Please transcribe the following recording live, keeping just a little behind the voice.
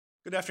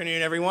Good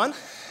afternoon, everyone.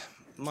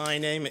 My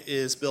name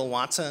is Bill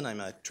Watson.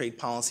 I'm a trade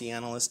policy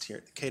analyst here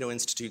at the Cato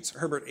Institute's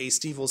Herbert A.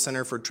 Stiefel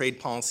Center for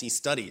Trade Policy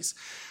Studies.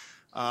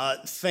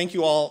 Thank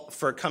you all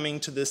for coming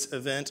to this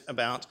event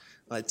about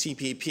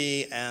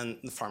TPP and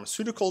the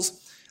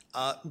pharmaceuticals.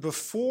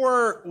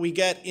 Before we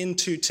get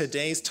into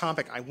today's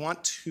topic, I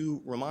want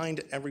to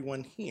remind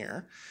everyone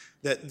here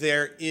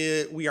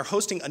that we are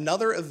hosting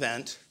another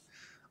event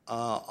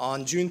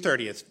on June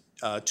 30th,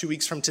 2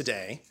 weeks from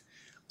today.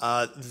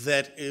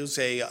 That is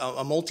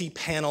a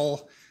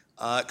multi-panel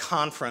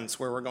conference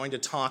where we're going to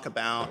talk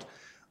about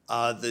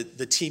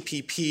the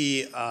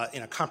TPP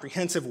in a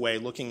comprehensive way,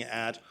 looking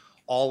at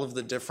all of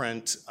the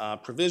different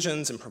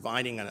provisions and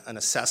providing an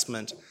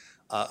assessment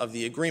of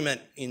the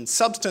agreement in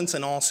substance,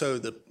 and also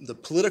the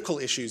political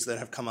issues that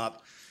have come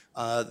up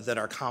that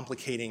are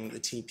complicating the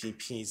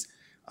TPP's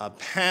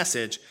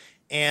passage.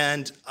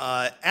 And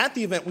at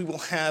the event, we will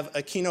have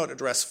a keynote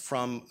address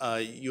from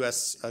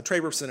U.S.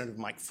 Trade Representative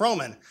Mike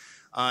Froman.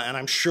 And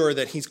I'm sure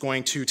that he's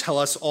going to tell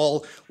us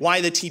all why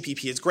the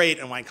TPP is great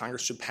and why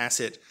Congress should pass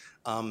it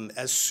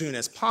as soon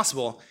as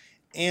possible.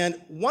 And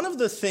one of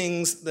the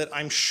things that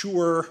I'm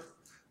sure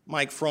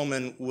Mike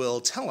Froman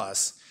will tell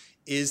us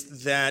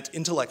is that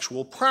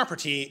intellectual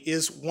property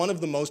is one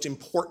of the most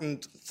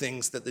important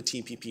things that the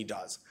TPP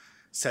does,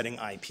 setting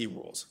IP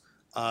rules.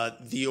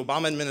 The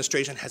Obama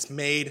administration has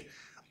made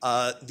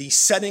the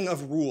setting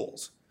of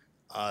rules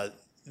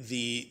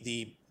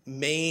the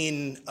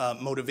main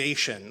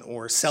motivation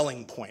or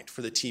selling point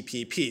for the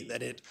TPP,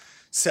 that it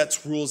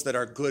sets rules that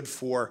are good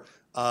for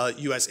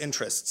U.S.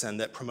 interests and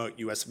that promote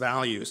U.S.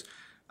 values.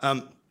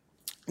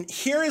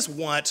 Here is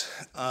what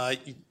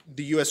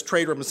the U.S.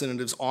 Trade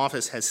Representative's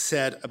Office has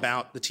said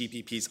about the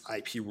TPP's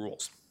IP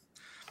rules.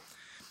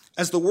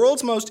 As the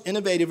world's most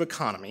innovative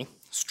economy,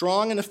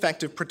 strong and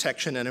effective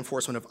protection and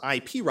enforcement of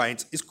IP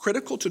rights is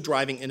critical to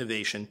driving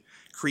innovation,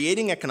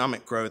 creating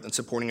economic growth, and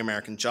supporting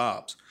American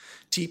jobs.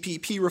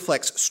 TPP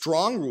reflects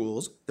strong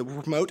rules that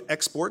will promote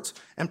exports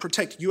and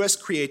protect U.S.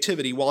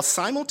 creativity while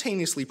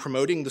simultaneously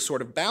promoting the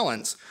sort of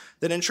balance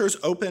that ensures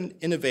open,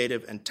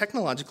 innovative, and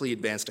technologically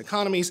advanced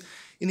economies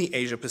in the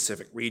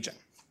Asia-Pacific region.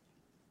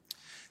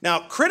 Now,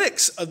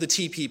 critics of the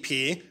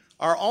TPP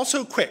are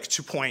also quick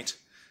to point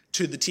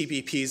to the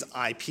TPP's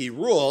IP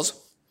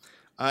rules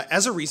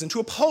as a reason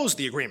to oppose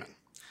the agreement.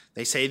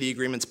 They say the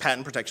agreement's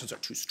patent protections are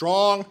too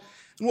strong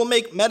and will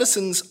make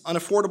medicines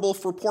unaffordable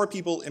for poor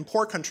people in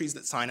poor countries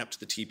that sign up to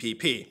the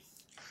TPP.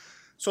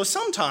 So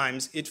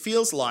sometimes it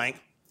feels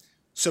like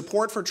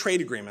support for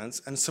trade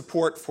agreements and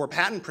support for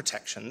patent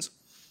protections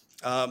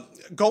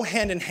go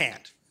hand in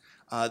hand,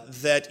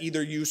 that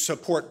either you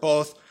support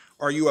both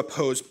or you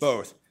oppose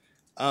both.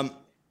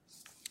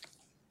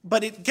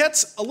 But it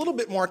gets a little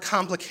bit more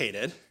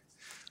complicated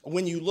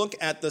when you look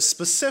at the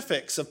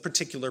specifics of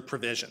particular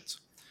provisions.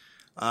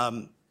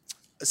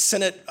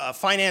 Senate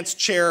Finance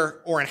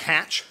Chair Orrin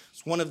Hatch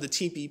is one of the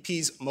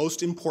TPP's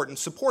most important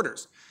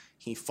supporters.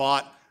 He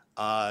fought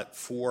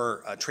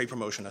for Trade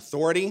Promotion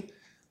Authority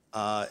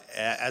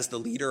as the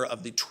leader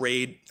of the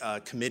Trade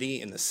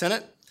Committee in the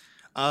Senate.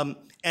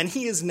 And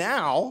he is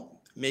now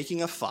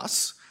making a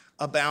fuss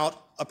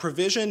about a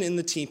provision in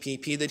the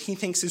TPP that he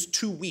thinks is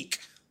too weak,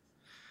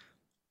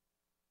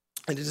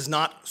 and it is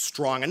not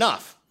strong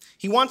enough.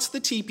 He wants the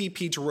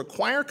TPP to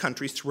require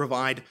countries to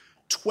provide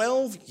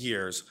 12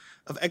 years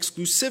of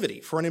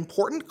exclusivity for an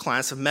important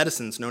class of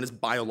medicines known as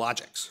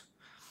biologics.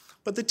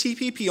 But the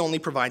TPP only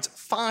provides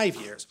 5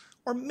 years,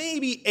 or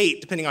maybe 8,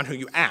 depending on who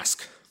you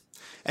ask.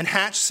 And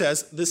Hatch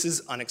says this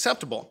is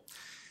unacceptable.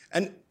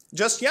 And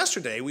just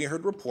yesterday, we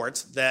heard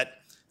reports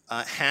that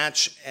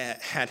Hatch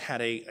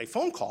had a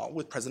phone call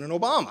with President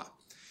Obama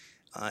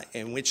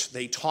in which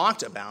they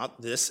talked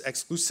about this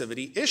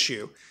exclusivity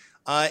issue.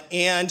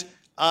 And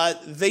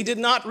they did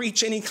not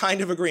reach any kind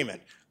of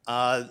agreement.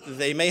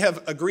 They may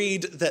have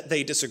agreed that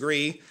they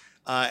disagree,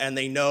 and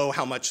they know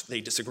how much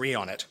they disagree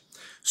on it.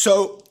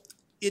 So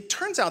it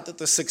turns out that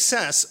the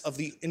success of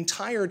the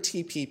entire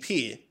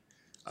TPP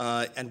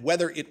and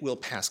whether it will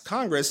pass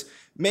Congress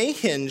may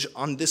hinge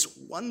on this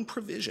one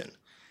provision,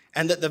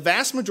 and that the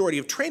vast majority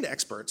of trade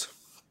experts,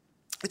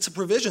 it's a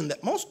provision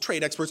that most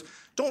trade experts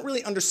don't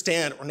really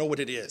understand or know what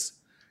it is.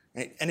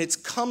 Right? And it's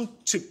come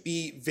to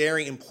be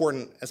very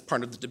important as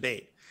part of the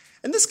debate.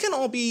 And this can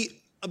all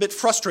be a bit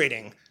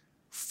frustrating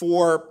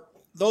for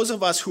those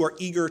of us who are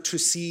eager to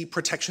see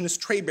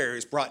protectionist trade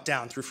barriers brought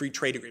down through free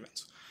trade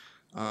agreements.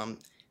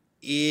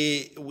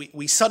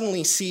 We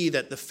suddenly see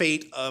that the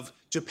fate of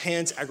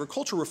Japan's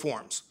agriculture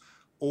reforms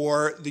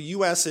or the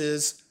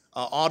U.S.'s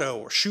auto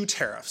or shoe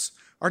tariffs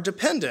are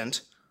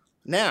dependent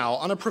now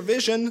on a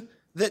provision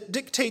that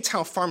dictates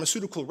how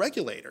pharmaceutical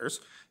regulators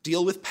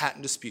deal with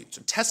patent disputes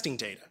or testing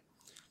data.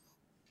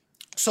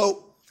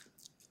 So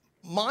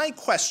my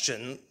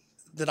question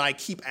that I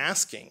keep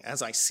asking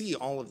as I see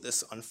all of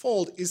this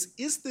unfold is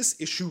this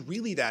issue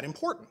really that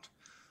important?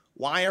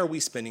 Why are we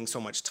spending so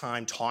much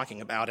time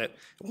talking about it?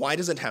 Why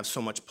does it have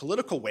so much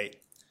political weight?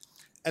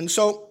 And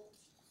so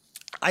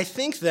I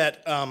think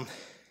that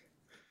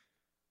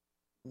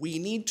we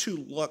need to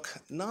look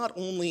not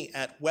only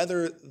at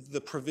whether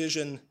the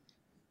provision,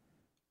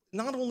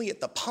 not only at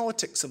the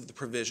politics of the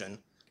provision,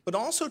 but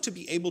also to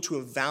be able to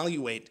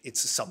evaluate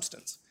its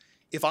substance.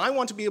 If I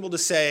want to be able to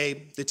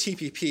say the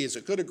TPP is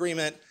a good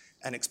agreement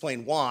and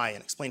explain why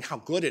and explain how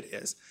good it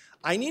is,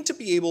 I need to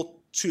be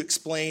able to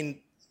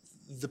explain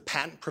the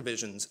patent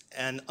provisions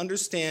and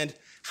understand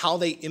how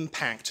they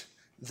impact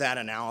that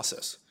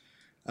analysis.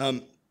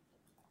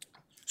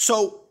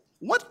 So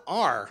what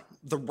are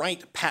the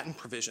right patent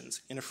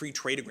provisions in a free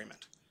trade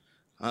agreement?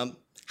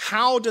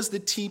 How does the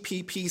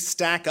TPP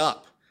stack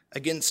up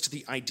against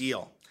the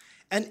ideal?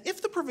 And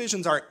if the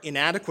provisions are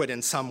inadequate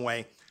in some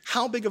way,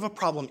 how big of a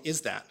problem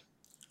is that?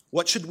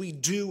 What should we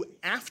do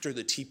after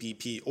the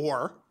TPP?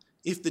 Or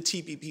if the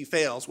TPP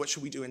fails, what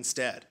should we do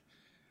instead?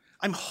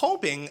 I'm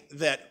hoping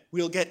that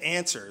we'll get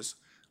answers,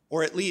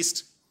 or at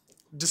least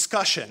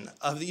discussion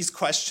of these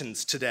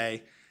questions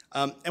today.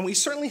 And we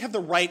certainly have the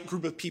right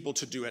group of people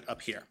to do it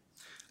up here.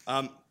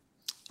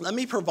 Let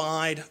me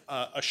provide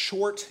a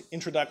short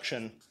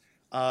introduction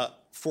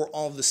for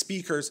all of the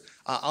speakers.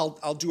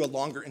 I'll do a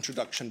longer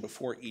introduction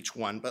before each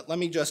one, but let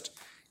me just,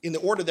 in the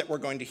order that we're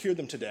going to hear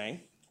them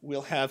today,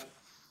 we'll have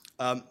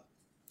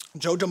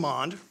Joe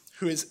Dimond,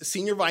 who is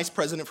Senior Vice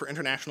President for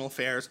International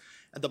Affairs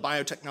at the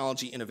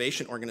Biotechnology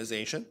Innovation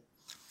Organization,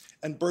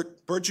 and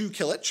Burcu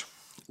Kilic,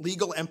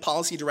 Legal and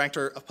Policy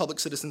Director of Public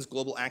Citizens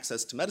Global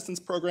Access to Medicines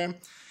Program,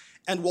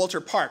 and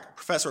Walter Park,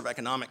 Professor of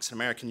Economics at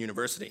American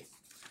University.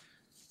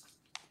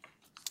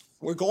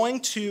 We're going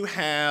to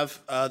have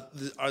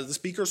the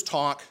speakers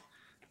talk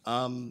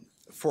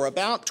for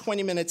about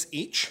 20 minutes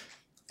each,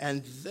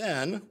 and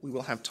then we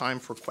will have time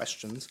for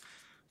questions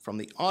from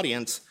the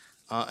audience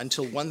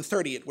until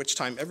 1:30, at which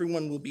time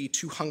everyone will be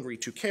too hungry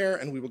to care,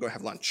 and we will go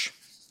have lunch.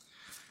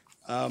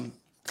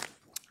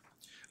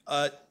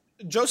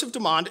 Joseph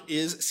Dimond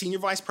is Senior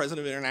Vice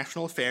President of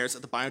International Affairs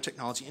at the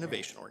Biotechnology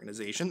Innovation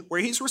Organization, where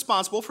he's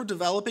responsible for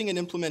developing and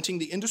implementing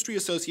the Industry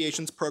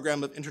Association's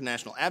program of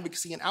international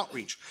advocacy and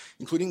outreach,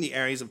 including the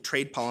areas of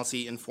trade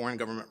policy and foreign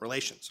government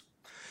relations.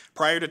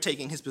 Prior to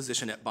taking his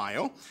position at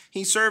Bio,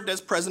 he served as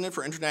President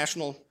for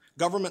International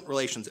Government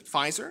Relations at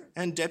Pfizer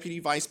and Deputy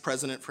Vice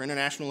President for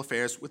International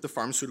Affairs with the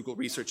Pharmaceutical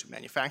Research and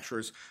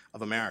Manufacturers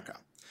of America.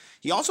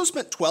 He also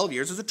spent 12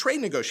 years as a trade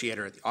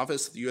negotiator at the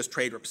Office of the U.S.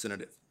 Trade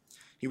Representative.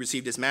 He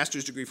received his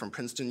master's degree from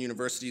Princeton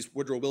University's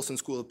Woodrow Wilson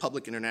School of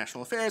Public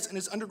International Affairs and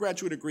his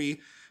undergraduate degree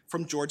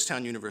from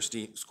Georgetown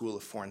University School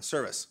of Foreign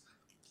Service.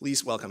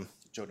 Please welcome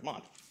Joe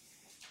Dimond.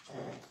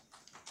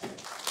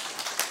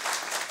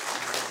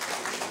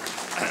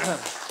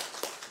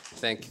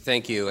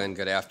 Thank you, and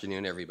good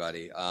afternoon,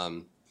 everybody.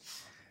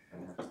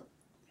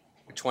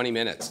 20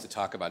 minutes to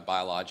talk about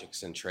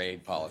biologics and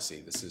trade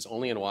policy. This is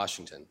only in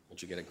Washington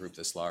that you get a group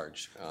this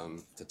large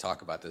to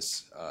talk about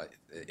this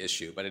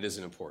issue, but it is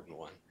an important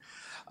one.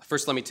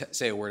 First, let me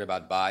say a word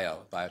about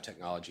BIO,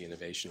 Biotechnology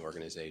Innovation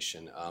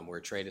Organization. We're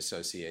a trade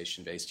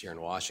association based here in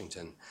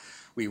Washington.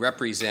 We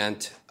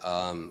represent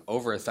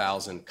over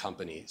 1,000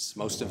 companies,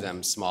 most of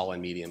them small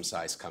and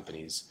medium-sized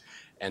companies,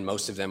 and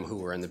most of them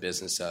who are in the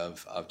business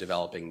of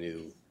developing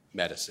new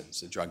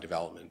medicines, the drug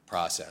development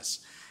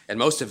process. And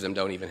most of them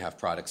don't even have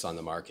products on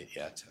the market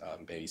yet,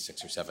 maybe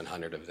 600 or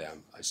 700 of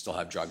them. I still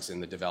have drugs in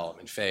the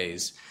development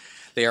phase.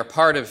 They are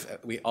part of,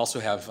 we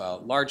also have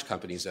large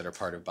companies that are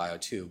part of BIO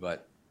too,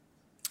 but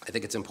I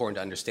think it's important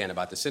to understand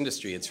about this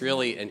industry. It's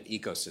really an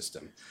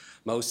ecosystem.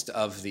 Most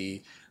of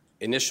the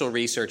initial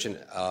research and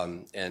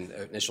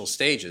initial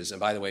stages, and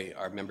by the way,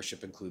 our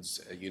membership includes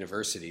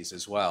universities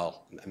as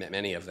well,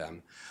 many of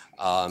them,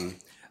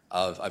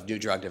 of new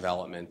drug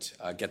development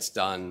gets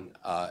done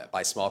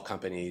by small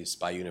companies,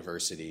 by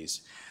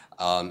universities.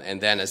 And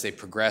then as they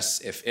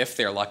progress, if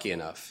they're lucky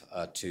enough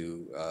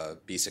to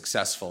be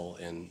successful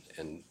in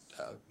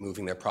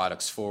moving their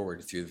products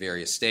forward through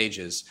various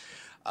stages,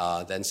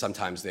 then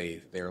sometimes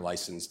they're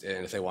licensed,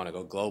 and if they want to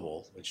go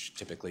global, which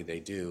typically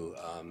they do,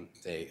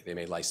 they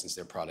may license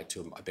their product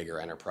to a bigger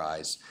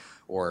enterprise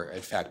or,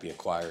 in fact, be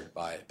acquired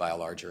by a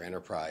larger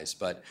enterprise.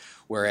 But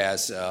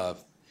whereas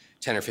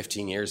 10 or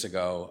 15 years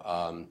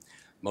ago,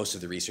 most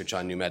of the research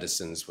on new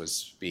medicines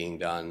was being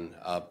done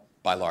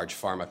by large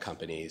pharma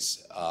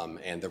companies,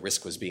 and the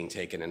risk was being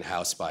taken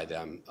in-house by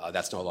them.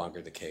 That's no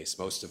longer the case.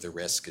 Most of the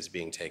risk is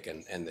being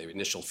taken, and the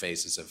initial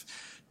phases of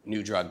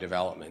new drug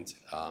development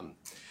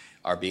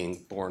are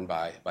being borne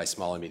by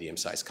small and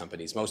medium-sized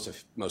companies, most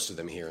of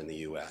them here in the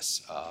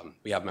U.S.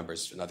 We have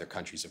members in other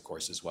countries, of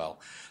course, as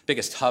well.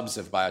 Biggest hubs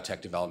of biotech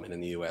development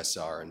in the U.S.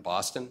 are in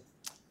Boston,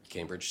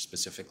 Cambridge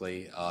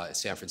specifically,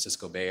 San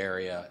Francisco Bay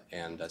Area,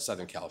 and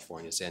Southern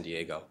California, San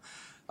Diego.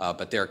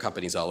 But there are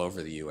companies all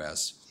over the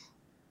U.S.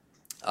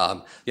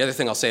 The other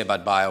thing I'll say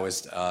about bio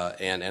is,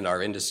 and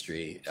our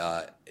industry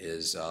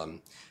is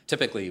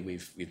typically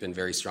we've been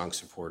very strong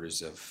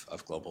supporters of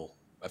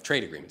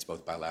trade agreements,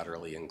 both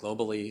bilaterally and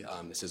globally.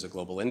 This is a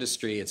global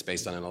industry. It's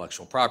based on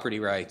intellectual property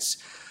rights.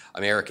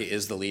 America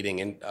is the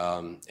leading and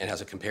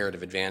has a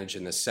comparative advantage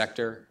in this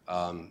sector,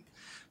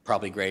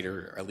 probably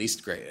greater, at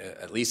least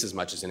as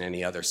much as in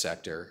any other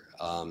sector.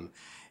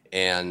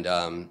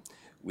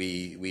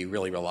 we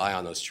really rely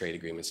on those trade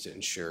agreements to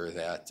ensure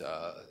that,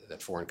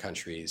 that foreign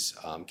countries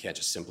can't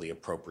just simply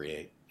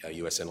appropriate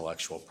U.S.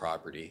 intellectual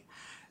property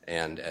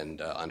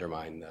and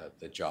undermine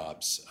the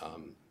jobs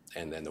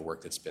and then the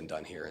work that's been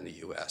done here in the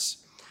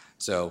U.S.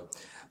 So,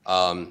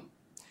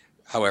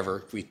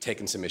 however, we've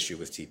taken some issue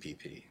with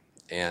TPP.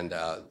 And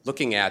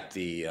looking at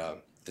the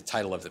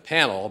title of the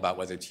panel about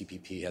whether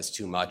TPP has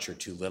too much or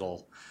too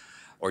little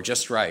or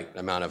just right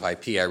amount of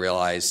IP, I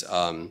realize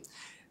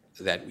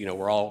that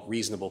we're all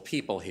reasonable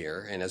people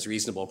here, and as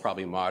reasonable,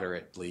 probably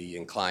moderately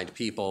inclined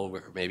people,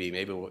 maybe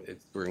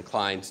we're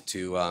inclined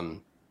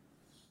to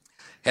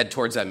head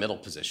towards that middle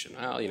position.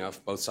 Well,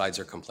 if both sides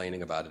are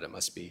complaining about it,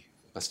 the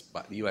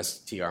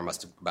USTR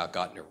must have about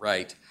gotten it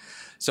right.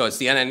 So it's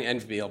the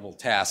unenviable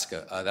task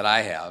that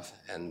I have,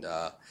 and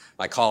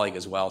my colleague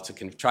as well,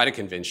 to try to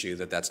convince you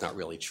that that's not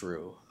really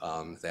true,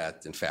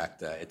 that in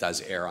fact it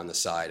does err on the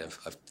side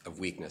of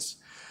weakness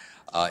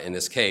in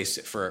this case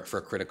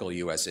for critical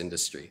U.S.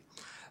 industry.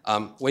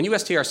 When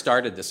USTR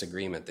started this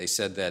agreement, they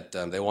said that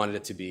they wanted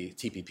it to be,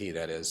 TPP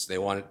that is,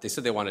 they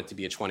said they wanted it to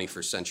be a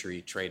 21st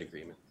century trade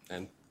agreement,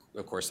 and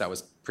of course that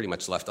was pretty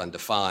much left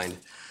undefined.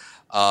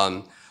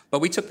 But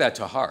we took that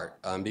to heart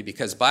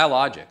because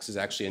biologics is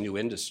actually a new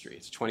industry.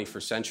 It's a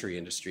 21st century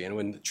industry. And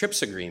when the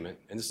TRIPS agreement,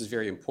 and this is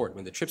very important,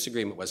 when the TRIPS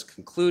agreement was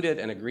concluded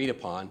and agreed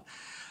upon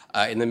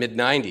in the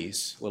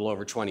mid-90s, a little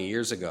over 20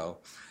 years ago,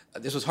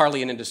 this was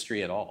hardly an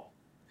industry at all.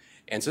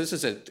 And so this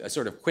is a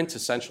sort of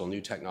quintessential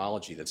new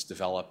technology that's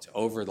developed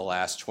over the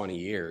last 20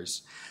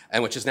 years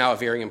and which is now a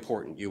very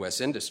important U.S.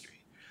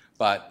 industry.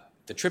 But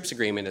the TRIPS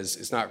agreement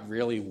is not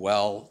really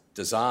well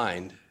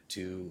designed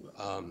to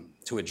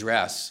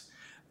address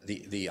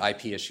the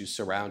IP issues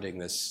surrounding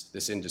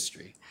this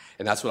industry.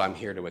 And that's what I'm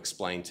here to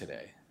explain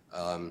today.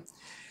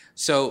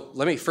 So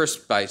let me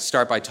first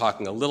start by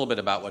talking a little bit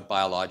about what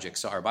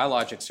biologics are.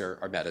 Biologics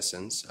are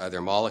medicines.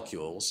 They're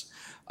molecules.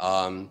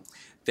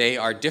 They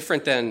are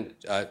different than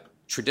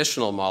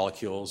traditional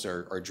molecules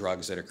or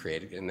drugs that are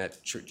created, in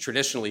that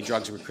traditionally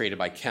drugs were created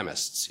by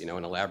chemists, in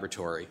a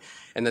laboratory,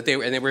 and that they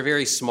were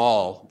very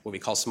small, what we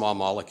call small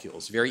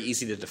molecules, very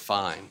easy to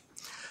define.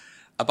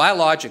 A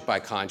biologic, by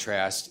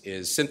contrast,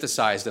 is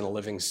synthesized in a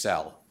living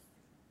cell,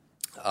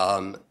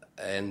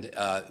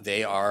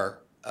 they are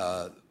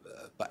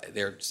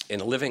they're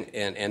in a living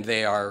and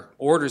they are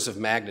orders of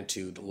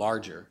magnitude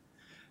larger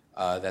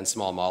than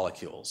small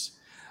molecules.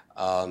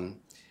 And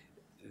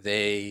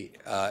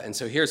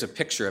so here's a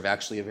picture of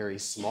actually a very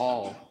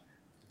small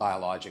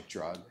biologic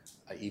drug,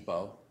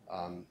 EPO,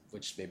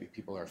 which maybe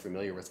people are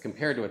familiar with,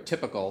 compared to a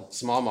typical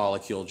small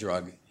molecule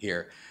drug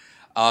here.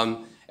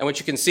 And what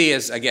you can see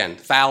is, again,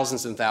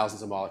 thousands and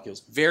thousands of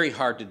molecules, very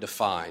hard to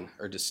define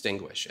or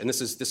distinguish. And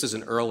this is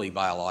an early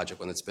biologic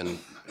one that's been,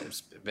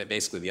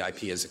 basically the IP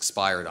has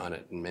expired on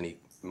it in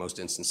most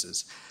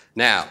instances.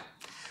 Now,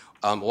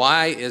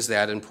 why is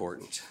that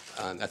important?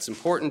 That's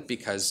important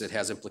because it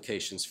has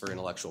implications for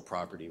intellectual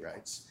property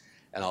rights.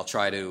 And I'll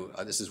try to,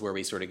 this is where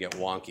we sort of get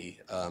wonky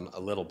a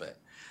little bit.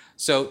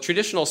 So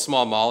traditional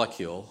small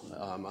molecule,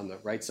 on the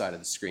right side of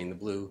the screen, the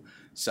blue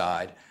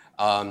side,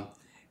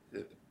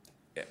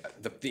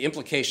 the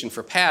implication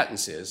for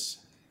patents is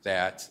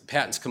that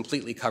patents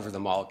completely cover the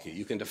molecule.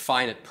 You can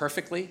define it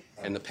perfectly,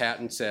 and the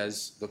patent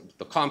says,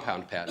 the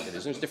compound patent it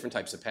is, there's different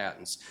types of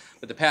patents,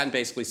 but the patent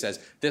basically says,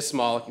 this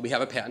molecule, we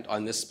have a patent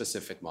on this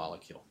specific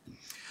molecule.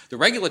 The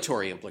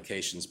regulatory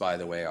implications, by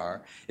the way,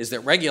 is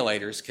that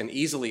regulators can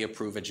easily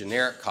approve a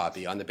generic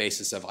copy on the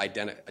basis of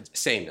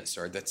sameness,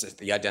 or that's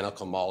the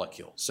identical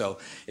molecule. So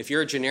if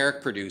you're a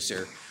generic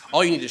producer,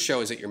 all you need to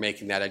show is that you're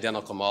making that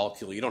identical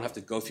molecule. You don't have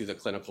to go through the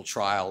clinical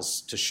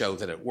trials to show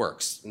that it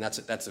works, and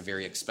that's a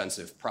very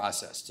expensive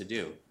process to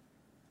do.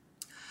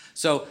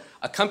 So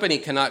a company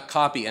cannot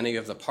copy any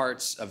of the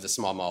parts of the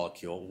small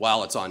molecule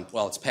while its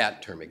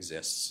patent term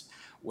exists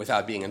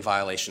without being in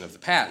violation of the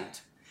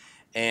patent.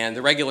 And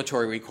the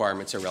regulatory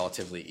requirements are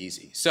relatively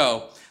easy.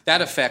 So that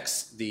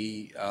affects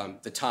the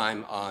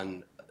time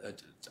on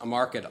the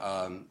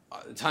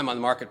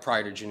market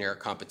prior to generic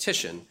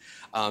competition.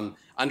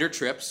 Under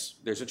TRIPS,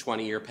 there's a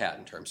 20-year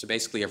patent term. So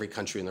basically every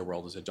country in the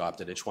world has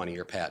adopted a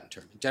 20-year patent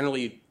term.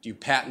 Generally, you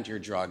patent your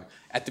drug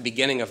at the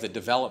beginning of the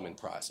development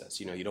process.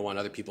 You don't want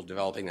other people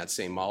developing that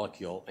same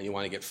molecule, and you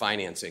want to get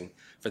financing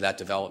for that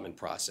development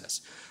process.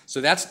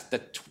 So that's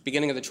the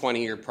beginning of the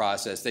 20-year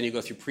process. Then you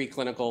go through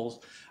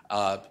preclinical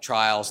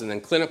trials and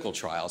then clinical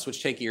trials,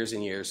 which take years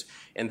and years,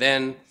 and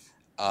then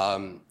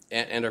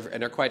and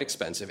are quite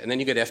expensive. And then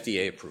you get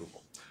FDA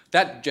approval.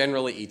 That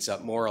generally eats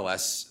up more or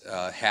less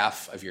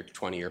half of your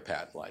 20-year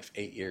patent life,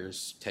 8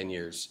 years, 10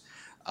 years,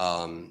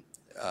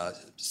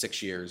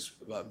 6 years,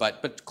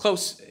 but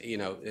close,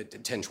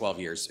 10, 12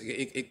 years.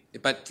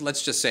 But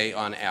let's just say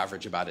on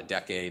average about a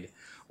decade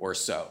or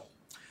so,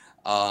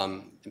 a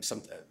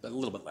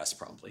little bit less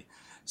probably.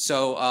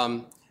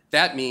 So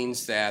that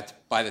means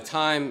that by the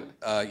time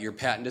your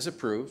patent is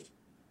approved,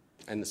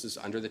 and this is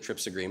under the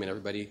TRIPS agreement,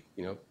 everybody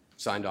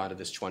signed on to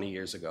this 21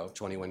 years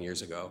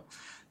ago,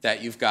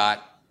 that you've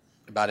got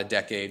about a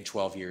decade,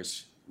 12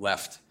 years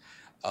left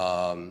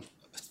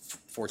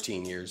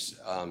 14 years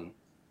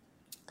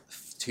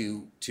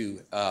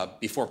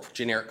before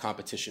generic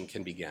competition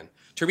can begin,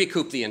 to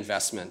recoup the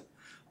investment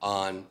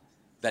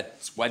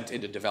that went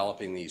into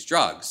developing these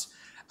drugs.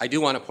 I do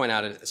want to point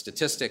out a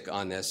statistic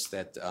on this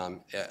that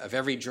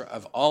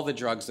of all the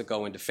drugs that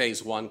go into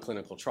phase 1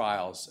 clinical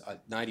trials,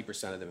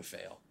 90% of them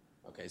fail.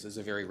 Okay, so this is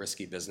a very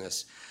risky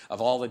business.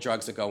 Of all the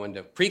drugs that go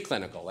into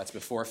preclinical, that's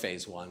before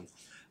phase 1,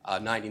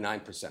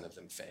 99% of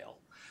them fail.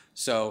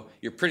 So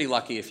you're pretty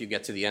lucky if you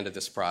get to the end of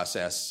this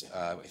process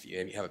if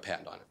you have a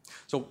patent on it.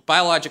 So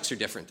biologics are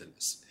different than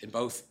this in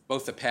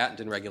both the patent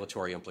and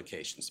regulatory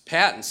implications.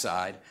 Patent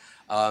side,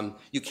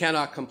 you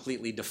cannot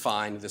completely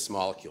define this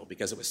molecule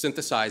because it was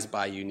synthesized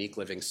by a unique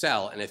living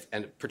cell and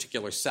a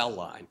particular cell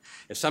line.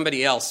 If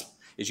somebody else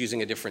is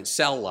using a different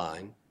cell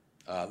line,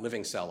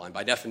 living cell line,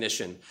 by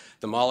definition,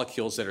 the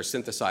molecules that are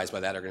synthesized by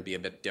that are going to be a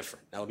bit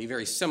different. Now, they'll be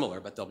very similar,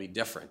 but they'll be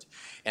different.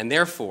 And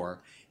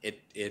therefore,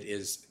 it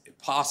is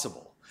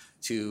possible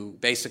to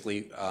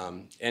basically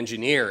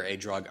engineer a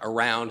drug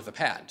around the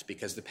patent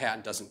because the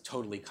patent doesn't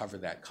totally cover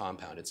that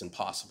compound. It's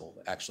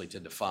impossible actually to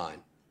define.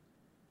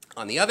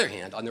 On the other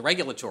hand, on the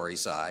regulatory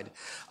side,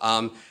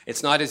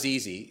 it's not as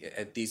easy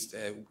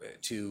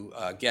to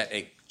get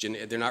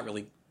they're not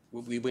really,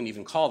 we wouldn't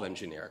even call them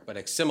generic, but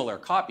a similar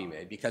copy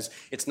made because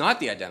it's not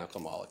the identical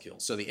molecule.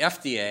 So the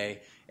FDA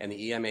and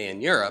the EMA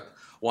in Europe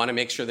want to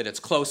make sure that it's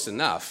close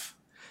enough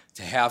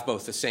to have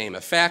both the same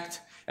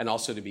effect and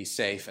also to be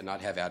safe and not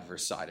have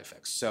adverse side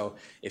effects. So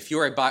if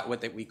you're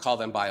we call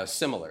them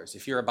biosimilars,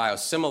 if you're a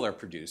biosimilar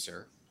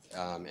producer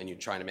and you're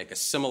trying to make a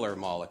similar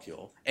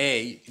molecule,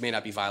 you may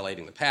not be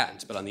violating the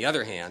patent, but on the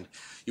other hand,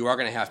 you are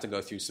going to have to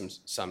go through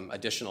some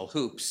additional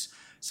hoops,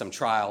 some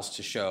trials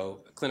to show,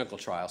 clinical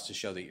trials to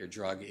show that your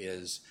drug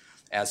is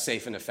as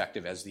safe and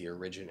effective as the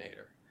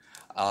originator.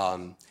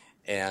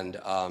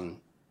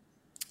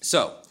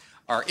 So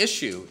our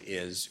issue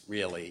is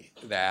really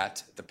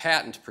that the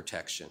patent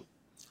protection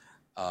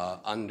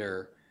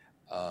under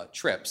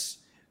TRIPS,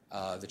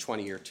 the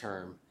 20-year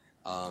term,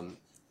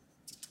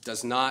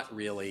 does not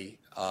really,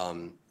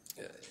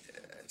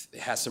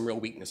 has some real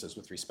weaknesses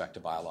with respect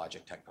to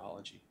biologic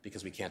technology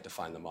because we can't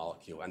define the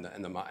molecule, and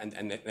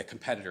the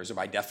competitors are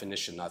by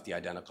definition not the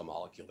identical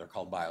molecule. They're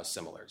called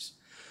biosimilars.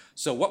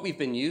 So what we've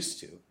been used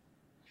to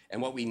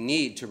and what we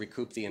need to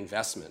recoup the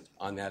investment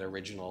on that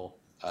original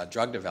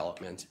drug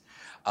development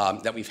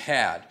that we've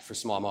had for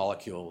small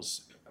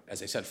molecules,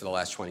 as I said, for the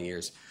last 20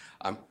 years,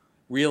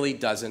 really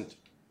doesn't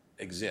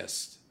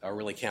exist or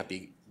really can't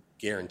be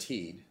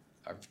guaranteed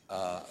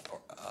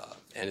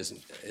and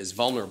is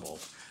vulnerable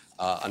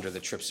under the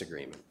TRIPS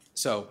agreement.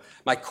 So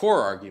my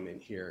core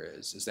argument here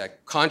is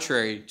that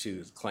contrary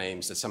to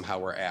claims that somehow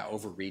we're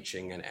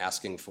overreaching and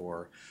asking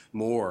for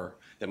more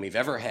than we've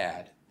ever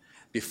had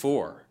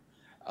before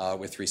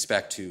with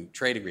respect to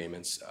trade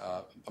agreements,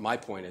 my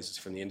point is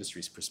from the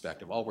industry's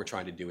perspective, all we're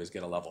trying to do is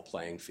get a level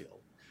playing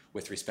field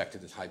with respect to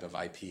the type of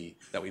IP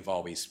that we've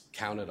always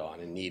counted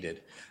on and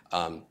needed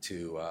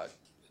to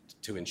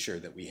ensure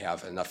that we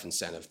have enough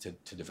incentive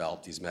to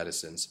develop these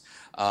medicines.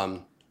 I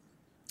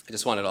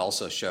just wanted to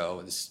also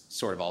show, this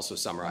sort of also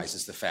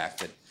summarizes the fact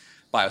that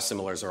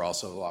biosimilars are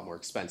also a lot more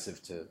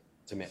expensive to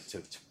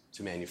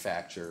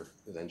manufacture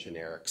than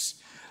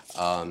generics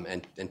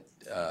and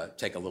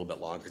take a little bit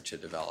longer to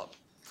develop.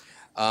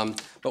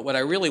 But what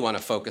I really want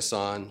to focus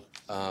on,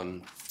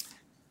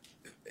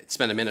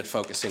 spend a minute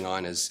focusing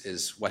on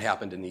is what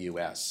happened in the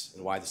U.S.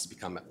 and why does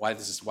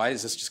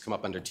this just come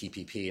up under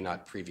TPP and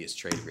not previous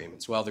trade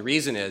agreements? Well, the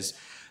reason is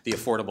the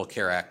Affordable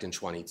Care Act in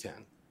 2010,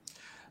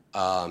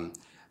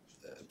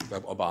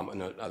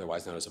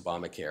 otherwise known as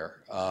Obamacare.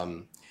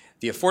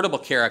 The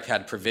Affordable Care Act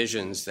had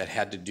provisions that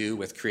had to do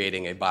with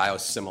creating a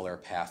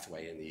biosimilar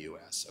pathway in the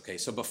U.S. Okay,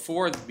 so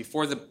before the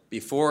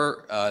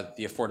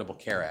Affordable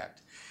Care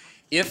Act,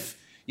 if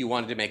you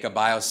wanted to make a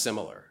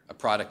biosimilar, a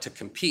product to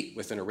compete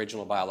with an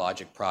original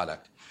biologic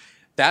product,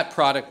 that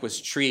product was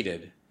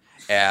treated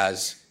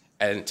as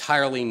an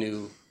entirely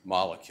new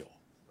molecule.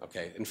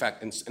 Okay, in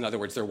fact, in other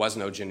words, there was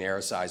no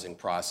genericizing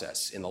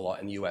process in the law,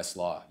 in U.S.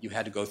 law. You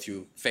had to go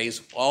through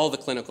all the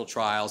clinical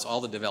trials,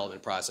 all the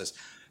development process,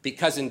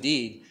 because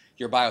indeed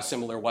your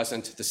biosimilar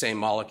wasn't the same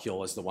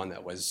molecule as the one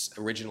that was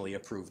originally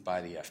approved by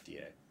the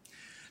FDA.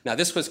 Now,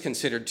 this was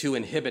considered too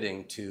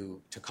inhibiting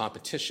to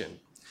competition.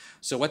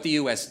 So what the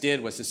U.S. did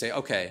was to say,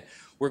 okay,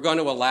 we're going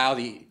to allow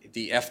the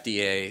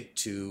FDA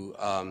to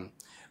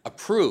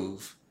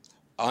approve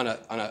on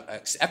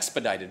an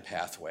expedited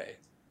pathway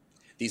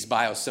these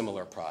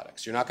biosimilar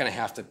products. You're not going to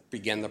have to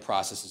begin the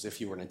process as if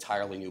you were an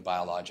entirely new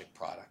biologic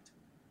product,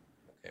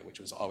 okay,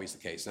 which was always the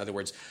case. In other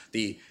words,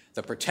 the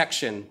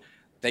protection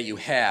that you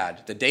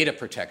had, the data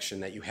protection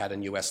that you had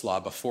in U.S.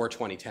 law before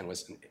 2010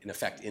 was in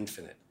effect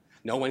infinite.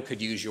 No one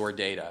could use your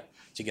data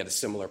to get a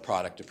similar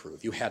product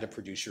approved. You had to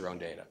produce your own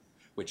data,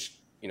 which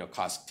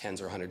cost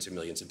tens or hundreds of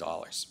millions of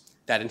dollars.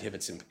 That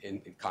inhibits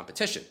in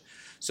competition.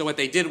 So what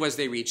they did was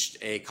they reached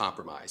a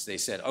compromise. They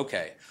said,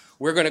 okay,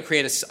 we're going to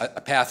create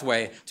a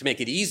pathway to make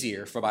it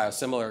easier for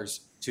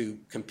biosimilars to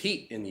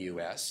compete in the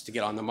U.S., to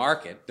get on the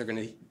market, they're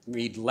going to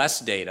need less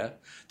data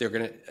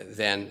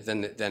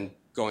than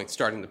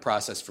starting the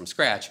process from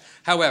scratch.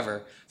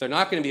 However, they're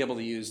not going to be able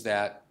to use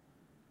that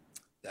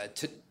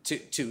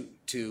to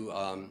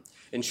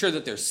ensure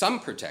that there's some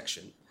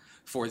protection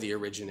for the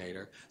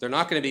originator. They're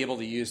not going to be able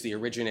to use the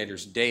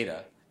originator's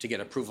data to get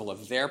approval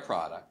of their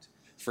product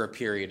for a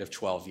period of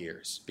 12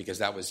 years, because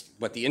that was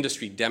what the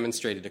industry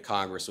demonstrated to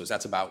Congress.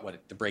 That's about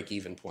what the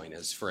break-even point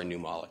is for a new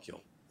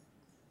molecule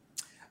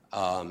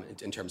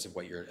in terms of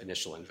what your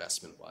initial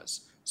investment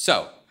was.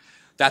 So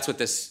that's what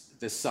this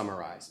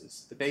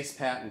summarizes. The base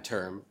patent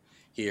term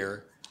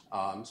here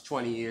is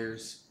 20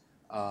 years,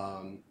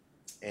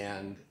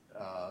 and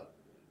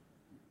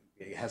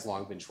it has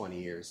long been 20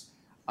 years.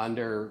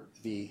 Under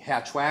the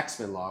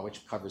Hatch-Waxman law,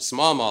 which covers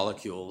small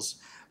molecules,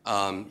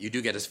 you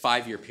do get a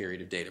 5-year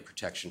period of data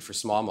protection for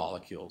small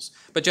molecules,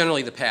 but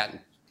generally the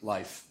patent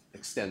life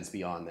extends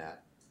beyond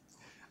that.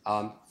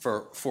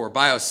 For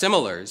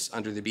biosimilars,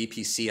 under the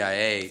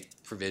BPCIA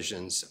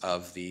provisions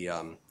of the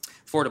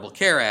Affordable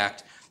Care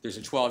Act, there's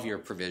a 12-year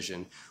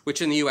provision,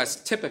 which in the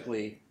US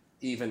typically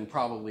even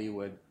probably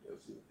would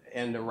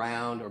end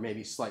around or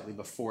maybe slightly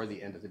before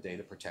the end of the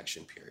data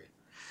protection period.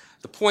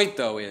 The point,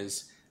 though,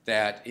 is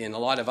that in a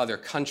lot of other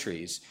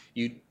countries,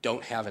 you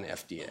don't have an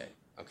FDA.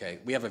 Okay?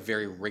 We have a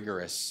very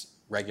rigorous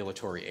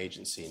regulatory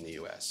agency in the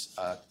US.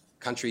 Not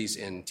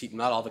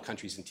all the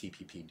countries in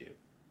TPP do.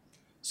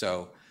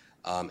 So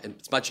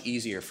it's much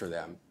easier for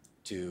them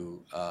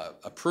to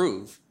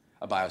approve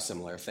a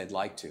biosimilar if they'd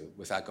like to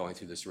without going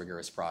through this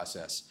rigorous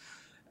process.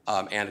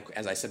 And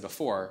as I said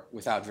before,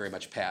 without very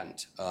much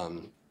patent,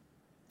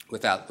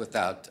 without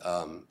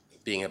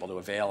being able to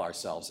avail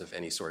ourselves of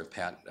any sort of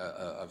patent,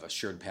 of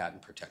assured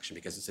patent protection,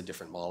 because it's a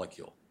different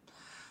molecule.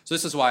 So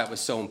this is why it was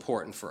so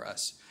important for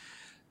us.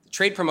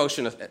 Trade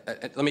promotion,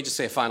 let me just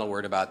say a final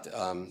word about the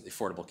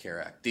Affordable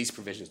Care Act, these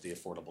provisions of the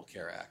Affordable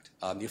Care Act.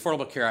 The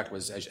Affordable Care Act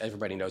was, as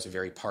everybody knows, a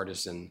very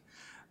partisan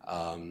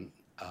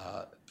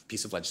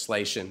piece of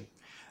legislation,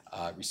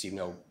 received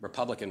no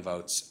Republican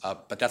votes,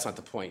 but that's not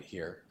the point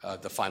here.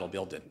 The final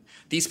bill didn't.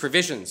 These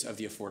provisions of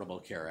the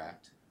Affordable Care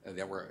Act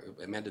that were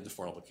amended the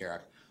Affordable Care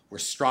Act were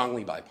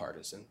strongly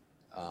bipartisan.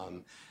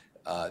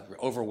 The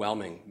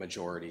overwhelming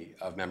majority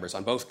of members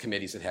on both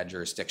committees that had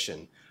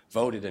jurisdiction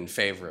voted in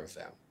favor of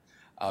them.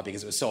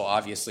 Because it was so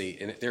obviously,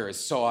 and there is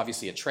so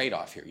obviously a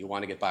trade-off here. You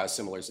want to get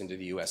biosimilars into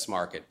the U.S.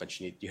 market, but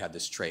you had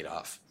this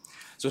trade-off.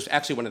 So it's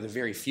actually one of the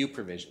very few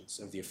provisions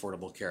of the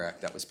Affordable Care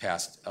Act that was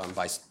passed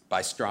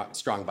by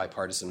strong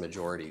bipartisan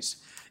majorities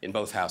in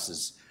both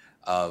houses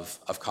of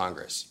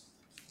Congress.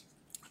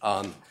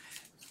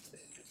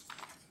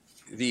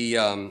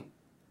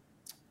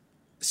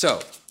 So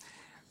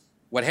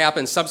what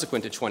happened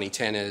subsequent to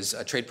 2010 is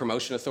a Trade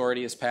Promotion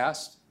Authority is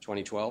passed.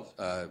 2012,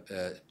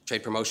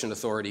 Trade Promotion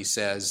Authority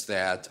says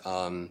that,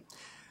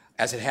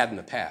 as it had in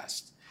the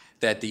past,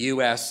 that the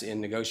U.S.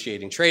 in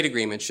negotiating trade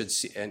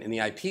agreements in the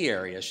IP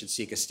area should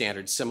seek a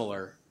standard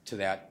similar to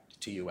that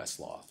to U.S.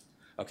 law.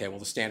 Okay, well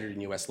the standard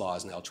in U.S. law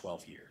is now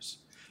 12 years,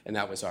 and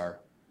that was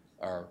our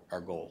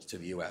goal to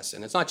the U.S.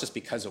 And it's not just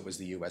because it was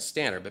the U.S.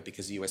 standard, but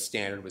because the U.S.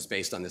 standard was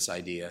based on this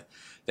idea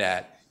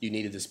that you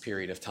needed this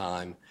period of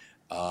time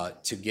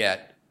to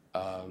get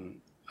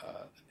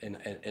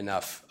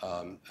enough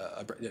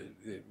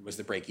was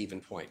the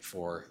break-even point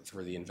for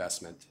the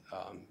investment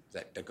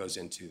that goes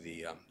into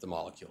the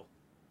molecule,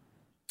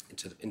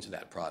 into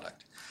that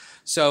product.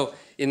 So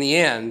in the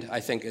end, I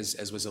think,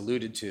 as was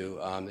alluded to,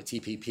 the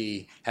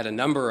TPP had a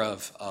number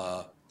of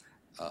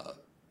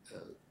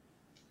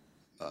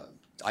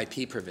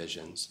IP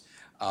provisions,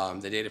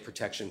 the data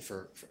protection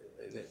for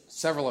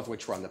several of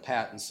which were on the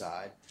patent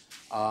side,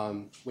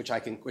 which I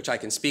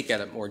can speak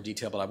at more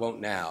detail, but I won't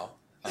now.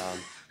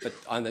 But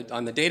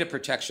on the data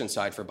protection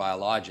side for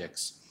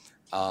biologics,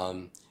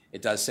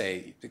 it does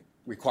say it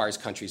requires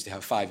countries to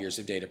have 5 years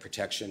of data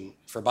protection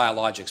for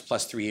biologics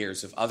plus 3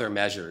 years of other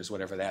measures,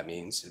 whatever that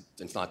means.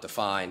 It's not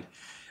defined,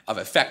 of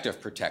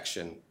effective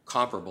protection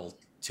comparable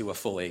to a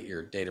full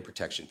 8-year data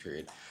protection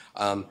period.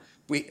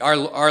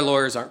 Our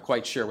lawyers aren't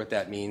quite sure what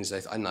that means.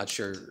 I'm not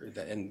sure,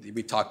 and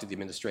we talked to the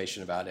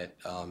administration about it,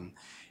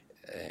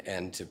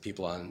 and to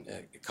people on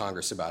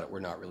Congress about it. We're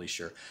not really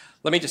sure.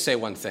 Let me just say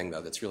one thing,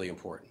 though, that's really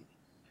important.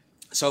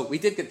 So we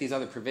did get these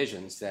other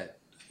provisions that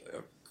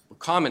were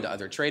common to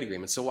other trade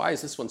agreements. So why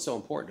is this one so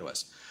important to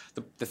us?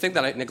 The thing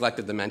that I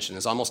neglected to mention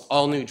is almost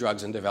all new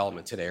drugs in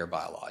development today are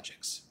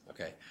biologics.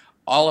 Okay,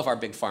 all of our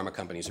big pharma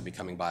companies are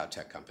becoming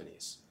biotech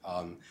companies.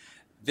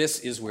 This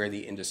is where the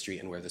industry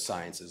and where the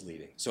science is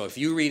leading. So if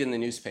you read in the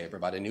newspaper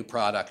about a new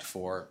product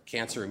for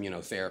cancer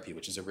immunotherapy,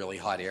 which is a really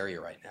hot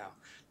area right now,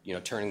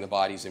 turning the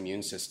body's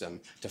immune system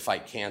to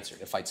fight cancer,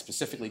 to fight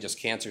specifically just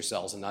cancer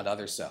cells and not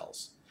other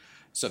cells,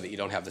 so that you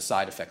don't have the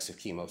side effects of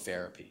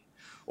chemotherapy,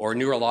 or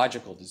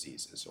neurological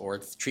diseases, or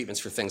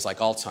treatments for things like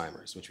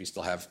Alzheimer's, which we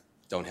still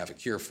don't have a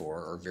cure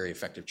for or very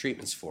effective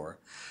treatments for.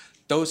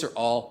 those are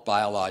all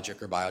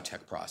biologic or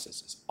biotech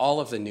processes. All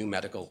of the new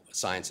medical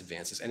science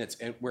advances,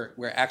 and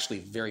we're actually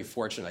very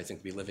fortunate, I think,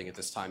 to be living at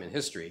this time in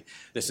history.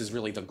 This is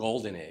really the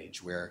golden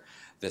age where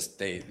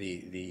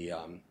the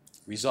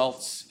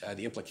results,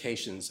 the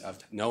implications of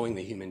knowing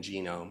the human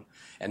genome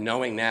and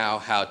knowing now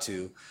how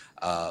to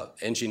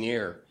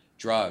engineer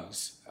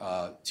drugs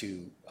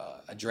to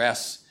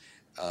address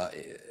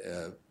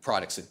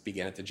products that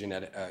begin at the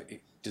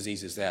genetic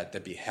diseases that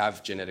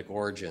have genetic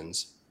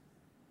origins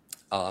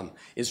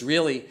is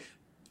really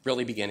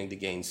beginning to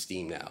gain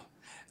steam now.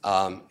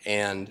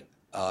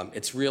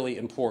 It's really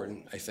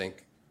important, I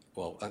think,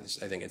 well,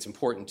 I think it's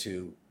important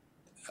to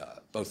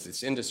both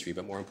this industry,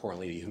 but more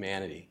importantly to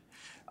humanity,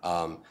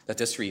 that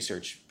this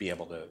research be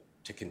able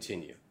to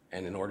continue.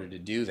 And in order to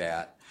do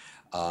that,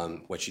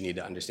 what you need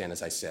to understand,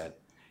 as I said,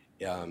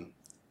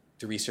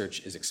 the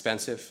research is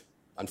expensive,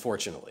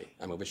 unfortunately.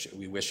 I mean,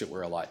 we wish it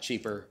were a lot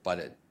cheaper, but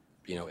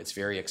it's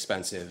very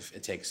expensive.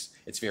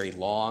 It's very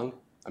long.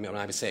 I mean,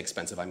 when I say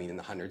expensive, I mean in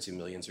the hundreds of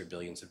millions or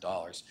billions of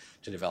dollars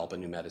to develop a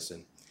new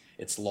medicine.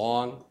 It's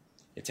long.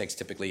 It takes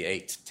typically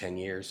 8 to 10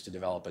 years to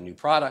develop a new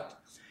product.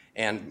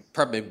 And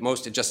probably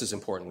just as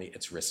importantly,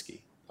 it's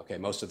risky. Okay,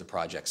 most of the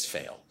projects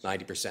fail,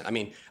 90%. I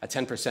mean, a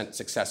 10%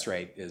 success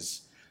rate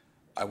is,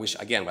 I wish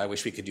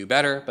we could do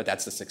better, but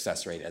that's the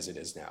success rate as it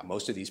is now.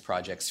 Most of these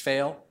projects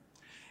fail.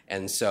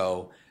 And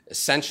so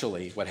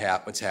essentially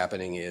what's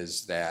happening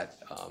is that,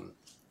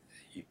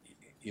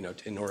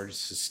 in order to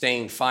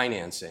sustain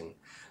financing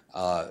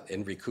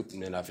and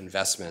recoupment of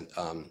investment,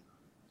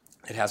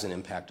 it has an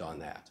impact on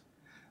that.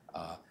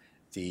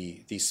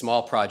 These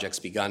small projects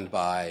begun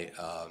by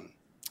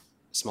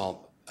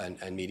small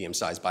and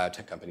medium-sized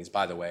biotech companies,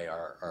 by the way,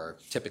 are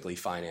typically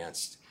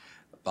financed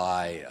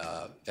by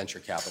venture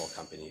capital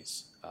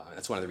companies.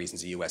 That's one of the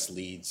reasons the U.S.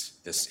 leads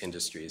this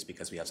industry, is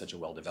because we have such a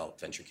well-developed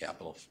venture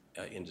capital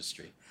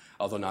industry,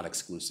 although not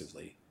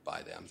exclusively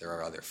by them. There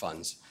are other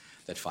funds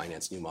that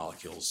finance new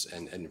molecules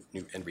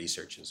and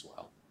research as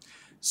well.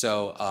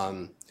 So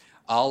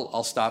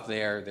I'll stop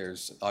there.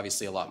 There's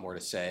obviously a lot more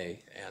to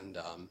say, and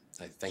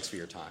thanks for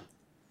your time.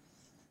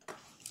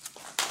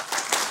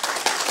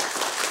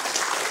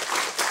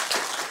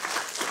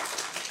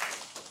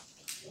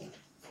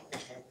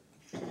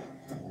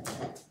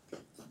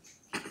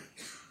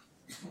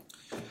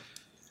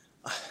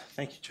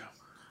 Thank you,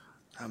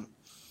 Joe.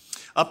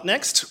 Up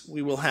next,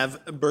 we will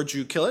have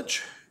Burcu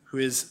Kilic, who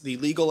is the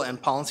Legal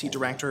and Policy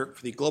Director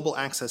for the Global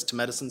Access to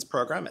Medicines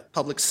Program at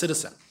Public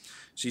Citizen.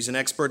 She's an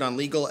expert on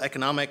legal,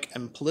 economic,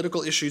 and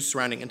political issues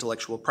surrounding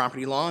intellectual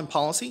property law and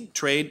policy,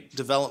 trade,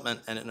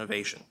 development, and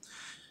innovation.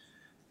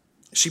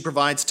 She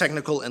provides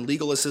technical and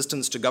legal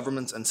assistance to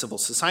governments and civil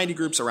society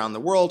groups around the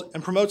world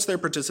and promotes their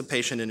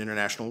participation in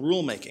international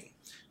rulemaking.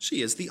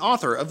 She is the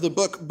author of the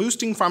book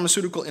Boosting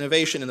Pharmaceutical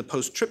Innovation in the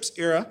Post-TRIPS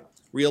Era,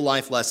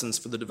 Real-Life Lessons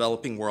for the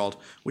Developing World,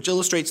 which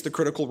illustrates the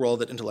critical role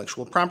that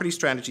intellectual property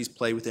strategies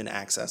play within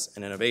access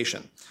and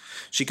innovation.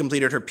 She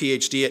completed her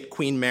PhD at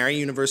Queen Mary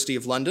University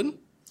of London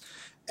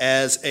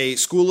as a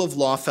School of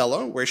Law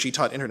Fellow, where she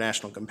taught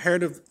international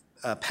comparative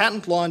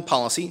patent law and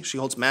policy. She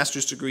holds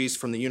master's degrees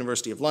from the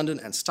University of London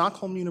and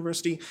Stockholm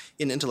University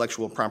in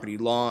intellectual property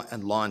law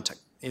and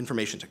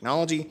information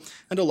technology,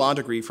 and a law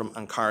degree from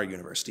Ankara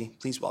University.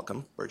 Please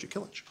welcome Burcu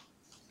Kilic.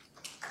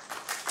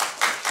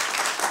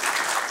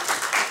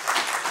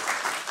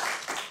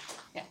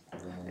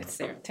 It's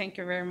there. Thank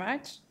you very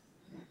much.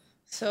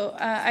 So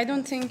I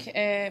don't think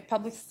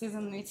Public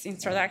Citizen needs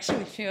introduction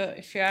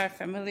if you are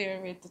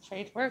familiar with the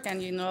trade work and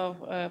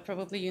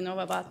probably you know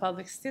about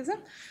Public Citizen.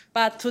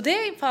 But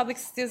today Public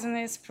Citizen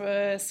is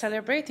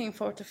celebrating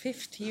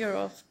 45th year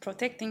of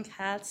protecting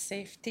health,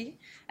 safety,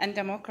 and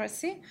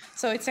democracy.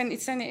 So it's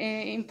an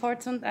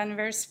important and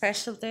very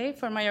special day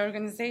for my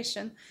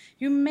organization.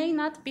 You may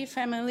not be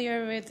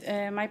familiar with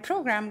my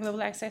program,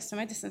 Global Access to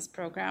Medicines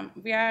program.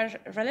 We are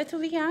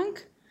relatively young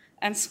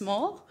and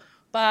small,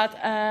 but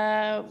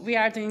we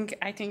are doing,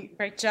 I think, a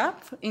great job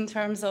in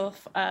terms of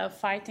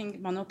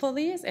fighting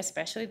monopolies,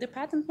 especially the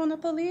patent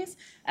monopolies,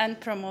 and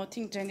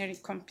promoting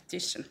generic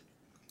competition.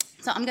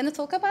 So I'm going to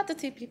talk about the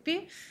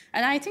TPP,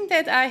 and I think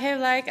that I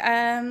have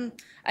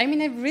I'm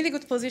in a really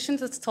good position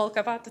to talk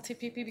about the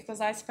TPP because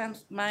I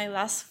spent my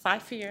last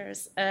 5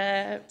 years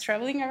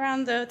traveling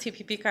around the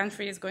TPP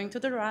countries, going to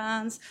the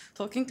rounds,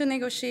 talking to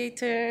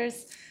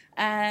negotiators,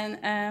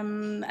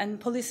 and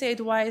policy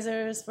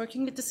advisors,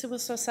 working with the civil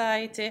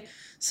society.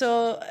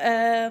 So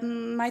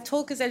my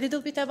talk is a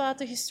little bit about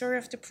the history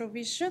of the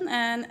provision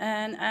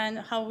and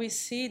how we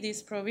see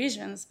these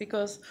provisions,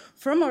 because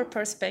from our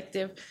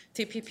perspective,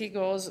 TPP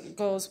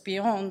goes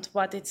beyond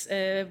what it's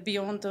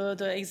beyond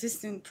the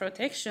existing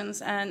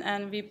protections,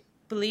 and we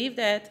believe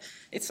that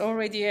it's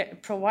already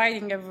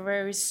providing a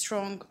very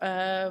strong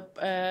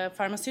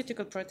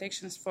pharmaceutical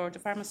protections for the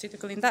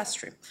pharmaceutical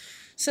industry.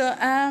 So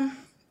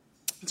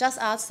just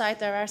outside,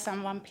 there are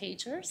some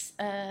one-pagers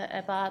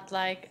about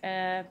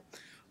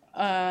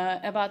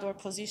about our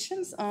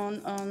positions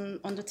on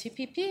the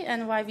TPP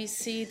and why we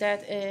see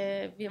that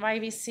why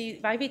we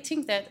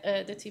think that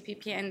the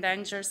TPP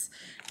endangers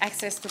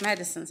access to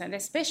medicines and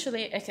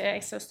especially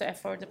access to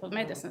affordable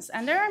medicines.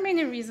 And there are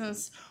many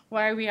reasons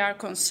why we are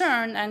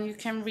concerned, and you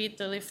can read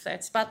the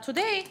leaflets. But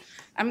today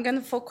I'm going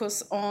to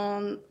focus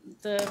on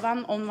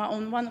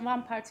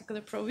one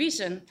particular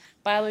provision,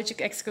 biologic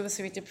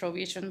exclusivity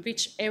provision,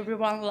 which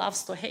everyone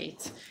loves to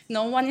hate.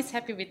 No one is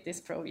happy with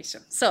this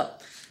provision. So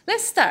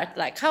let's start,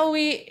 like how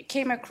we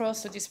came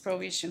across to this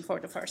provision for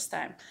the first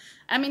time.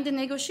 I mean, the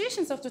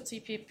negotiations of the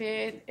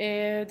TPP,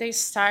 they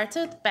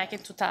started back in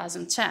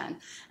 2010.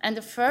 And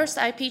the first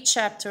IP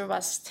chapter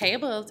was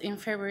tabled in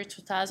February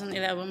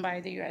 2011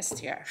 by the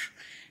USTR.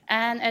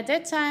 And at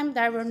that time,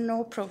 there were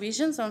no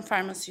provisions on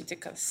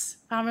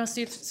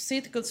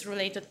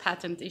pharmaceuticals-related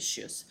patent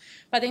issues.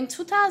 But in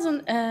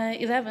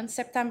 2011,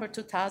 September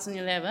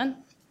 2011,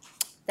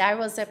 there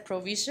was a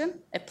provision,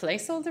 a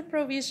placeholder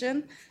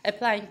provision,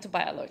 applying to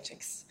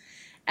biologics.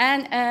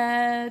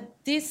 And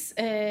this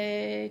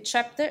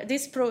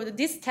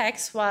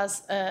text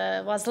was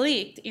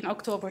leaked in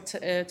October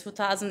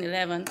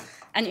 2011,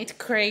 and it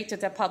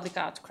created a public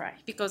outcry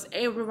because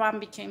everyone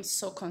became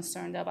so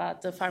concerned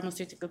about the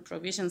pharmaceutical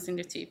provisions in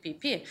the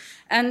TPP,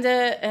 and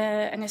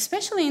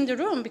especially in the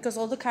room because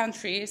all the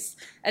countries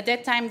at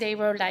that time they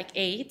were like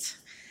 8.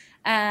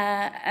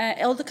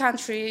 All the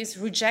countries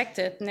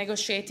rejected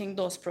negotiating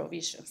those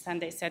provisions,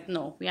 and they said,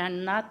 no, we are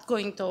not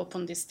going to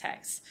open this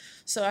text.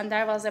 So, and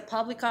there was a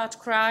public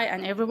outcry,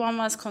 and everyone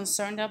was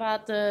concerned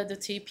about the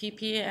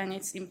TPP and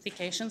its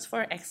implications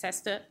for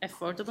access to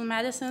affordable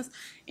medicines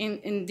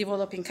in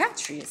developing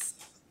countries.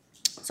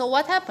 So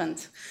what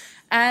happened?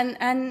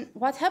 And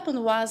what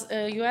happened was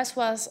US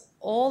was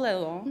all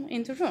alone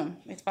in the room.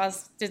 It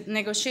was, the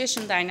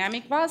negotiation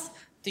dynamic was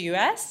the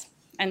US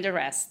and the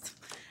rest.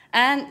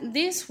 And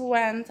this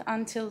went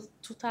until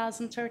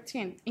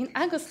 2013. In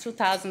August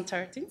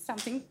 2013,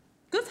 something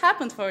good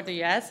happened for the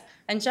US,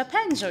 and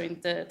Japan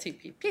joined the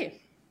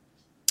TPP.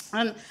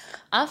 And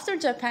after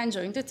Japan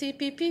joined the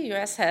TPP,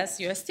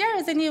 USTR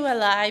has a new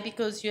ally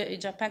because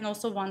Japan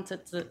also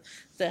wanted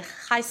the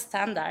high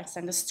standards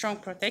and the strong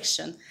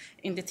protection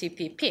in the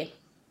TPP.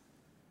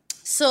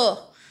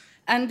 So,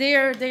 and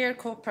their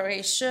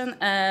cooperation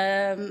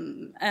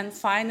and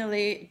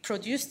finally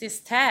produced this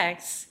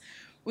text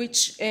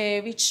which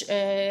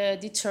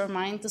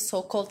determined the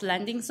so-called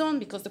landing zone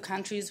because the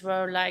countries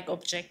were like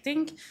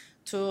objecting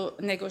to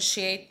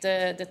negotiate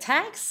the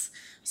tax.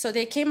 So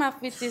they came up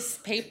with this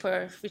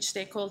paper, which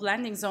they called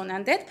landing zone.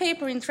 And that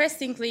paper,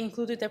 interestingly,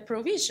 included a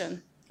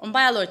provision on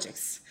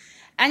biologics.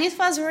 And it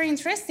was very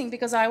interesting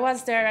because I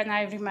was there and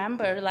I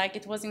remember like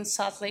it was in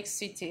Salt Lake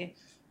City,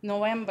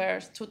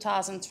 November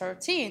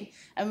 2013,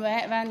 and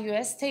when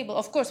US table,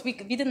 of course, we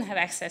didn't have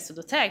access to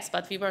the text,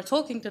 but we were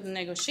talking to the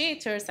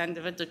negotiators and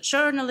with the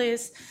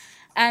journalists,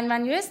 and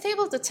when US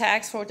tabled the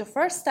text for the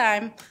first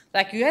time,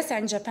 like US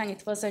and Japan,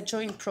 it was a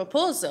joint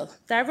proposal.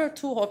 There were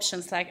two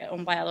options like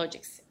on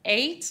biologics,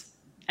 8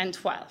 and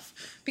 12,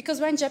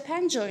 because when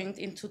Japan joined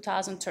in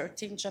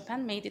 2013,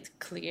 Japan made it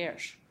clear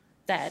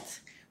that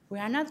we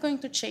are not going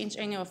to change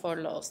any of our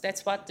laws.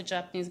 That's what the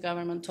Japanese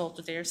government told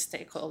to their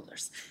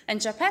stakeholders.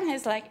 And Japan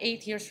has like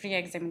 8 years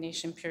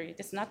re-examination period.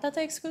 It's not data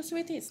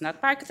exclusivity, it's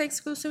not market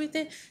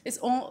exclusivity,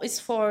 it's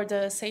for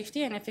the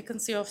safety and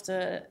efficacy of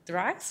the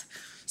drugs.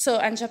 So,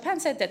 and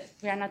Japan said that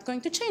we are not going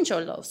to change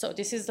our law. So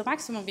this is the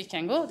maximum we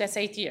can go, that's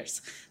 8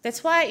 years.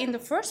 That's why in the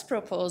first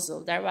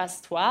proposal, there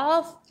was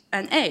 12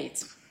 and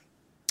 8.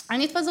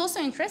 And it was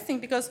also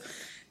interesting because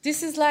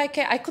this is like,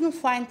 I couldn't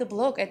find the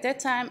blog. At that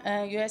time,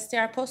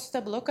 USTR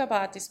posted a blog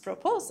about this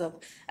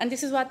proposal. And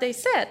this is what they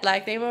said.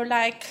 Like, they were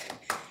like,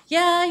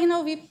 yeah, you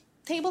know, we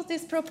tabled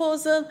this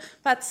proposal,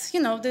 but,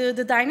 you know,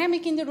 the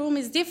dynamic in the room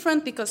is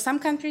different because some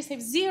countries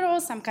have 0,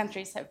 some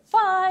countries have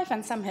 5,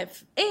 and some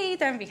have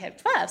 8, and we have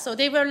 12. So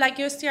they were like,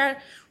 USTR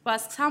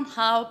was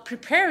somehow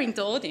preparing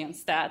the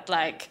audience that,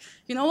 like,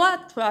 you know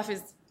what, 12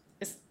 is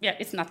yeah,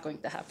 it's not going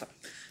to happen.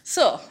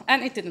 So,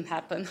 and it didn't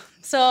happen.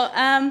 So,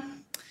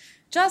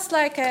 just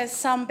like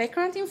some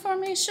background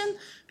information,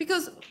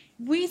 because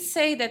we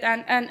say that,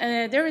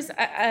 and there is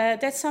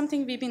that's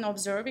something we've been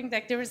observing.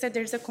 That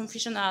there's a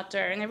confusion out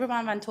there, and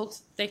everyone when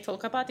they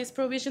talk about this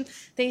provision,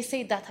 they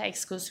say data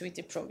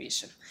exclusivity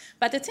provision.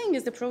 But the thing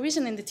is, the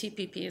provision in the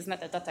TPP is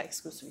not a data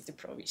exclusivity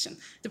provision.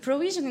 The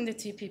provision in the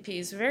TPP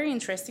is very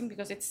interesting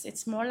because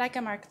it's more like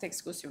a market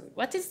exclusivity.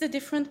 What is the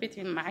difference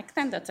between market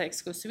and data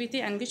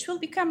exclusivity, and which will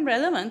become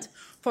relevant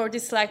for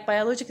this like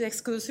biological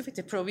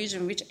exclusivity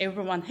provision, which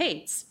everyone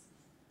hates?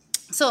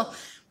 So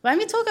when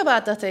we talk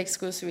about data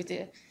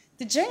exclusivity,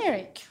 the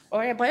generic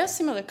or a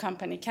biosimilar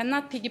company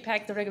cannot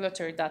piggyback the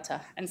regulatory data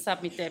and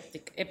submit the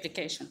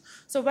application.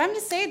 So when we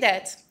say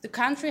that the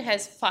country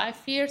has 5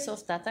 years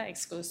of data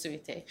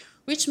exclusivity,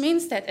 which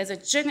means that as a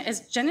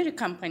generic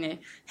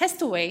company has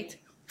to wait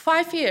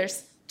 5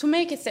 years to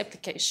make its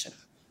application,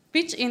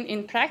 which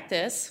in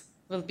practice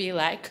will be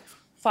like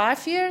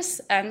 5 years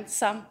and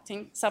some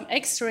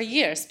extra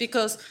years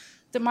because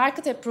the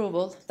market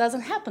approval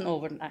doesn't happen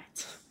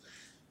overnight.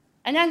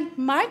 And then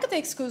market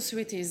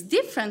exclusivity is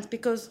different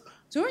because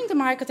during the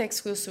market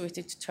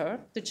exclusivity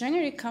term, the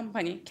generic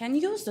company can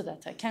use the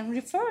data, can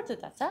refer the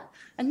data,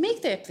 and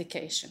make the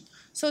application.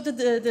 So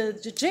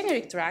the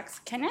generic drugs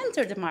can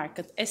enter the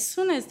market as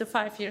soon as the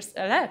 5 years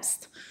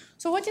elapsed.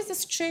 So what is the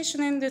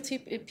situation in the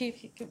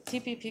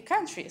TPP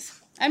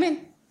countries? I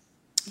mean,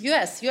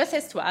 US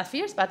has 12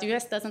 years, but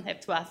US doesn't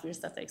have 12 years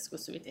data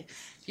exclusivity.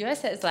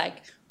 US has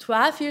like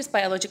 12 years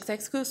biologics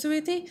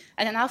exclusivity,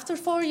 and then after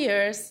 4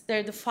 years,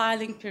 the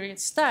filing period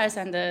starts,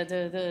 and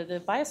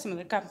the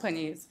biosimilar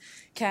companies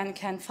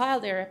can file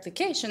their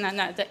application, and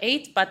the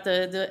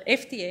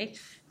FDA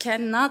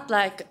cannot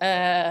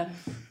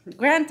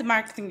grant the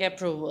marketing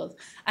approval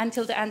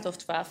until the end of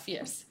 12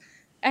 years.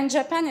 And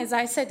Japan, as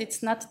I said,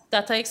 it's not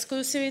data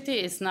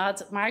exclusivity, it's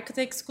not market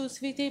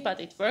exclusivity, but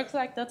it works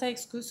like data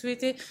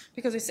exclusivity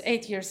because it's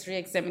 8 years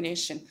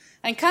re-examination.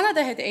 And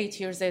Canada had 8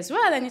 years as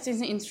well, and it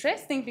is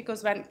interesting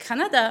because when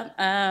Canada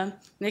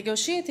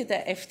negotiated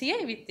the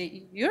FTA with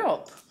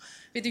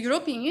the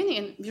European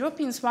Union,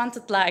 Europeans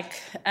wanted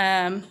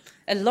a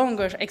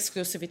longer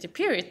exclusivity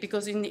period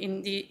because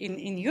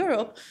in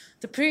Europe,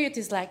 the period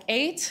is like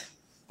 8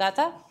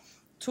 data,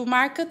 2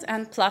 market,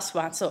 and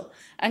 +1.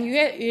 And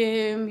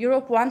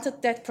Europe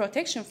wanted that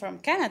protection from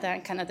Canada,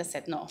 and Canada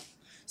said no.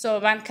 So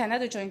when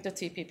Canada joined the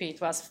TPP,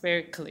 it was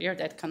very clear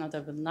that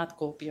Canada will not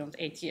go beyond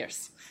 8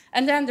 years.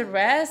 And then the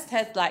rest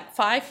had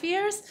 5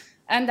 years,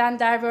 and then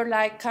there were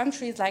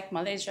countries like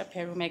Malaysia,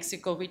 Peru,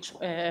 Mexico, which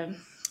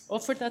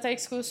offered data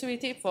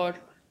exclusivity for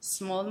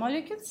small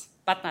molecules,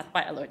 but not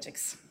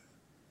biologics.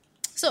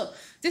 So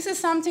this is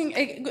something,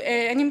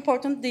 an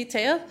important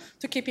detail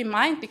to keep in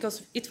mind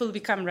because it will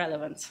become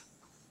relevant.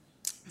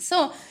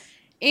 So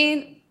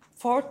in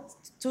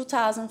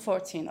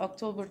 2014,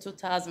 October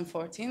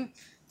 2014,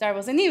 there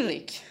was a new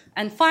leak.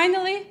 And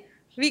finally,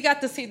 we got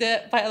to see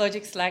the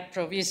biologics-like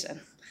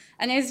provision.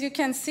 And as you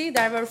can see,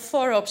 there were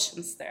 4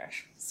 options there,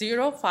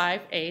 0,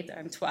 5, 8,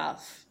 and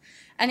 12.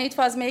 And it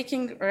was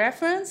making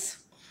reference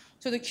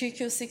to the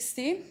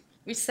QQ16,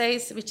 which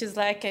is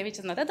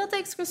not a data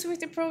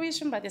exclusivity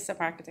provision, but it's a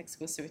market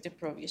exclusivity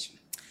provision.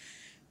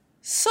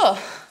 So,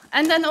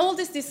 and then all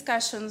these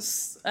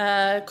discussions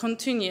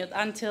continued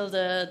until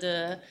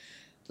the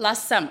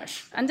last summer.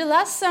 And the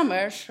last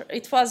summer,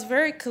 it was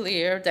very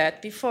clear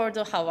that before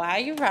the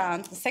Hawaii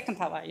round, the second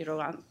Hawaii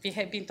round, we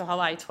have been to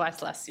Hawaii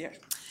twice last year.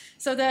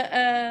 So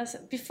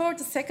before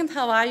the second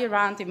Hawaii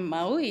round in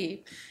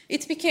Maui,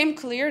 it became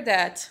clear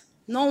that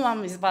no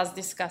one was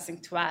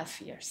discussing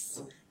 12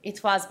 years.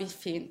 It was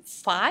between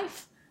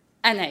 5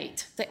 and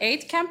 8. The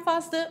 8 camp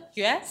was the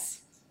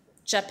US,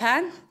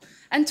 Japan,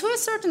 and to a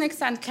certain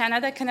extent,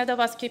 Canada. Canada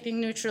was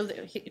keeping neutral.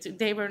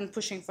 They weren't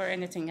pushing for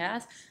anything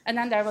else. And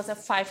then there was a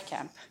 5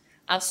 camp.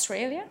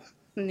 Australia,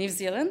 New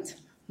Zealand,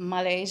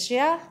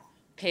 Malaysia,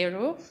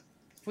 Peru,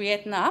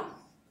 Vietnam,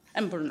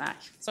 and Brunei.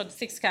 So the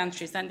 6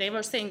 countries. And they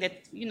were saying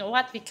that, you know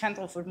what, we can't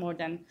offer more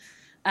than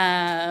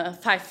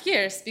 5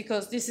 years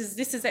because this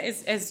is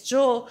as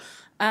Joe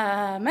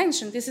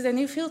mentioned, this is a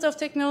new field of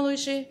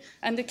technology.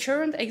 And the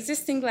current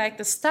existing,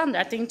 the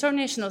standard, the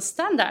international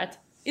standard,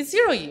 is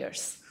 0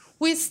 years.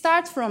 We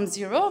start from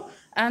 0,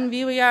 and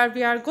we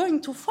are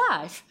going to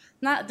 5.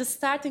 Now, the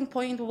starting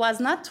point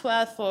was not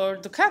 12 for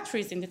the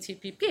countries in the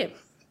TPP.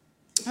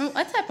 And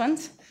what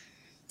happened?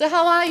 The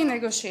Hawaii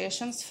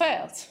negotiations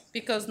failed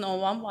because no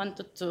one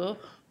wanted to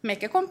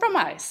make a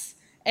compromise.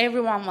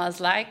 Everyone was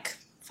like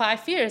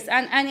 5 years.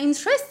 And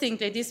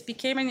interestingly, this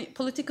became a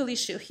political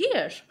issue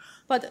here,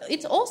 but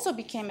it also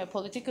became a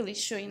political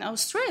issue in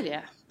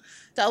Australia.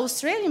 The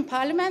Australian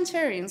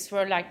parliamentarians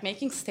were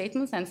making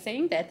statements and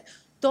saying that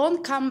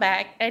don't come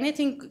back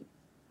anything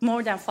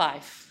more than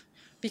 5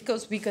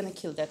 because we're going to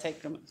kill that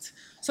agreement.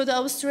 So the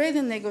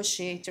Australian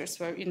negotiators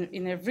were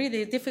in a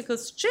really difficult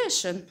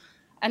situation,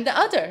 and the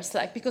others,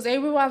 because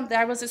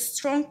there was a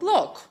strong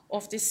bloc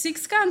of the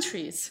 6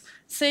 countries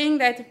saying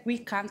that we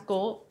can't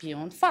go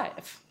beyond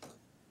 5.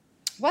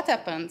 What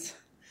happened?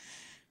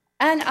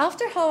 And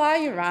after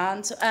Hawaii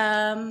round,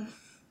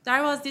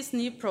 there was this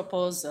new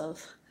proposal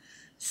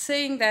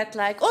saying that,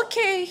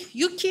 okay,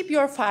 you keep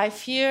your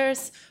 5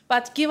 years,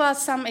 but give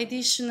us some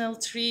additional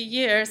 3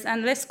 years,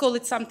 and let's call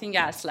it something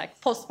else, like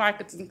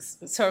post-marketing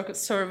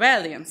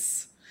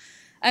surveillance.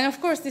 And of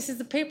course, this is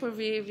the paper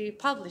we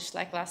published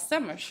last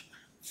summer.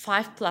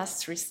 5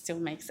 plus 3 still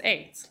makes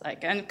 8.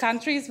 And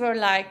countries were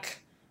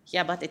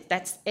yeah, but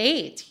that's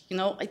 8.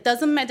 It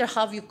doesn't matter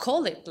how you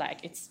call it.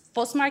 It's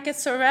post-market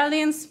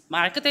surveillance,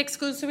 market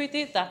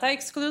exclusivity, data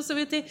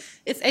exclusivity.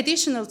 It's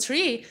additional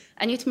 3,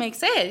 and it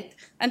makes 8.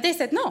 And they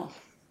said no.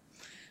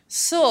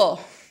 So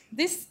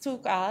this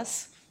took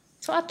us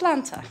to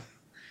Atlanta.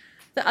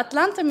 The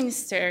Atlanta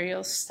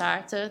Ministerial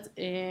started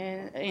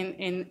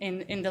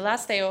in the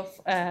last day of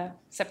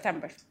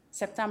September.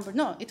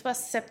 It was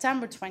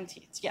September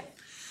 20th, yeah.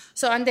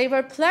 So, and they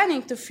were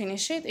planning to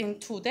finish it in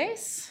 2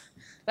 days.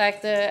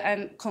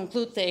 And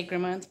conclude the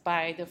agreement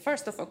by the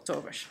 1st of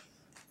October.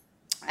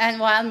 And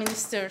while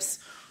ministers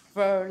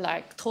were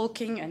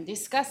talking and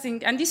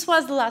discussing, and this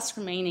was the last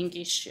remaining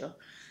issue,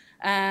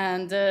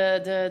 and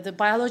the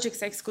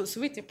biologics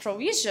exclusivity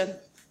provision,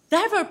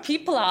 there were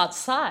people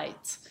outside.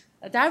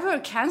 There were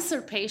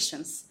cancer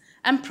patients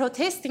and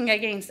protesting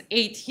against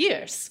 8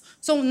 years.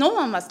 So no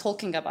one was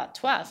talking about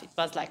 12. It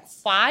was like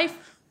 5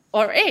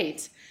 or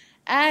 8.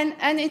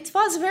 And it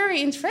was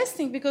very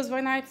interesting because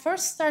when I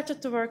first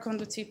started to work on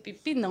the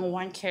TPP, no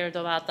one cared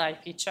about the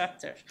IP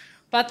chapter.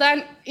 But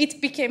then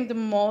it became the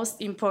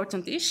most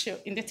important issue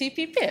in the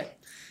TPP.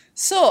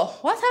 So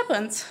what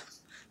happened?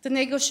 The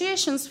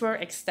negotiations were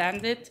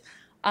extended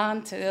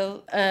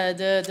until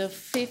the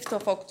 5th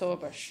of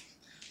October.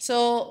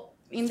 So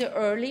in the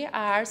early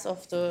hours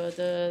of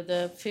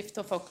the 5th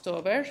of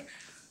October,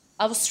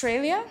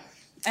 Australia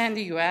and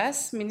the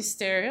US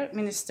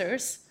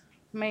ministers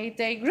made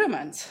the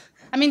agreement.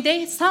 I mean,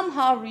 they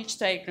somehow reached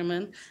the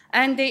agreement,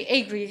 and they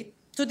agreed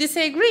to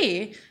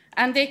disagree,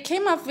 and they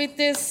came up with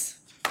this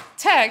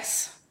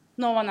text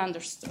no one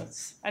understood,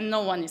 and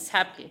no one is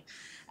happy.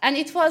 And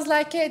it was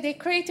like they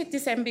created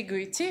this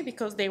ambiguity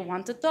because they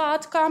wanted the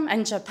outcome,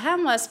 and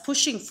Japan was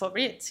pushing for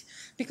it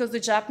because the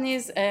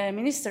Japanese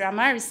minister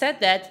Amari said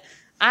that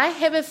I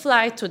have a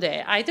flight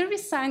today. Either we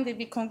sign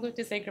we conclude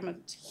this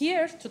agreement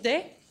here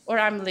today, or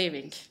I'm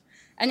leaving.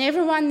 And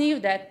everyone knew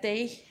that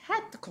they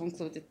had to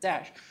conclude it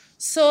there.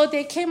 So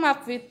they came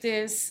up with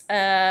this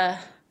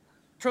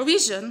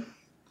provision,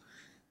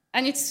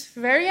 and it's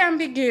very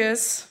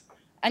ambiguous,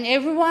 and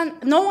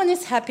no one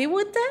is happy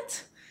with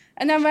that.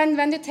 And then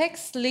when the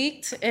text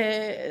leaked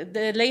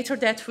later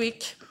that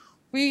week,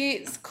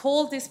 we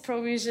called this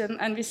provision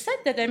and we said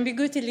that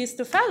ambiguity leads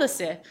to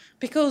fallacy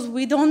because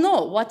we don't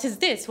know what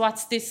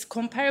this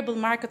comparable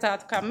market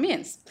outcome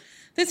means.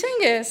 The thing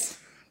is,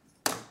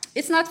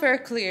 it's not very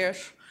clear.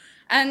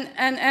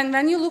 And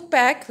when you look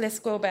back, let's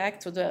go back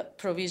to the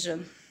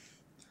provision.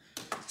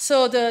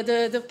 So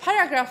the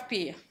paragraph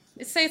B,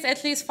 it says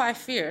at least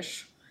 5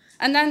 years.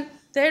 And then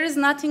there is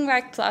nothing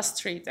like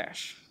 +3 there.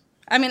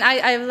 I mean,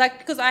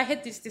 because I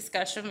had this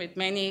discussion with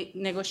many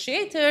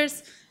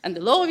negotiators and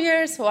the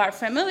lawyers who are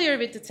familiar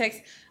with the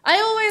text. I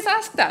always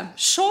ask them,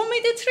 show me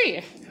the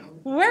 3.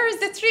 Where is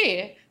the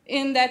 3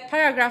 in that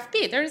paragraph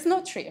B? There is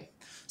no 3.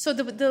 So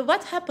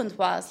what happened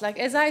was, like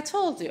as I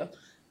told you,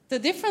 the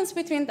difference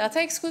between data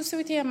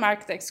exclusivity and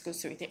market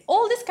exclusivity.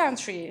 All these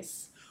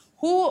countries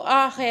who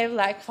have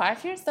like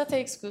 5 years data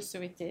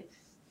exclusivity,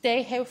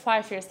 they have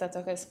 5 years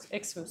data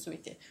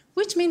exclusivity,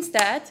 which means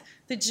that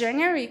the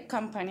generic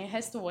company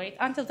has to wait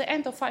until the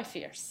end of 5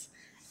 years.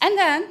 And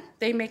then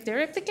they make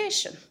their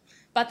application.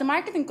 But the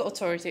marketing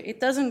authority, it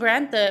doesn't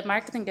grant the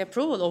marketing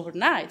approval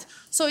overnight.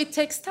 So it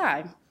takes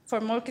time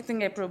for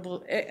marketing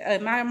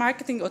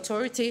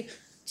authority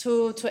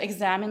to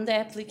examine the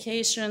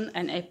application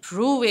and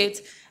approve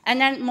it. And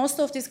then most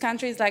of these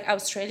countries like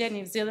Australia and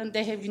New Zealand,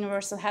 they have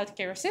universal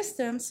healthcare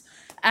systems,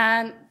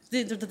 and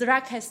the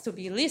drug has to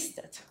be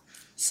listed.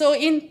 So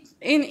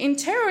in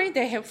theory,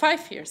 they have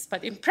 5 years,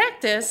 but in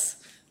practice,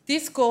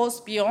 this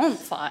goes beyond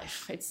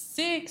 5. It's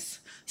 6,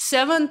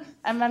 7,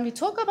 and when we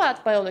talk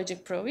about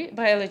biologic drugs,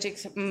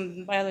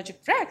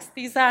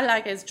 these are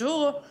like, as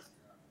Joe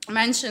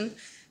mentioned,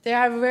 they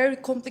are very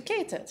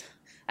complicated,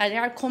 and they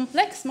are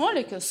complex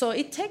molecules, so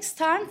it takes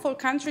time for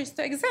countries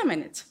to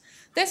examine it.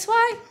 That's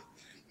why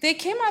they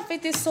came up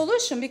with this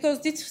solution, because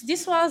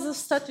this was the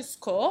status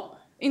quo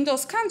in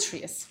those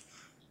countries.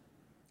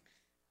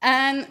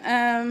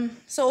 And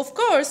so, of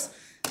course,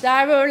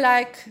 there were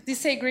like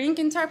disagreeing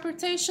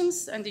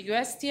interpretations, and the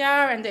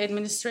USTR and the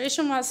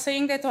administration was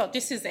saying that, oh,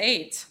 this is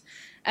 8.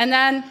 And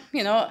then,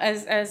 you know,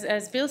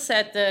 as Bill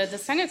said, the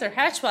Senator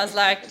Hatch was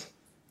like,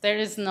 there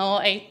is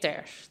no 8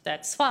 there,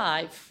 that's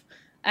 5.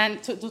 And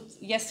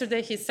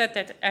yesterday he said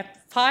that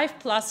at 5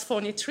 plus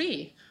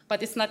 43,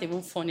 but it's not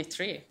even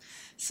 43.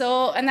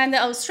 So, and then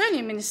the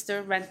Australian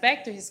minister went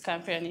back to his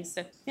country and he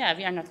said, yeah,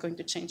 we are not going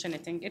to change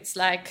anything. It's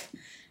like,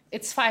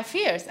 it's 5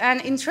 years.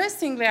 And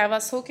interestingly, I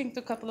was talking to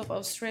a couple of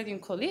Australian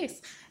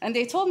colleagues, and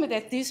they told me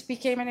that this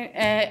became an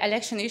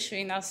election issue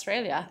in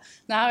Australia.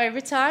 Now,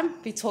 every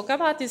time we talk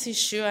about this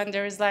issue and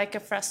there is like a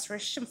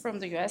frustration from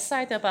the US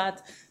side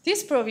about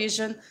this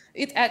provision,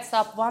 it adds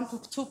up 1 to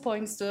 2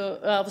 points to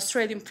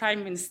Australian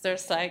prime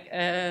ministers' like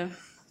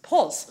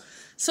polls.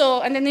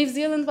 So, and then New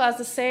Zealand was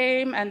the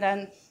same, and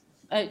then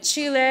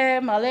Chile,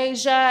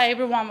 Malaysia,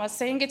 everyone was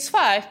saying it's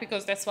 5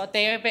 because that's what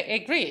they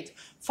agreed.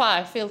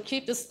 5 will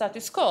keep the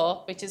status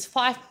quo, which is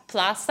 5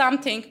 plus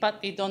something, but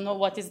we don't know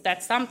what is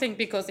that something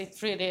because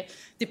it really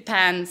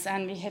depends,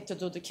 and we have to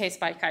do the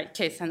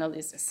case-by-case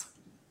analysis.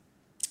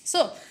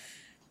 So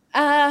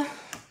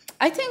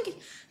I think,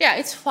 yeah,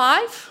 it's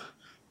 5,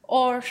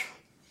 or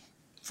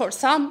for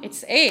some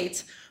it's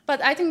 8, but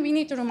I think we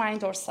need to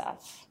remind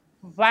ourselves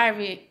where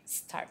we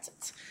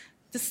started.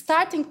 The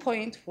starting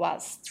point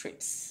was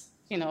TRIPS.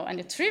 You know, and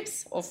the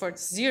TRIPS offered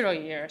 0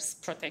 years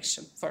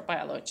protection for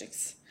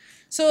biologics.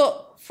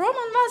 So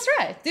Froman was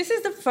right. This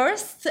is the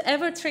first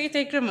ever trade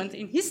agreement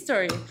in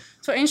history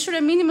to ensure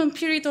a minimum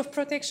period of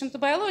protection to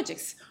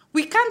biologics.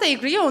 We can't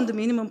agree on the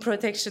minimum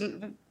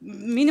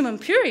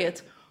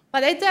period,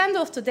 but at the end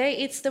of the day,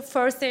 it's the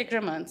first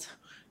agreement.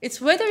 It's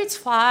whether it's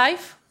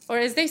 5 or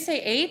as they say,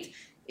 aid,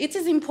 it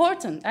is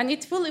important, and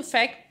it will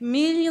affect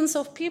millions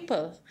of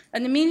people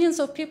and millions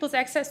of people's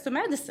access to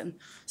medicine.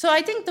 So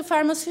I think the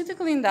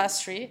pharmaceutical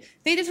industry,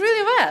 they did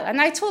really well.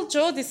 And I told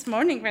Joe this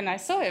morning when I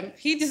saw him,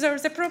 he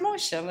deserves a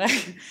promotion.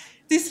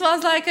 This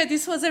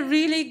was a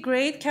really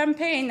great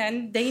campaign,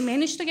 and they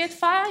managed to get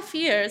 5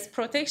 years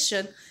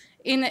protection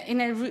in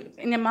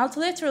a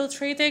multilateral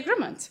trade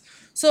agreement.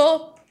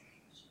 So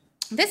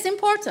that's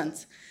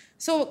important.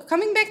 So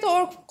coming back to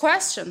our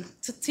question,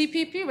 to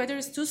TPP, whether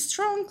it's too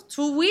strong,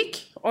 too weak,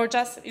 or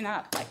just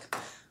enough.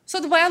 So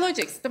the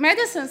biologics, the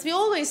medicines, we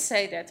always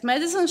say that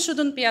medicine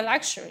shouldn't be a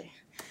luxury.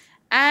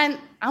 And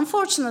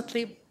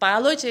unfortunately,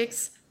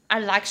 biologics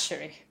are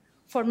luxury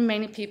for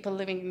many people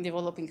living in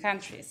developing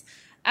countries.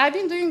 I've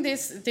been doing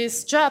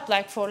this job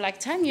for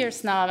 10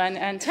 years now,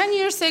 and 10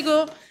 years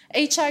ago,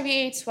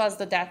 HIV/AIDS was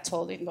the death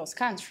toll in those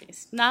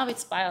countries. Now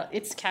it's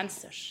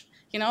cancer,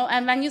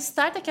 and when you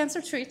start a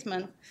cancer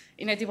treatment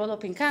in a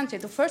developing country,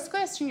 the first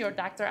question your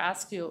doctor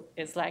asks you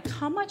is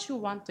how much you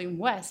want to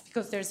invest,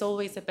 because there's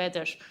always a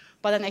better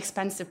but an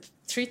expensive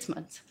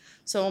treatment.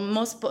 So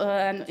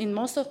in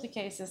most of the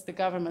cases, the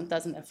government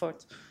doesn't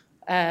afford,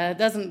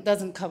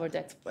 doesn't cover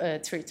that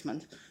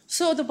treatment.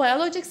 So the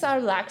biologics are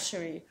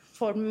luxury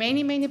for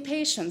many, many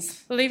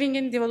patients living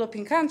in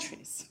developing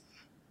countries.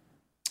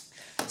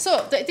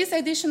 So this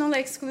additional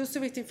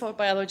exclusivity for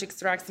biologics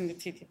drugs in the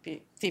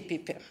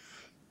TPP.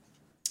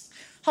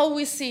 How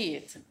we see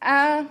it?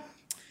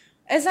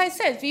 As I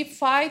said, we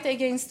fight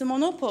against the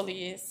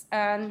monopolies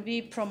and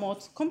we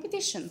promote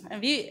competition,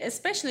 and we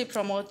especially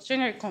promote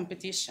generic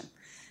competition.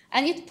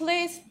 And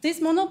these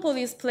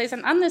monopolies place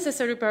an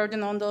unnecessary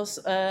burden on those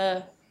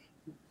who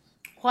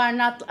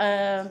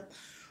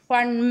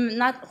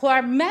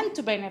are meant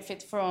to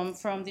benefit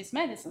from these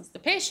medicines, the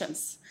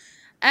patients.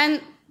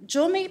 And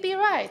Joe may be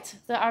right,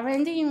 the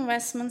R&D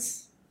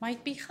investments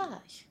might be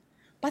high,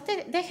 but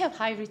they have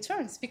high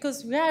returns,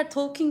 because we are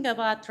talking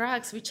about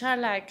drugs which are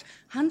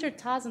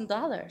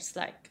 $100,000.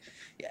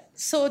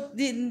 So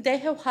they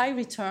have high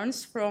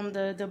returns from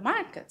the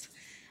market.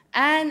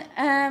 And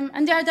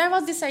there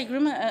was this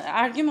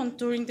argument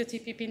during the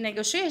TPP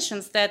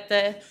negotiations that,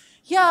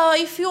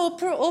 if you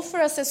offer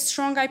us a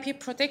strong IP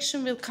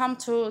protection, we'll come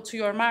to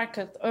your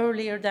market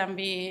earlier than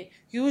we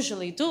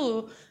usually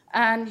do,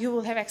 and you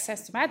will have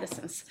access to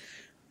medicines.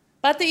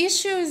 But the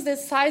issue is the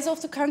size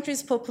of the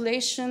country's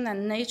population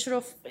and nature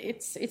of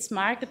its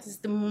market is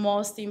the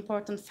most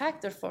important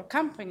factor for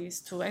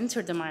companies to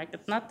enter the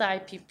market, not the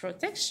IP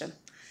protection.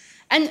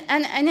 And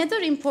another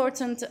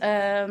important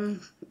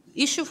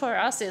issue for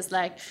us is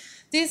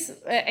these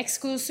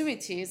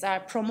exclusivities are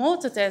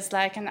promoted as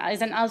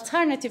an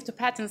alternative to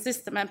patent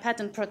system and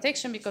patent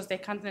protection, because they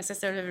can't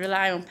necessarily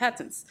rely on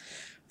patents.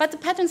 But the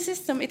patent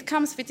system, it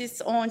comes with its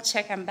own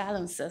check and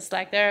balances.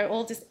 There are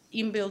all these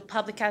inbuilt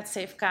public health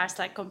safeguards,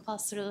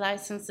 compulsory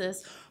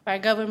licenses, where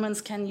governments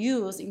can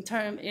use in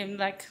case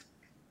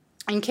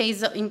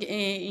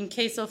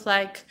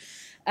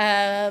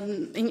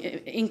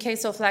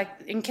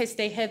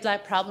they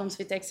had problems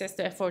with access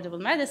to affordable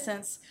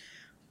medicines.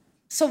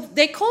 So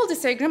they call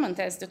this agreement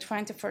as the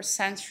 21st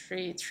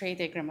century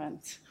trade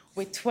agreement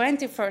with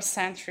 21st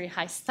century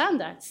high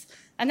standards.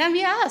 And then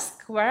we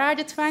ask, where are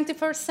the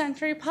 21st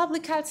century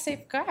public health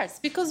safeguards?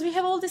 Because we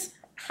have all these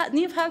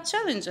new health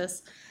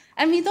challenges,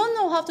 and we don't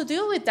know how to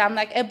deal with them.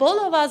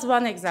 Ebola was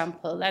one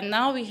example, and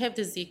now we have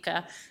the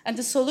Zika. And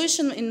the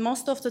solution in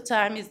most of the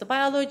time is the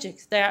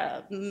biologics.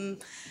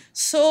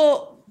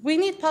 So we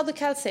need public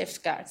health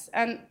safeguards.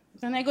 And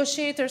the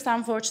negotiators,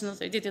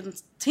 unfortunately,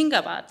 didn't think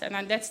about that.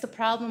 And that's the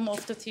problem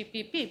of the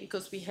TPP,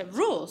 because we have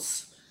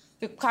rules.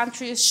 The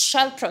countries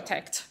shall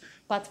protect.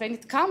 But when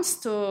it comes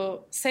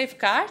to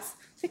safeguards,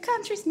 the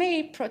countries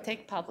may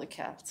protect public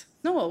health.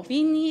 No,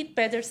 we need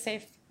better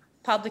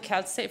public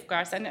health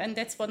safeguards, and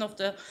that's one of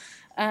the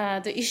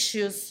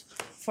issues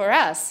for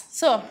us.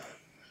 So,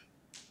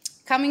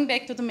 coming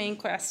back to the main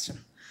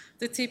question,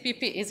 the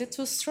TPP, is it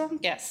too strong?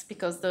 Yes,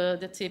 because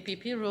the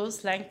TPP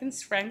rules lengthen,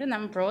 strengthen,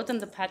 and broaden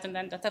the patent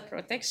and data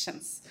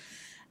protections,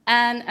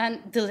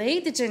 and delay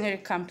the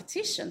generic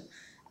competition.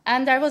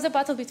 And there was a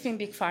battle between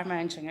Big Pharma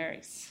and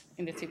generics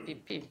in the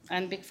TPP,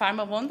 and Big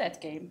Pharma won that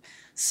game.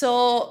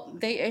 So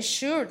they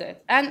assured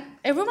it, and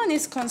everyone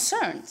is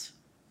concerned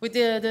with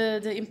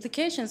the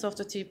implications of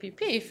the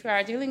TPP. If you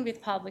are dealing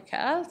with public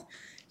health,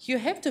 you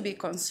have to be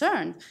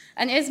concerned.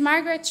 And as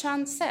Margaret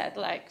Chan said,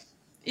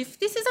 if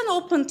this is an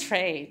open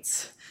trade,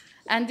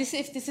 and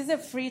if this is a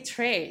free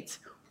trade,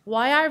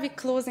 why are we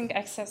closing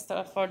access to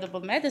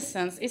affordable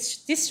medicines?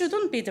 This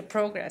shouldn't be the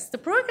progress. The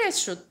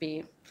progress should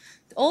be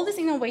all these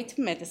innovative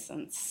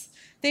medicines.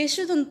 They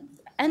shouldn't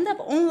end up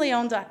only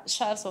on the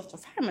shelves of the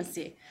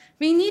pharmacy.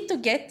 We need to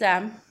get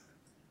them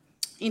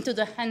into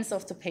the hands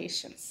of the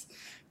patients.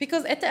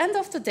 Because at the end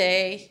of the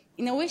day,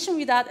 innovation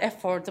without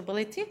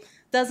affordability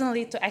doesn't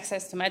lead to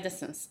access to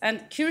medicines.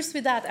 And cures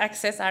without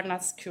access are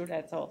not cured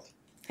at all.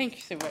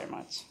 Thank you very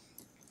much.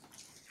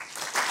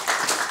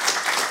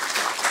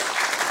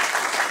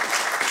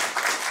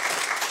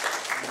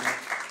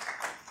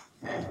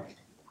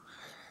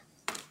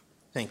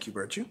 Thank you,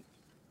 Burcu.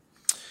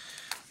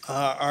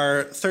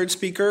 Our third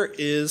speaker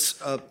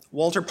is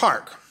Walter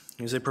Park.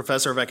 He's a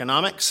professor of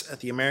economics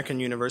at the American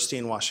University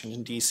in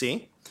Washington,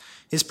 D.C.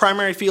 His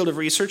primary field of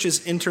research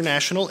is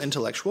international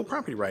intellectual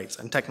property rights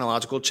and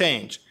technological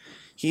change.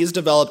 He has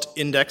developed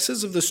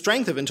indexes of the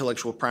strength of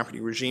intellectual property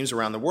regimes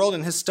around the world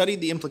and has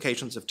studied the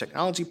implications of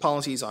technology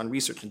policies on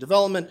research and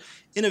development,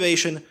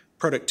 innovation,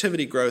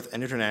 productivity growth,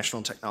 and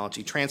international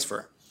technology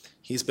transfer.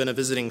 He's been a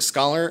visiting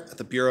scholar at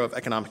the Bureau of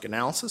Economic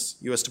Analysis,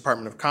 U.S.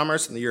 Department of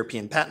Commerce, and the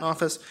European Patent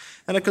Office,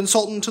 and a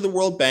consultant to the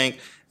World Bank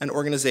and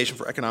Organization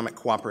for Economic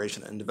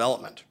Cooperation and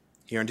Development.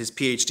 He earned his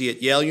PhD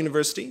at Yale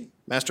University,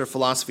 Master of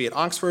Philosophy at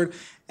Oxford,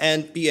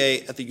 and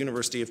BA at the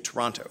University of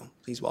Toronto.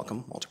 Please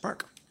welcome Walter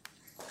Park.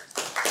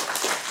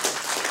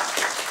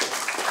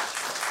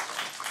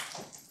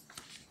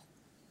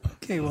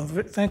 Okay, well,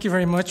 thank you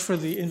very much for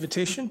the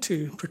invitation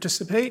to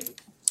participate.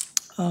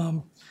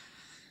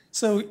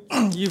 So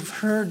you've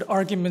heard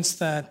arguments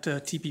that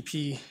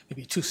TPP may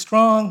be too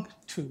strong,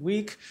 too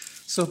weak.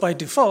 So by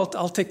default,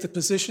 I'll take the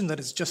position that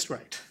it's just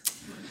right.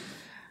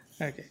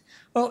 Okay.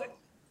 Well,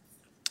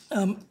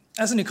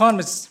 as an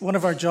economist, one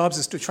of our jobs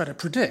is to try to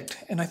predict.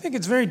 And I think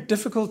it's very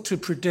difficult to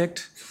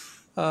predict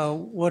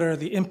what are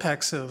the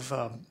impacts of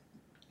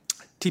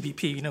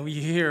TPP. You know,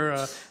 you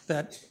hear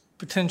that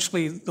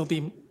potentially there'll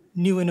be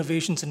new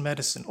innovations in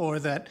medicine or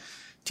that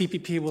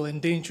TPP will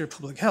endanger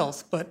public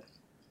health, but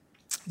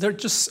there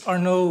just are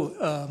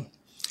no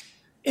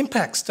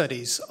impact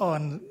studies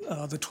on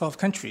the 12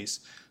 countries.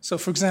 So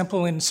for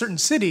example, in certain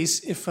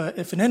cities, if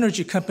an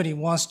energy company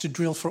wants to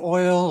drill for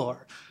oil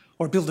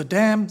or build a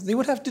dam, they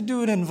would have to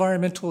do an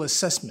environmental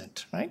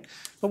assessment, right?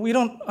 But we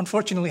don't,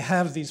 unfortunately,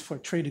 have these for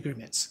trade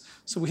agreements.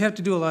 So we have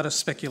to do a lot of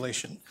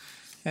speculation.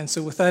 And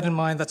so with that in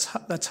mind,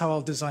 that's how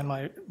I'll design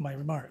my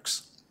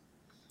remarks.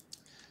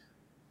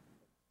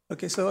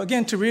 Okay, so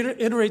again, to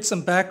reiterate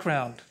some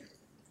background.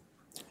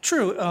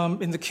 True,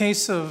 in the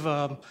case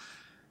of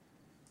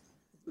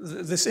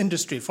this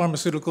industry,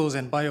 pharmaceuticals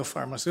and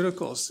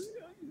biopharmaceuticals,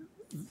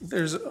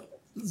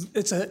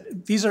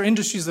 these are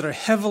industries that are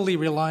heavily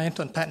reliant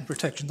on patent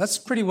protection. That's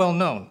pretty well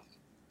known.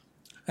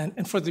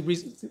 And for the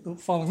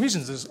following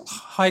reasons, there's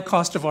high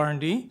cost of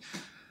R&D,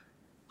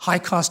 high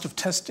cost of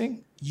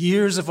testing,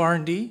 years of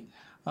R&D.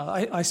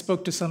 I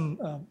spoke to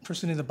some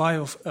person in the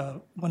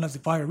one of the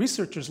bio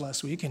researchers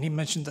last week, and he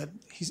mentioned that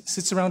he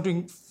sits around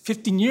doing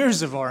 15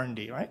 years of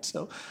R&D, right?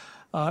 So,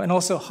 and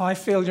also high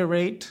failure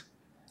rate,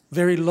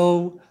 very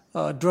low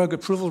drug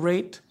approval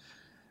rate.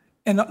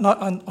 And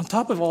on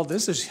top of all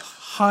this, there's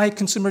high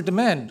consumer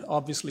demand,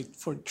 obviously,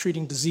 for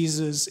treating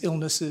diseases,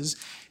 illnesses.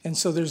 And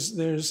so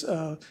this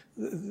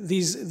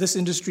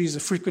industry is a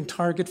frequent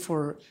target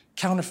for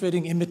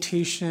counterfeiting,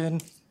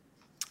 imitation.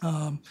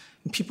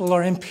 And people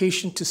are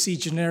impatient to see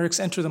generics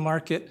enter the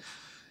market,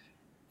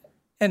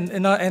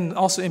 and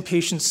also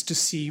impatient to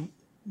see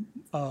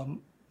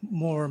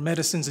more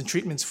medicines and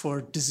treatments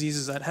for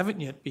diseases that haven't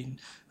yet been,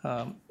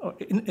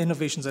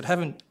 innovations that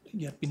haven't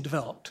yet been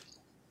developed.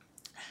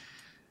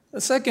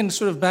 The second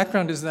sort of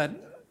background is that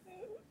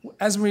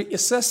as we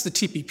assess the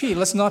TPP,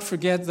 let's not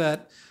forget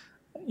that,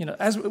 you know,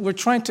 as we're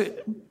trying to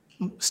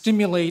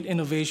stimulate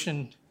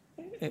innovation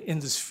in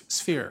this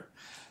sphere.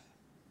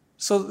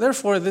 So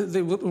therefore,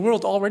 the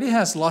world already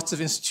has lots of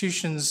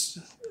institutions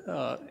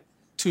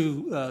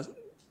to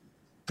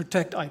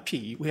protect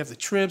IP. We have the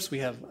TRIPS, we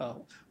have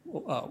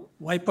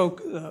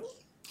WIPO,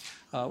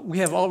 we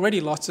have already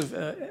lots of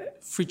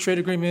free trade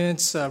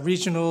agreements,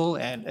 regional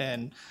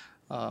and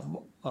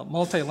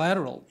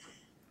multilateral.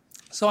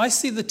 So I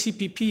see the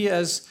TPP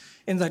as,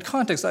 in that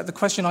context, the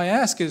question I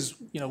ask is,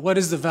 you know, what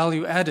is the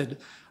value added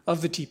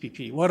of the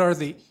TPP? What are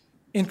the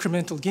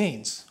incremental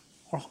gains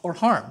or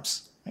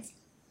harms?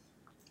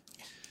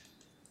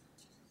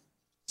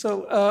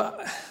 So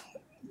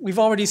we've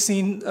already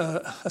seen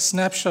a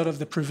snapshot of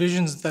the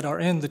provisions that are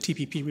in the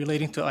TPP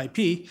relating to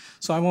IP,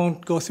 so I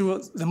won't go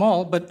through them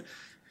all, but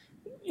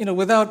you know,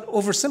 without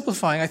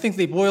oversimplifying, I think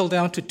they boil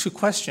down to two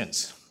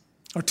questions,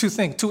 or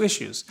two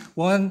issues.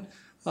 One,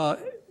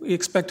 we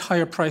expect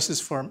higher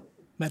prices for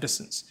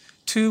medicines.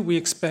 Two, we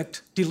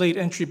expect delayed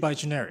entry by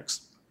generics.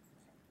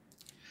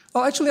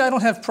 Well, actually, I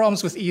don't have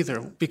problems with either,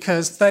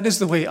 because that is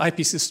the way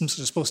IP systems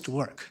are supposed to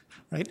work,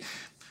 right?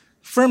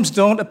 Firms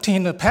don't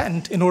obtain a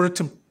patent in order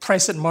to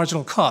price at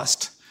marginal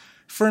cost.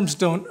 Firms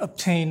don't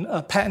obtain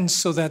patents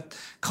so that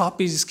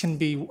copies can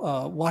be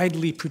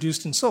widely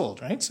produced and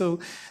sold, right? So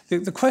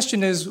the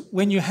question is,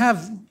 when you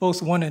have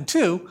both one and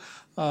two,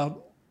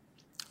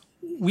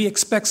 we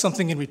expect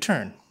something in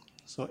return.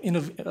 So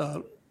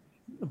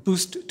a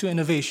boost to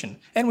innovation.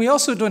 And we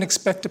also don't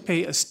expect to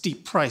pay a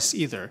steep price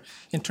either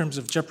in terms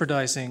of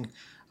jeopardizing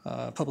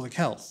public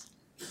health.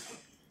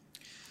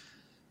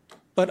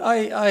 But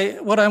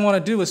what I want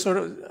to do is sort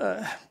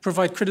of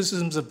provide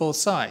criticisms of both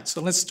sides.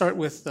 So let's start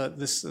with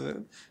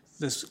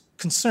this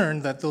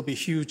concern that there'll be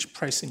huge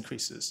price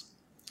increases.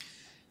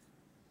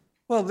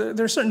 Well,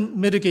 there are certain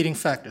mitigating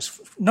factors.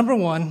 Number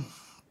one,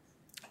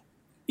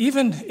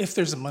 even if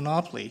there's a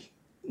monopoly,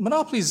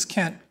 monopolies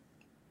can't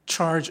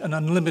charge an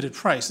unlimited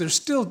price. They're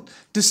still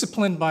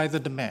disciplined by the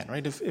demand,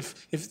 right?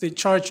 If they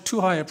charge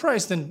too high a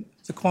price, then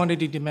the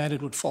quantity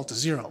demanded would fall to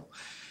zero.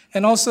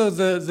 And also,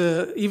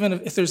 even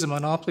if there's a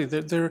monopoly,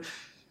 they're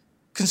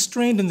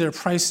constrained in their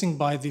pricing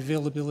by the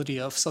availability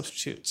of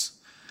substitutes,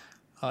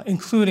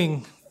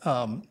 including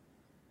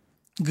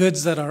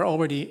goods that are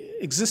already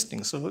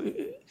existing. So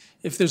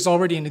if there's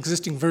already an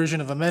existing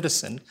version of a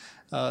medicine,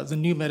 the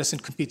new medicine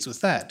competes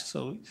with that.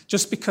 So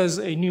just because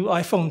a new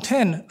iPhone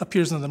 10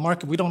 appears on the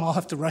market, we don't all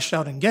have to rush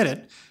out and get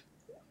it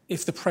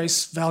if the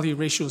price-value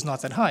ratio is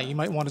not that high. You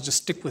might want to just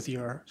stick with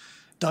your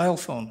dial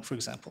phone, for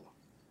example.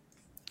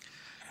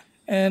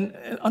 And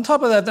on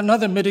top of that,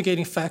 another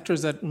mitigating factor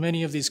is that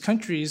many of these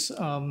countries,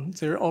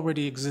 there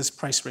already exists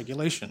price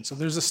regulation. So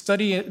there's a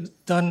study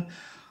done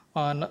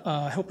on,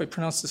 I hope I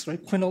pronounced this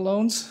right,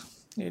 quinolones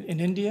in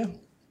India.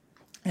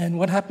 And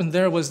what happened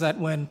there was that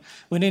when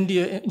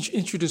India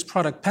introduced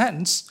product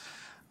patents,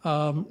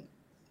 the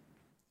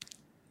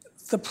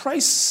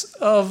price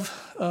of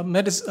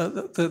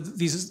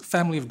these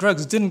family of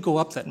drugs didn't go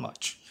up that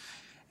much.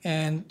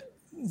 And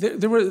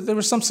there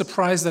was some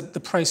surprise that the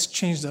price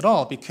changed at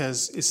all,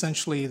 because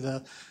essentially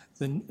the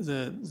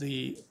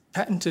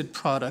patented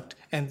product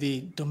and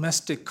the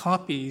domestic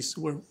copies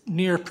were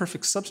near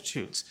perfect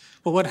substitutes.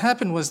 But what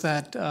happened was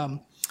that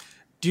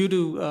due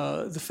to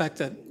the fact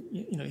that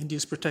India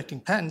is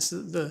protecting patents,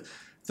 the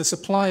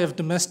supply of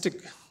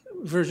domestic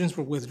versions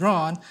were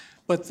withdrawn,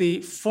 but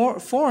the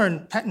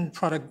foreign patent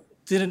product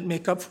didn't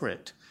make up for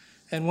it.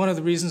 And one of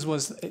the reasons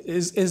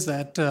is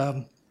that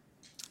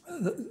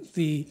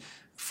the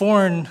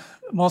foreign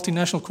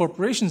multinational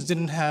corporations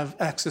didn't have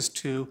access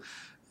to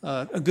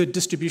a good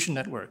distribution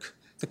network,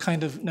 the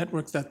kind of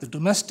network that the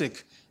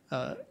domestic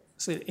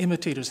say,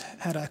 imitators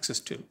had access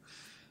to.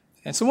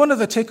 And so one of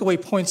the takeaway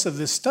points of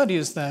this study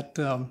is that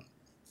the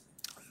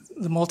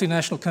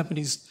multinational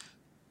companies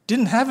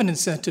didn't have an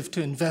incentive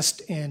to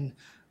invest in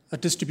a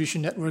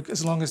distribution network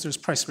as long as there's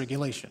price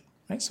regulation,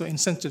 right? So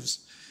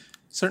incentives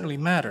certainly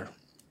matter.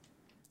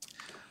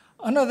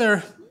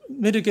 Another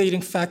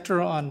mitigating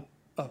factor on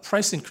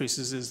price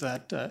increases is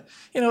that,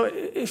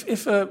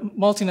 if a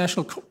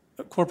multinational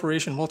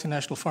corporation,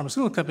 multinational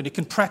pharmaceutical company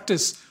can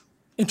practice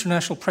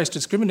international price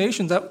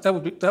discrimination,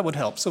 that would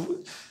help. So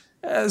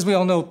as we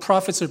all know,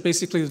 profits are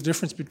basically the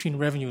difference between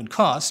revenue and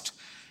cost,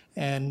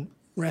 and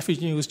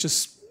revenue is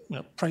just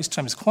price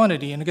times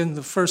quantity. And again,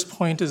 the first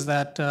point is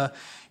that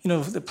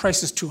if the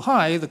price is too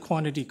high, the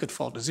quantity could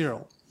fall to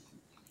zero.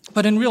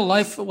 But in real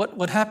life,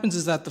 what happens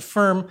is that the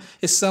firm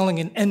is selling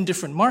in n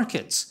different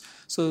markets.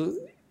 So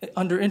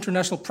under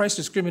international price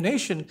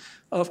discrimination,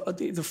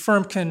 the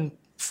firm can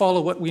follow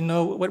what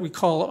we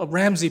call a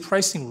Ramsey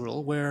pricing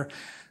rule, where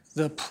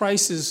the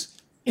price is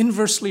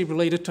inversely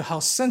related to how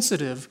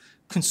sensitive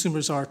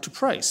consumers are to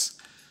price.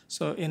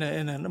 So in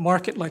a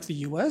market like the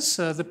US,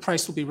 the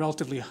price will be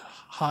relatively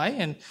high.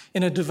 And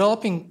in a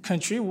developing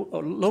country, a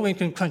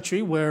low-income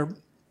country, where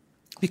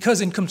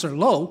because incomes are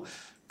low,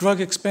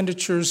 drug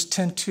expenditures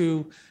tend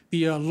to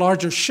be a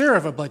larger share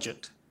of a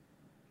budget.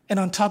 And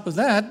on top of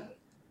that,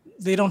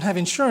 they don't have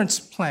insurance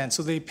plans,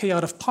 so they pay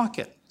out of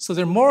pocket. So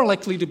they're more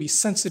likely to be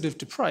sensitive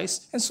to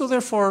price, and so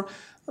therefore,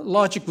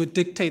 logic would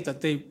dictate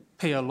that they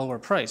pay a lower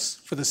price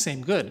for the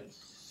same good.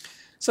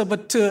 So,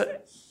 but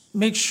to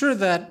make sure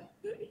that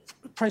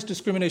price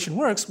discrimination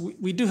works,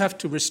 we do have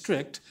to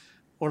restrict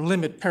or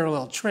limit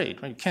parallel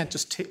trade. Right? You can't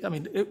just take. I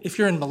mean, if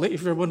you're in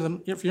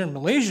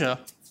Malaysia,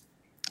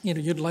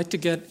 you'd like to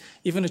get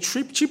even a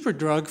cheaper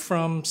drug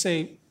from,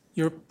 say,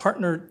 your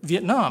partner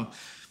Vietnam.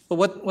 But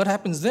what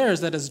happens there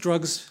is that as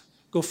drugs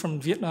go from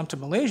Vietnam to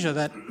Malaysia,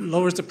 that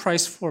lowers the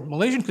price for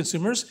Malaysian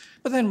consumers,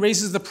 but then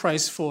raises the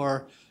price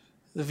for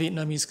the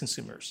Vietnamese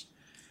consumers.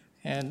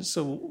 And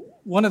so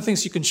one of the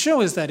things you can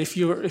show is that if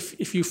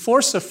you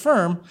force a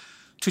firm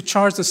to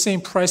charge the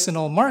same price in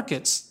all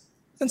markets,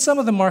 then some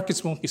of the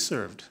markets won't be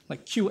served.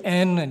 Like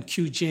QN and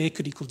QJ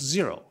could equal to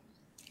zero.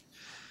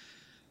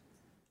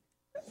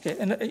 Okay,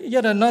 and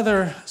yet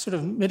another sort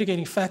of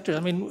mitigating factor, I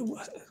mean,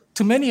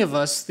 to many of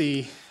us,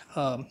 the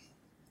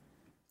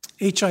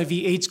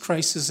HIV/AIDS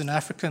crisis in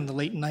Africa in the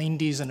late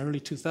 90s and early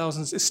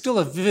 2000s is still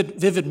a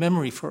vivid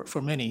memory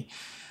for many.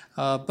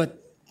 But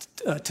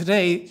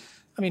today,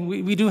 I mean,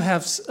 we do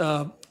have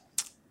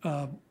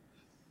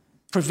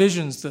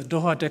provisions, the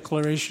Doha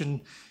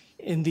Declaration,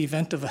 in the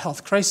event of a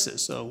health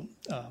crisis. So,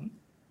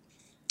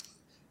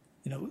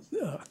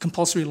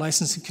 compulsory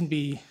licensing can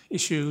be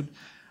issued.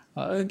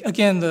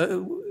 Again,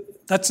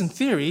 that's in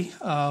theory.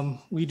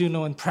 We do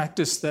know in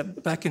practice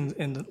that back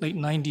in the late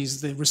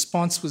 90s, the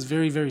response was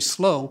very, very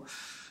slow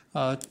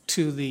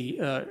to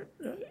the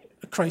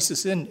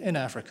crisis in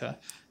Africa.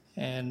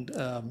 And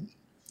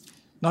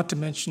not to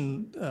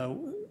mention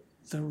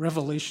the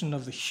revelation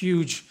of the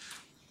huge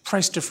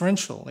price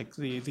differential, like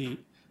the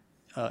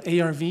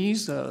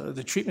ARVs,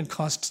 the treatment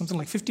cost something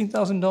like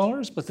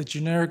 $15,000, but the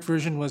generic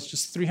version was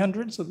just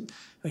 $300, so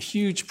a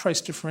huge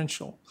price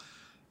differential.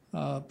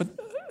 But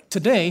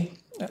today,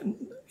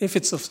 if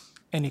it's of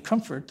any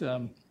comfort,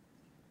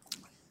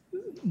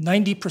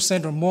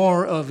 90% or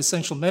more of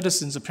essential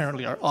medicines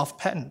apparently are off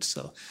patent,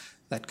 so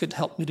that could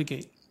help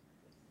mitigate.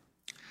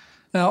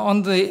 Now,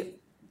 on the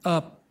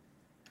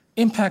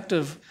impact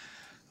of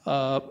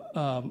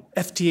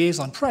FTAs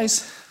on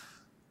price,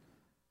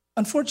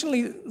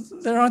 unfortunately,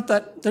 there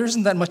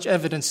isn't that much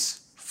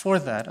evidence for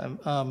that.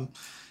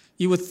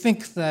 You would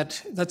think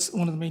that that's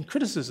one of the main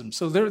criticisms.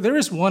 So there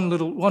is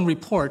one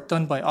report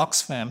done by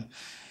Oxfam,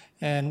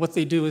 and what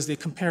they do is they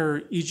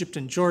compare Egypt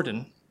and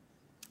Jordan.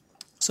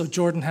 So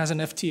Jordan has an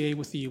FTA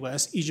with the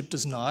US, Egypt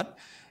does not.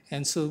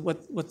 And so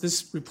what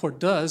this report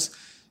does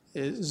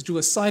is do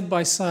a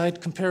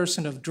side-by-side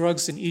comparison of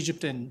drugs in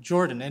Egypt and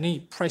Jordan. Any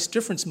price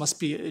difference must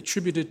be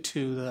attributed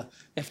to the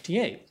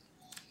FTA.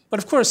 But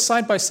of course,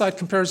 side-by-side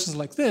comparisons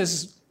like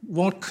this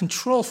won't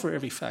control for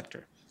every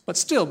factor. But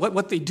still,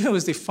 what they do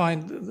is they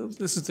find,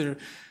 this is their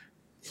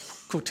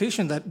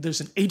quotation, that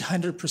there's an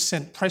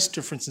 800% price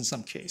difference in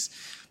some case.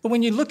 But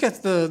when you look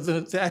at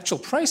the actual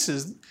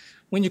prices,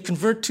 when you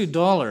convert to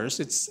dollars,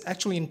 it's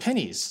actually in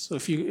pennies. So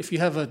if you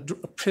have a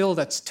pill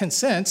that's 10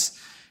 cents,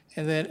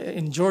 and then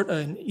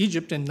in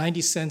Egypt and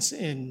 90 cents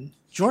in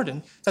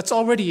Jordan, that's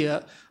already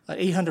an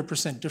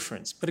 800%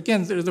 difference. But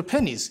again, they're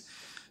pennies.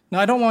 Now,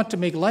 I don't want to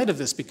make light of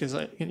this because,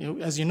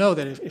 as you know,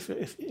 that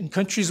if in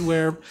countries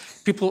where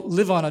people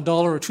live on $1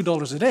 or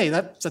 $2 a day,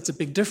 that's a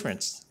big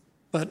difference.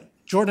 But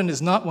Jordan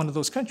is not one of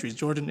those countries.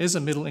 Jordan is a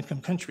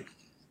middle-income country.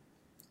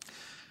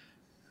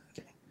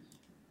 Okay.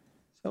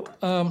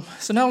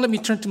 So now let me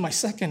turn to my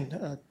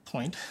second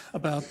point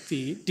about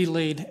the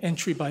delayed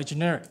entry by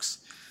generics.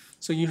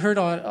 So you heard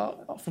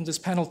from this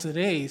panel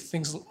today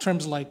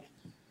terms like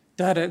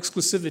data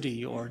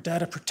exclusivity or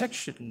data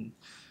protection.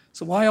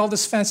 So why all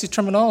this fancy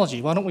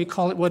terminology? Why don't we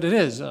call it what it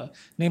is,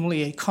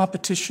 namely a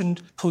competition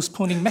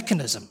postponing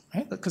mechanism,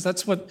 right? Because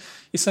that's what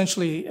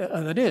essentially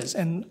that is.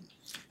 And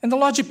the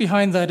logic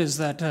behind that is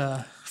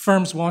that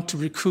firms want to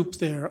recoup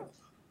their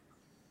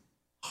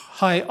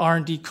high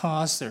R&D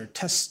costs, their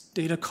test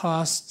data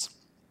costs,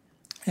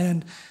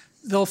 and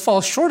they'll fall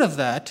short of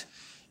that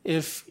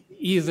if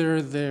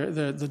either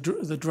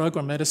the drug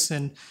or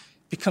medicine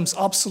becomes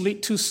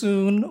obsolete too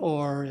soon,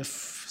 or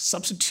if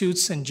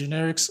substitutes and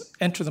generics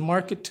enter the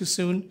market too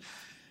soon.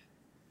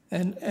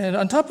 And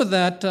on top of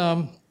that,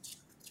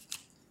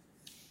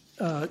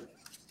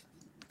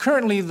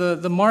 currently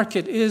the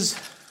market is,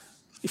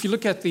 if you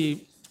look at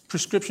the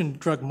prescription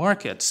drug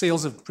market,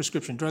 sales of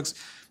prescription drugs,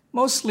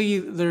 mostly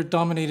they're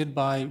dominated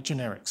by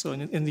generics. So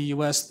in the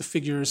US, the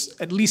figures,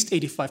 at least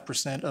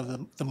 85%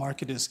 of the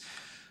market is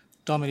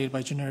dominated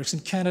by generics. In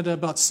Canada,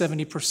 about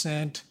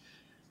 70%.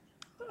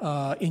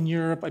 In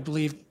Europe, I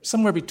believe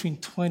somewhere between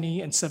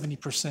 20 and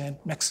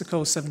 70%.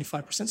 Mexico,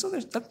 75%. So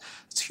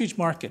that's a huge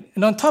market.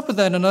 And on top of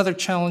that, another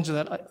challenge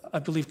that I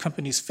believe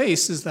companies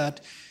face is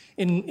that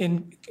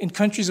in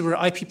countries where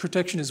IP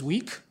protection is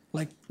weak,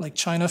 like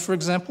China, for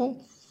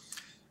example,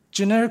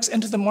 generics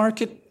enter the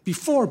market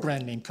before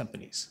brand name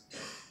companies.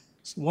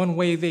 So one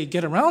way they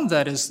get around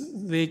that is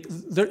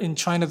in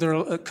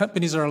China,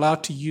 companies are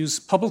allowed to use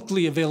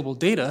publicly available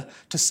data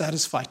to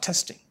satisfy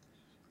testing.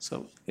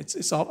 So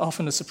it's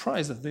often a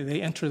surprise that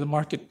they enter the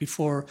market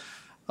before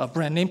a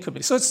brand name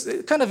company. So it's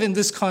kind of in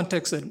this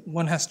context that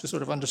one has to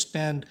sort of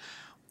understand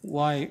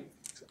why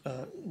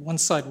one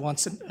side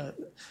wants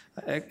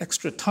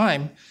extra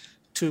time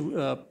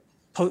to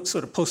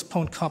sort of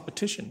postpone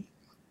competition.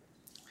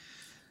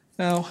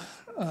 Now,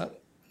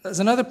 as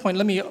another point,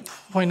 let me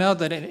point out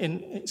that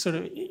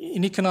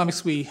in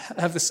economics we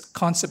have this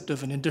concept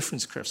of an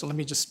indifference curve. So let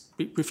me just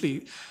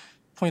briefly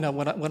point out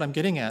what I'm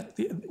getting at.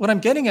 What I'm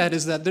getting at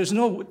is that there's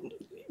no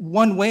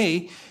one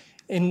way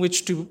in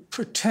which to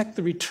protect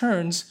the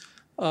returns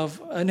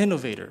of an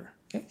innovator.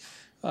 Okay?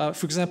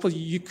 For example,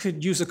 you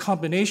could use a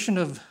combination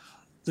of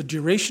the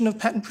duration of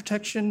patent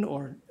protection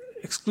or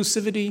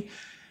exclusivity,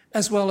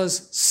 as well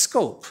as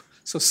scope.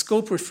 So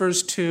scope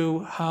refers to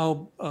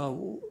how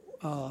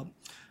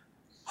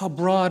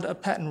broad a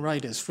patent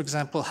right is. For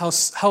example, how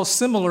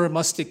similar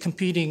must a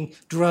competing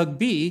drug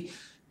be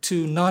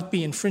to not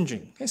be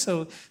infringing. Okay,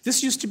 so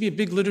this used to be a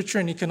big literature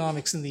in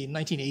economics in the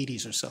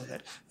 1980s or so,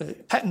 that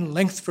patent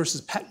length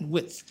versus patent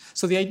width.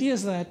 So the idea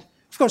is that,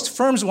 of course,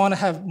 firms want to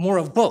have more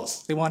of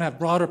both. They want to have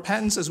broader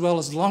patents as well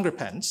as longer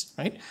patents,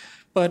 right?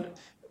 But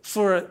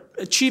for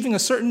achieving a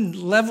certain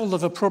level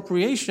of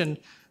appropriation,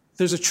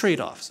 there's a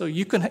trade-off. So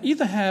you can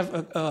either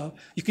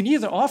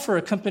offer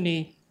a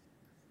company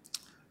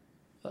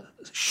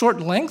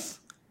short length,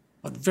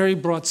 but very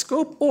broad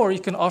scope, or you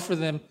can offer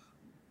them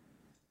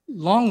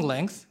long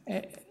length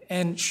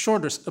and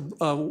shorter,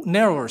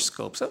 narrower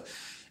scope. So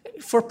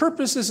for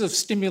purposes of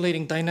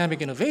stimulating dynamic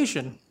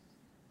innovation,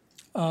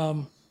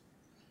 a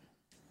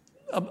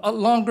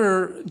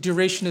longer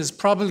duration is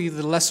probably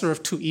the lesser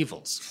of two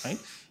evils, right?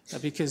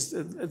 Because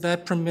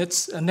that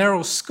permits, a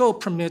narrow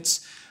scope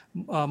permits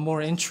more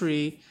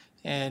entry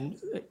and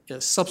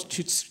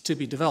substitutes to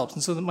be developed.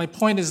 And so my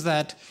point is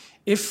that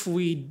if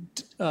we,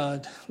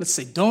 let's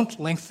say, don't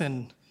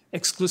lengthen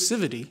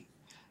exclusivity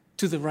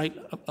to the right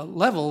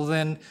level,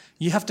 then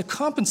you have to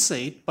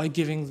compensate by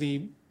giving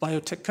the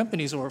biotech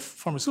companies or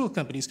pharmaceutical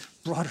companies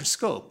broader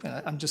scope.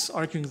 And I'm just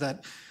arguing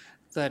that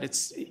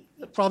it's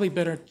probably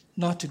better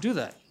not to do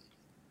that.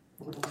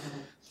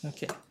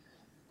 Okay.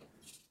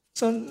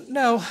 So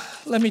now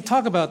let me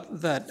talk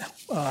about that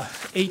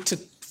 8 to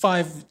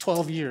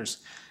 12 years.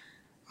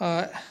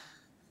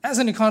 As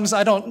an economist,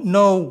 I don't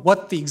know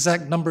what the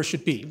exact number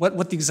should be,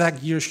 what the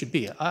exact year should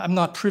be. I'm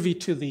not privy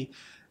to the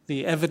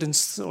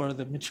evidence or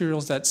the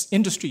materials that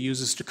industry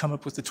uses to come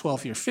up with the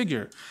 12-year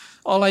figure.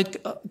 All I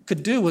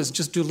could do was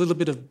just do a little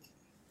bit of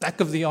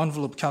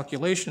back-of-the-envelope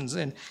calculations,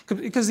 and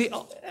because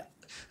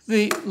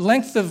the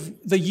length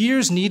of the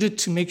years needed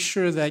to make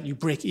sure that you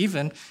break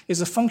even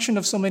is a function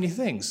of so many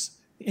things: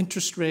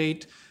 interest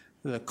rate,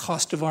 the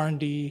cost of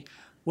R&D,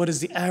 what is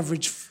the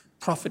average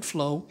profit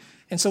flow.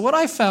 And so what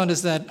I found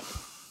is that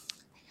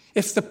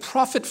if the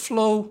profit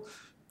flow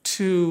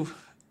to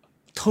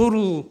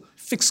total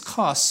fixed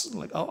costs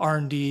like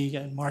R&D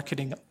and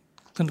marketing,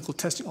 clinical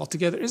testing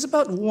altogether is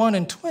about 1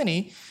 in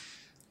 20,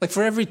 like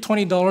for every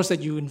 $20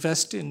 that you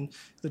invest in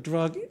the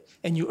drug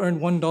and you earn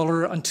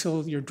 $1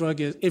 until your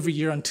drug is, every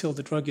year until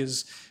the drug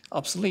is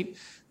obsolete,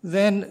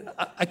 then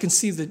I can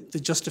see the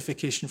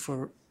justification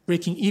for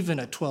breaking even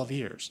at 12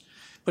 years.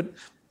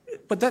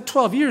 But that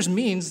 12 years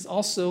means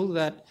also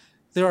that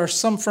there are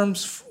some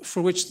firms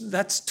for which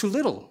that's too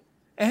little,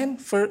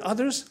 and for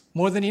others,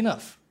 more than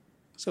enough.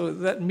 So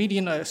that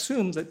median, I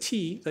assume that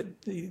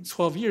the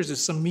 12 years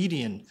is some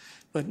median.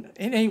 But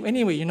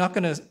anyway, you're not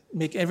going to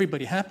make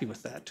everybody happy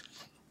with that.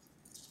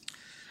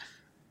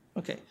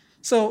 Okay,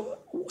 so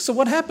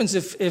what happens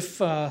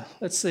if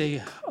let's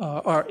say,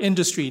 our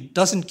industry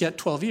doesn't get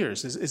 12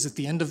 years? Is it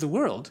the end of the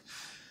world?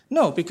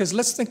 No, because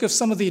let's think of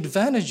some of the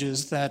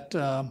advantages that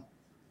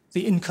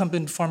the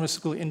incumbent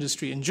pharmaceutical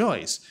industry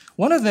enjoys.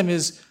 One of them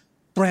is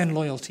brand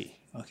loyalty,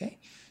 okay?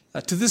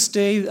 To this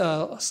day,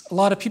 a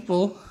lot of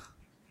people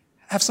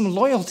have some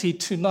loyalty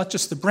to not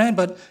just the brand,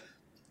 but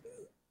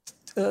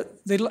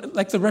they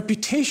like the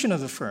reputation of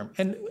the firm.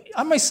 And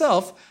I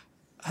myself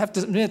have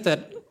to admit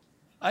that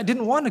I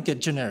didn't want to get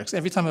generics.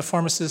 Every time a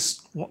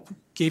pharmacist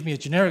gave me a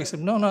generic, I said,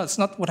 no, it's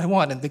not what I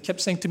want. And they kept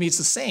saying to me, it's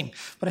the same.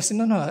 But I said,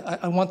 no,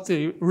 I want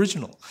the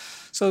original.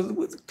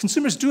 So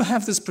consumers do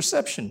have this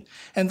perception.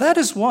 And that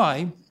is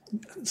why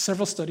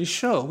several studies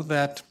show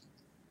that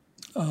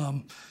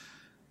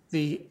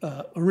the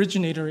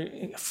originator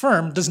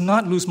firm does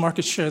not lose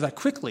market share that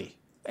quickly.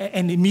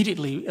 And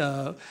immediately,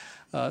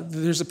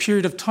 there's a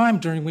period of time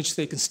during which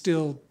they can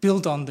still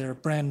build on their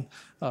brand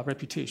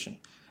reputation.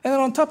 And then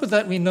on top of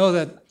that, we know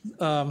that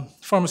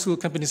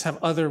pharmaceutical companies have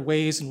other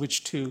ways in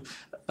which to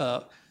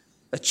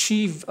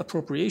achieve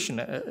appropriation,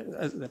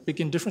 that big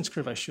indifference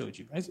curve I showed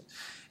you, right?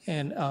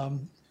 And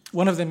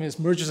one of them is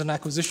mergers and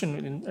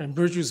acquisition. In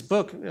Burju's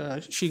book,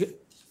 she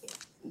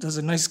does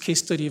a nice case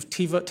study of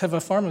Teva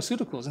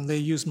Pharmaceuticals, and they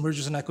use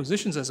mergers and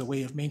acquisitions as a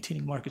way of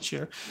maintaining market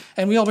share.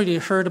 And we already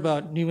heard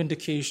about new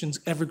indications,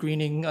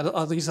 evergreening,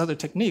 all these other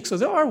techniques. So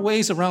there are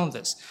ways around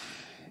this.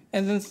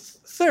 And then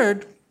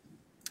third,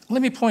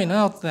 let me point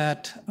out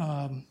that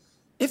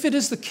if it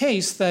is the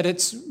case that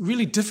it's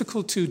really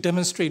difficult to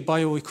demonstrate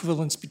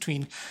bioequivalence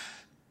between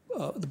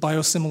the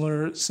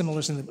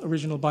biosimilars and the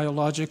original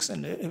biologics,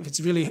 and if it's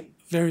really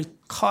very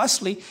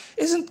costly,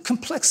 isn't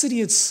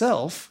complexity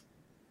itself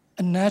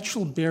a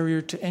natural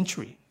barrier to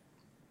entry?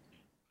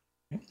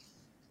 Okay.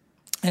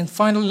 And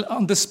finally,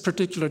 on this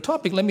particular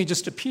topic, let me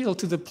just appeal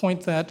to the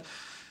point that,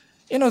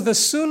 the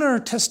sooner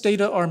test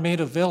data are made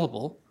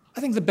available,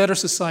 I think the better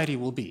society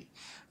will be.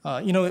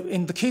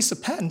 In the case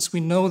of patents,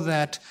 we know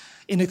that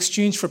in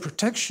exchange for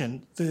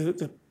protection,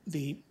 the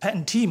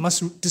patentee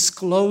must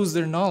disclose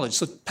their knowledge.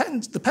 So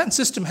the patent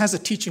system has a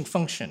teaching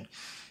function.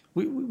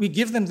 We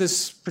give them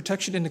this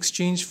protection in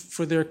exchange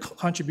for their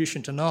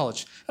contribution to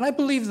knowledge. And I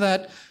believe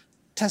that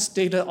test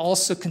data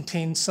also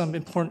contains some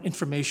important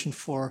information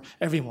for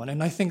everyone.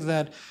 And I think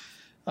that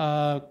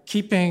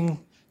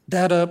keeping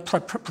data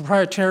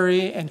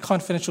proprietary and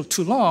confidential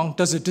too long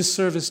does a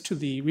disservice to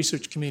the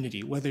research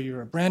community, whether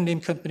you're a brand name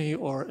company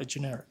or a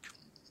generic.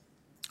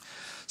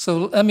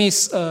 So let me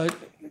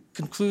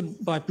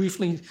conclude by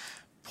briefly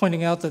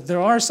pointing out that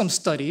there are some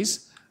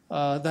studies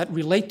that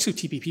relate to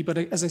TPP, but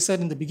as I said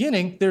in the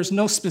beginning, there's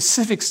no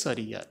specific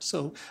study yet.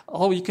 So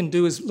all you can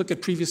do is look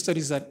at previous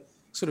studies that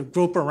sort of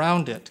grope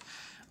around it.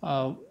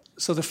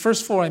 So the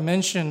first four I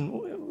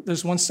mentioned,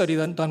 there's one study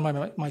done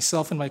by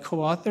myself and my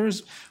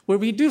co-authors, where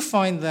we do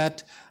find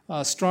that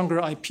stronger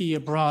IP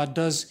abroad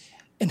does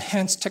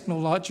enhance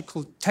technology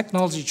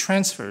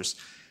transfers.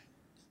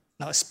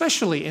 Now,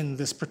 especially in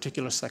this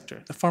particular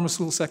sector. The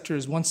pharmaceutical sector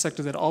is one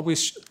sector that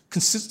always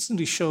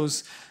consistently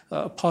shows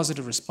a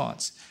positive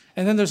response.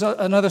 And then there's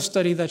another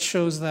study that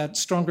shows that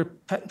stronger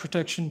patent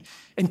protection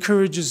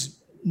encourages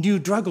new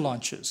drug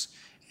launches,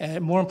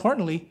 and more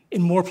importantly,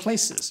 in more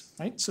places,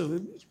 right? So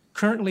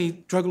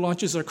currently, drug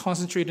launches are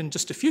concentrated in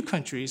just a few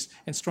countries,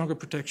 and stronger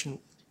protection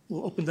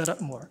will open that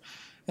up more.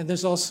 And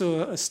there's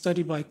also a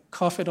study by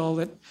Koff et al.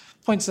 That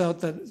points out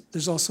that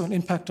there's also an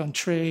impact on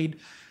trade.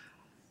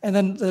 And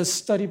then the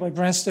study by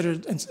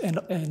Brandstetter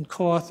and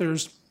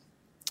co-authors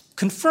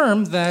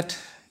confirmed that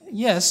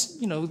yes,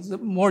 the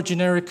more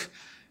generic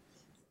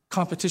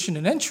competition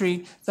and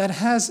entry, that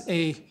has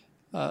a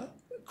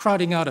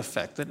crowding out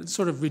effect, that it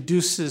sort of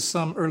reduces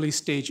some early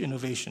stage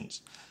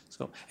innovations.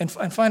 So, and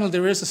finally,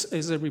 there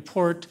is a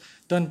report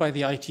done by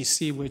the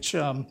ITC which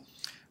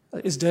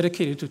is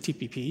dedicated to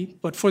TPP,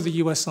 but for the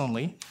US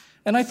only.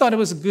 And I thought it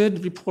was a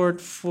good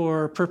report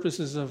for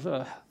purposes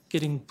of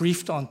getting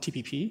briefed on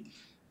TPP.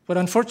 But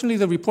unfortunately,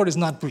 the report is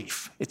not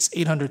brief. It's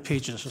 800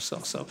 pages or so.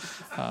 So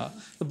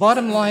the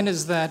bottom line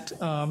is that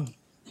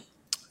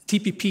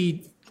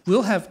TPP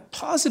will have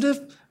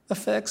positive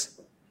effects,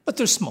 but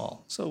they're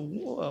small.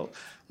 So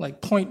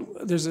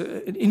there's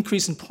an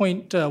increase in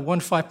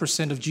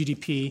 0.15% of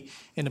GDP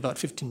in about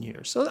 15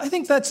 years. So I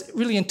think that's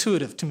really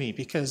intuitive to me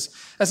because,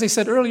 as I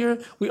said earlier,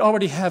 we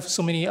already have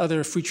so many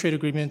other free trade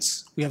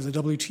agreements. We have the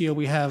WTO,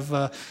 we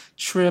have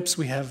TRIPS,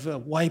 we have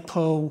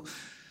WIPO,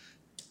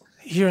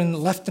 here in the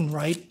left and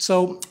right.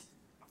 So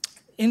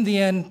in the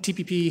end,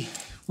 TPP,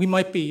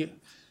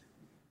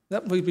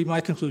 that would be my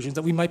conclusion,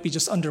 that we might be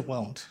just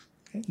underwhelmed.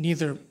 Okay?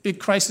 Neither big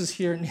crisis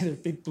here, neither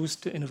big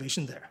boost to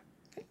innovation there.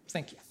 Okay?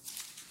 Thank you.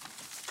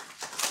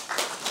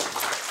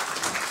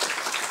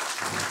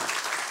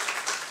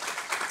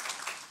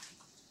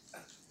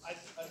 I'd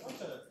like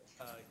to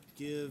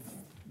give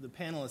the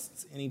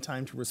panelists any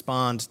time to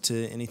respond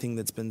to anything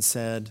that's been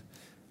said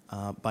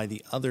by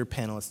the other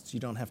panelists. You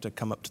don't have to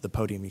come up to the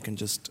podium. You can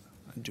just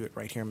do it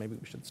right here. Maybe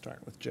we should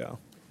start with Joe.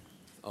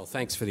 Oh,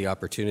 thanks for the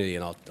opportunity,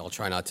 and I'll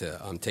try not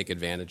to take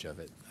advantage of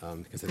it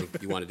because I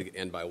think you wanted to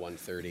end by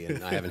 1:30,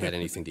 and I haven't had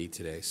anything to eat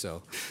today.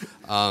 So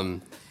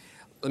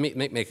let me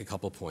make a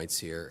couple points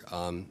here.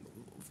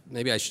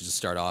 Maybe I should just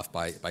start off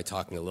by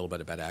talking a little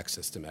bit about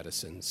access to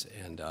medicines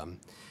and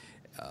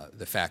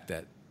the fact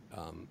that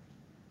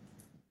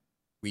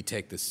we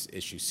take this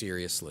issue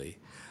seriously.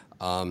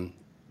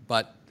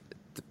 But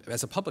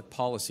as a public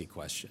policy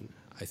question,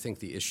 I think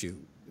the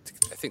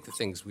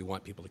things we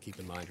want people to keep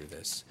in mind are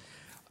this.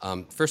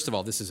 First of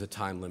all, this is a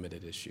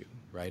time-limited issue,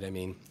 right? I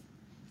mean,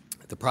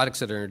 the products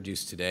that are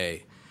introduced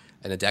today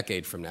in a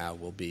decade from now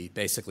will be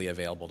basically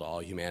available to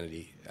all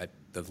humanity at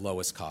the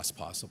lowest cost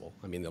possible.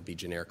 I mean, there'll be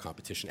generic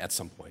competition at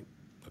some point,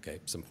 okay,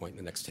 some point in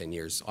the next 10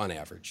 years on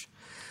average.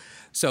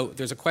 So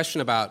there's a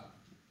question about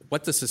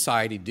what does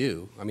society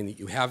do? I mean,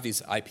 you have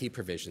these IP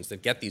provisions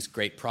that get these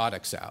great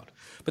products out,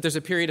 but there's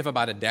a period of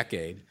about a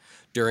decade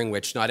during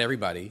which not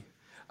everybody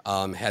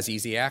has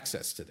easy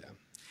access to them.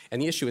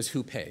 And the issue is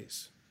who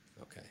pays,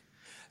 okay?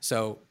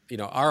 So,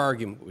 our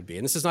argument would be,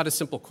 and this is not a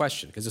simple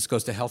question because this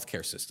goes to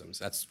healthcare systems,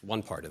 that's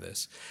one part of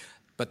this,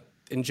 but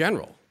in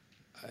general,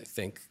 I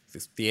think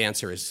the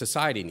answer is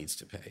society needs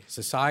to pay.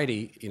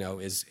 Society,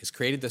 is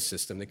created this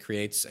system that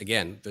creates,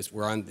 again,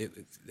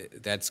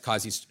 that's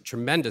caused these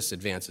tremendous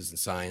advances in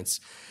science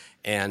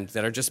and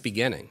that are just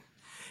beginning.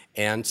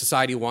 And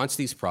society wants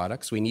these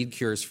products. We need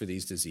cures for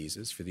these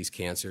diseases, for these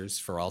cancers,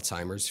 for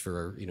Alzheimer's,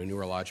 for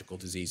neurological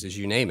diseases,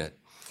 you name it.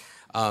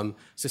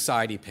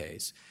 Society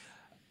pays,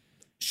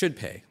 should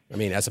pay,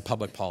 as a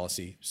public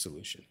policy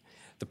solution.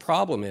 The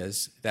problem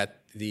is that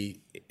the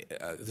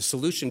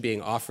solution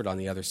being offered on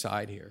the other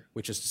side here,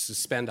 which is to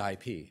suspend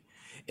IP,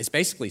 is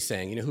basically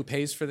saying, who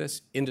pays for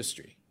this?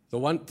 Industry.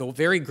 The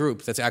very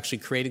group that's actually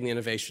creating the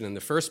innovation in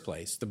the first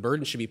place, the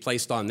burden should be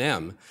placed on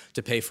them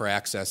to pay for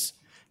access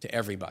to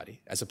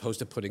everybody, as opposed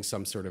to putting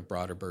some sort of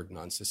broader burden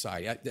on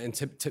society. And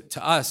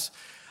to us,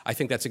 I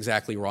think that's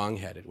exactly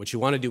wrong-headed. What you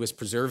want to do is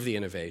preserve the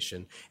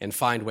innovation and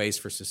find ways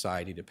for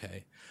society to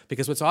pay.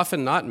 Because what's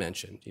often not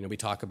mentioned, we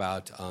talk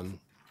about,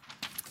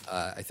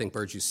 I think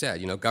Burju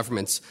said,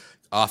 governments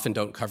often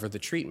don't cover the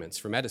treatments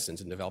for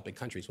medicines in developing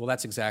countries. Well,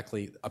 that's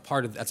exactly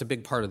that's a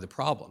big part of the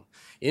problem.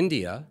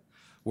 India,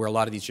 where a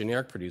lot of these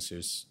generic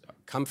producers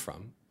come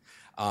from,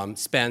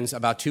 spends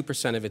about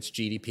 2% of its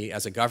GDP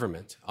as a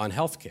government on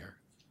healthcare.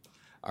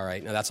 All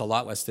right, now that's a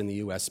lot less than the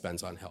U.S.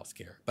 spends on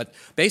healthcare. But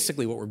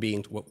basically what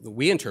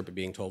we interpret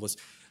being told is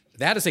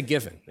that is a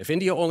given. If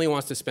India only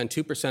wants to spend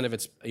 2% of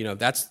its,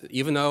 that's,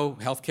 even though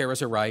healthcare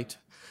is a right,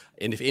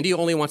 and if India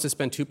only wants to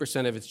spend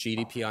 2% of its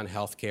GDP on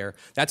healthcare,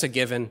 that's a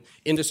given.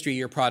 Industry,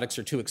 your products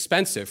are too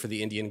expensive for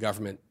the Indian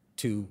government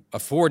to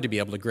afford to be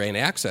able to grant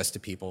access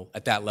to people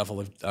at that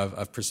level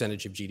of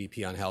percentage of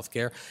GDP on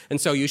healthcare, and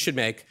so you should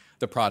make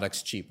the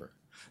products cheaper.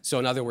 So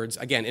in other words,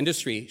 again,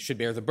 industry should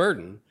bear the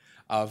burden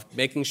of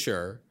making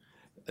sure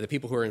the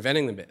people who are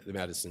inventing the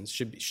medicines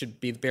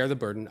should bear the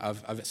burden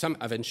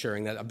of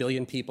ensuring that 1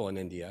 billion people in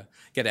India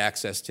get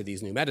access to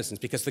these new medicines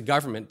because the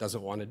government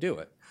doesn't want to do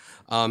it.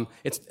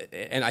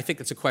 And I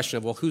think it's a question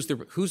of, well, who's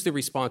the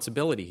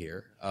responsibility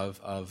here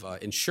of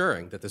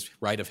ensuring that this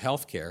right of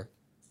health care,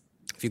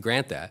 if you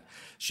grant that,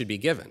 should be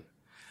given.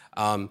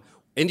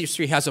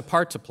 Industry has a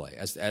part to play,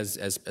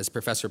 as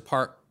Professor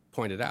Park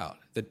pointed out,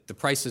 that the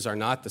prices are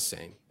not the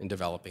same in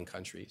developing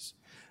countries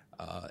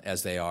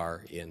as they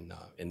are in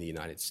the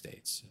United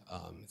States.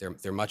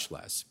 They're much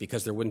less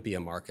because there wouldn't be a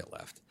market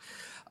left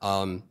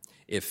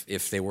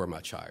if they were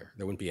much higher.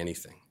 There wouldn't be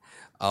anything.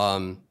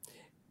 The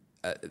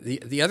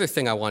other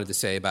thing I wanted to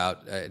say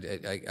about,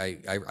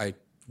 I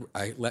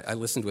I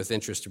listened with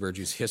interest to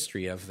Burju's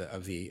history of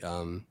the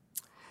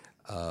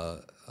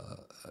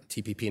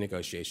TPP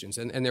negotiations,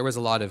 and there was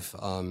a lot of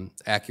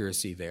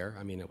accuracy there.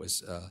 I mean, it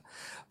was,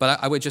 but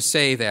I would just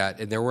say that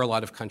and there were a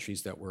lot of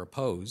countries that were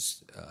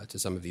opposed to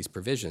some of these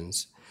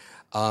provisions.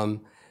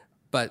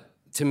 But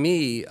to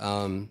me,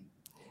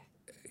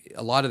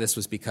 a lot of this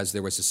was because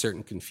there was a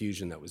certain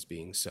confusion that was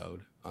being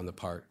sowed on the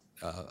part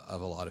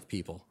of a lot of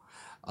people.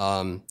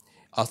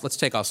 Let's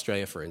take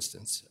Australia, for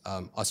instance.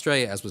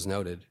 Australia, as was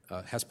noted,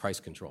 has price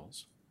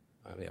controls.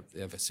 They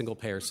have a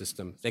single-payer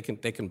system. They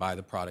can buy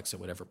the products at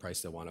whatever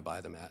price they want to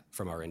buy them at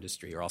from our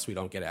industry, or else we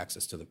don't get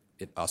access to the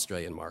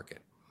Australian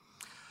market.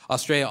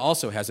 Australia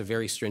also has a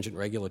very stringent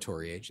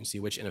regulatory agency,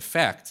 which in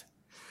effect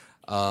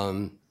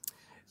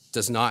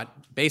does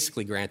not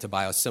basically grant a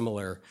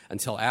biosimilar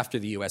until after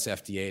the US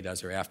FDA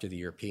does or after the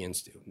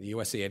Europeans do. The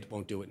USA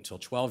won't do it until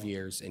 12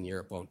 years, and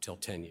Europe won't until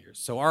 10 years.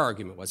 So our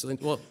argument was,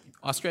 well,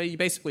 Australia, you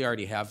basically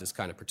already have this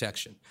kind of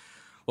protection.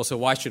 Well, so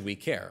why should we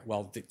care?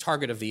 Well, the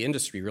target of the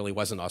industry really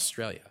wasn't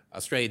Australia.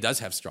 Australia does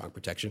have strong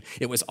protection.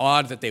 It was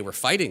odd that they were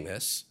fighting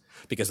this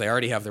because they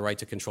already have the right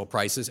to control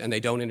prices and they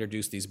don't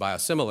introduce these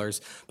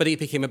biosimilars, but it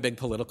became a big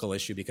political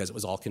issue because it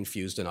was all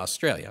confused in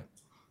Australia.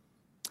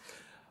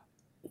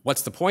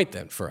 What's the point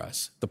then for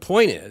us? The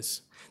point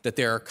is that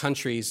there are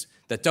countries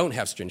that don't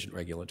have stringent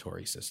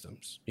regulatory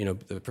systems. You know,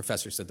 the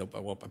professor said that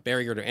a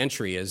barrier to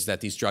entry is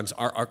that these drugs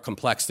are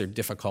complex, they're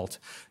difficult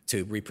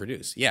to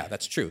reproduce. Yeah,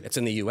 that's true. It's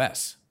in the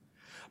US.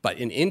 But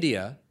in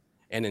India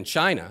and in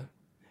China,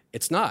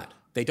 it's not.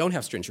 They don't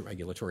have stringent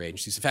regulatory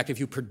agencies. In fact, if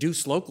you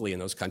produce locally in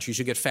those countries,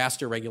 you get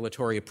faster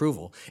regulatory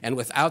approval, and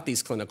without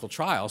these clinical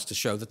trials to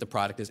show that the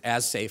product is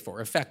as safe or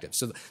effective.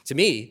 So to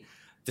me,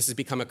 this has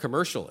become a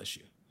commercial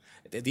issue,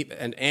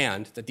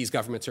 and that these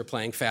governments are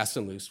playing fast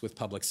and loose with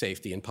public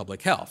safety and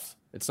public health.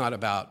 It's not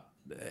about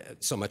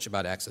so much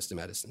about access to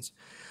medicines.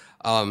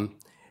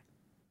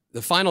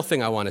 The final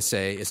thing I want to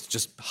say is to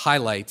just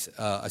highlight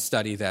a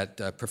study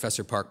that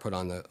Professor Park put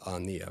on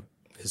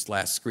his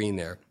last screen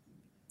there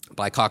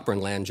by Cockburn,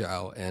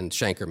 Landau, and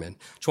Shankerman,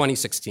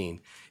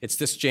 2016. It's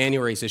this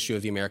January's issue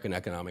of the American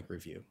Economic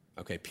Review,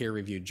 okay,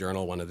 peer-reviewed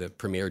journal, one of the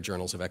premier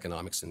journals of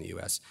economics in the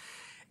US.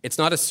 It's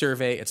not a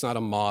survey, it's not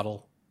a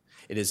model.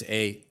 It is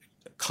a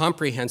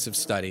comprehensive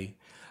study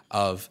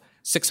of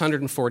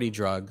 640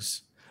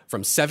 drugs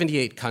from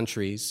 78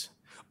 countries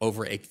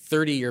over a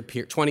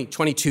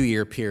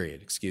 22-year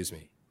period, excuse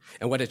me.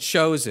 And what it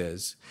shows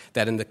is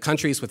that in the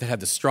countries that had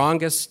the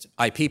strongest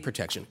IP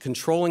protection,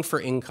 controlling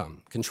for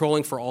income,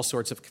 controlling for all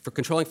sorts of,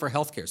 controlling for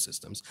healthcare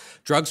systems,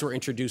 drugs were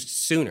introduced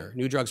sooner,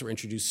 new drugs were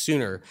introduced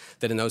sooner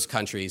than in those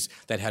countries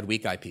that had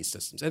weak IP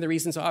systems. And the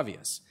reason's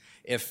obvious.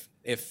 If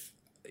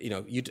you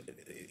know,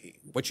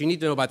 what you need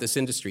to know about this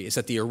industry is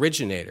that the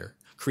originator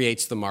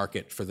creates the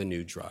market for the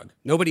new drug.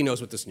 Nobody knows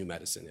what this new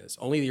medicine is.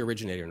 Only the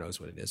originator knows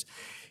what it is.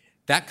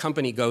 That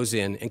company goes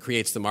in and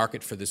creates the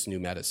market for this new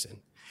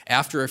medicine.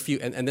 After a few,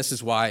 and this is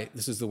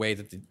the way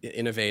that the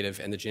innovative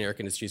and the generic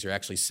industries are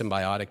actually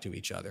symbiotic to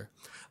each other.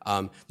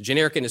 The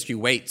generic industry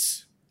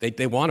waits.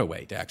 They want to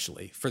wait,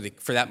 actually, for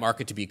that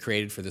market to be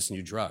created for this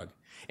new drug.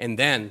 And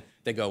then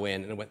they go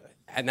in,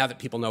 and now that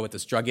people know what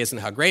this drug is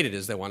and how great it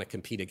is, they want to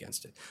compete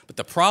against it. But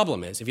the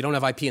problem is, if you don't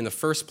have IP in the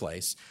first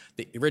place,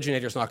 the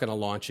originator is not going to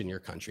launch in your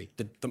country.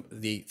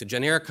 The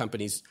generic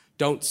companies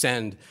don't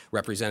send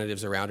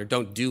representatives around or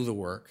don't do the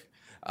work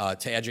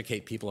to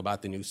educate people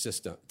about the new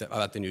system,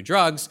 about the new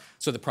drugs,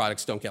 so the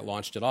products don't get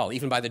launched at all,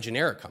 even by the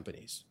generic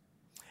companies.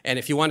 And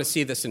if you want to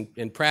see this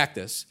in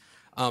practice,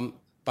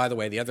 by the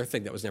way, the other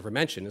thing that was never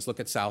mentioned is look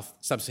at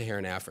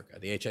Sub-Saharan Africa,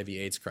 the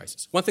HIV/AIDS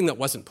crisis. One thing that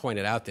wasn't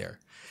pointed out there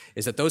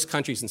is that those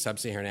countries in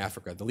Sub-Saharan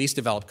Africa, the least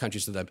developed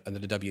countries under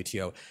the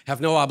WTO,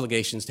 have no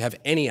obligations to have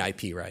any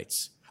IP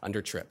rights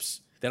under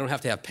TRIPS. They don't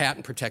have to have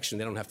patent protection.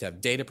 They don't have to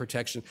have data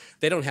protection.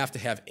 They don't have to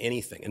have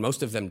anything, and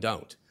most of them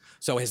don't.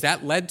 So has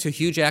that led to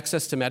huge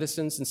access to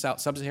medicines in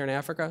Sub-Saharan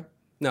Africa?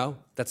 No,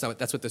 that's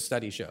what the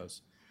study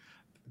shows.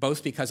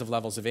 Both because of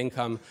levels of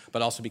income,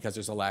 but also because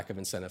there's a lack of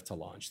incentive to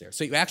launch there.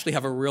 So you actually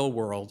have a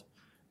real-world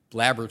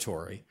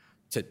laboratory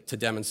to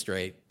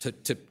demonstrate,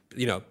 and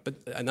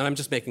then I'm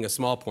just making a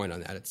small point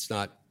on that. It's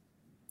not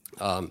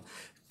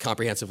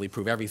comprehensively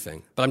prove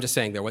everything, but I'm just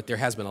saying there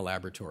has been a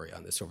laboratory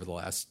on this over the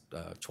last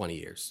 20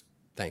 years.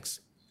 Thanks.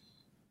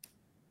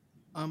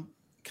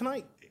 Can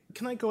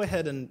I go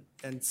ahead and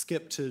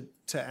skip to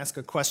ask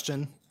a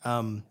question?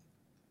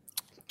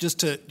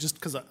 Just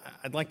because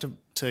I'd like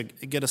to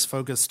get us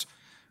focused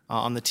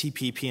on the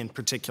TPP in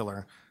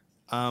particular.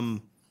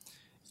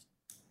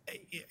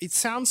 It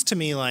sounds to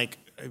me like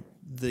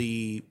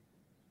the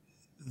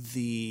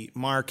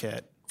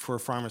market for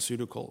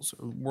pharmaceuticals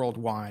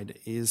worldwide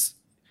it's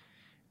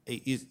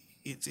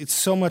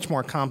so much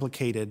more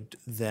complicated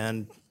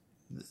than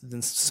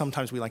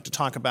sometimes we like to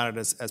talk about it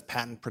as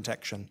patent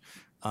protection.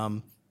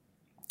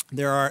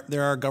 There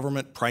are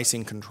government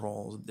pricing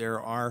controls. There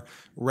are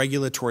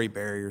regulatory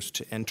barriers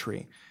to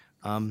entry,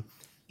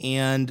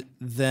 and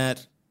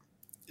that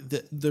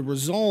the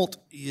result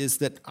is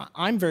that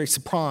I'm very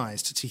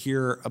surprised to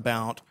hear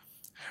about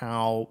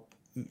how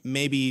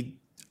maybe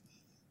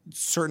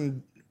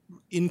certain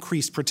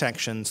increased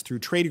protections through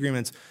trade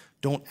agreements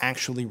don't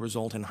actually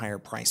result in higher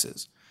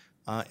prices.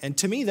 And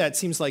to me, that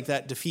seems like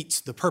that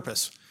defeats the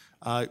purpose,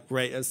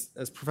 right?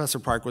 As Professor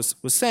Park was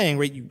saying,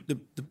 right?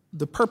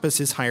 The purpose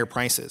is higher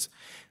prices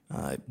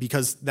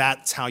because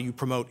that's how you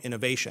promote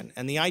innovation.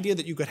 And the idea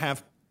that you could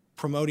have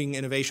promoting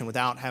innovation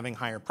without having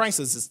higher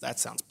prices, that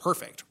sounds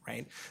perfect,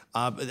 right?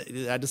 But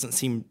that doesn't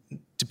seem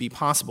to be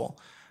possible.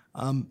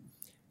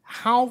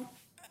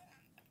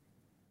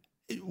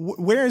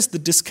 Where is the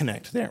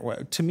disconnect there?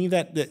 To me,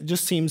 that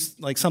just seems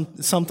like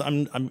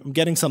something. I'm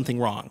getting something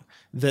wrong.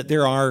 That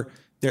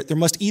there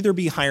must either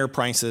be higher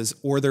prices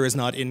or there is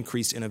not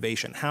increased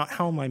innovation.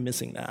 How am I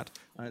missing that?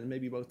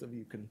 Maybe both of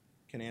you can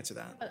answer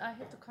that. But I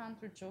have to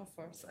counter Joe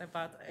first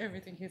about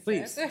everything he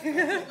Please.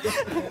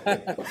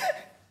 said.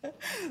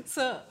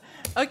 So,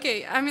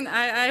 okay, I mean,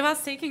 I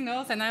was taking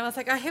notes and I was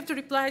like, I have to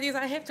reply this,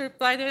 I have to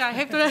reply this, I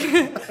have to.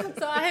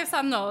 So I have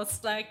some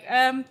notes. Like,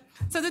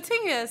 so the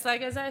thing is,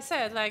 like, as I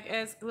said, like,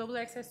 as Global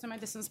Access to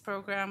Medicines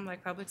Program,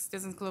 like Public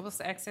Citizens Global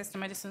Access to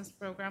Medicines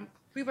Program,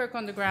 we work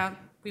on the ground,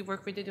 we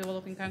work with the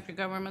developing country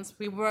governments,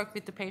 we work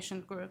with the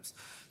patient groups.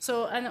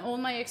 So, and all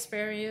my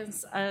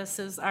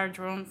experiences are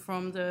drawn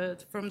from the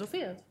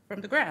field,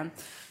 from the ground.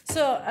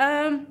 So,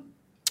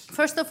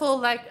 first of all,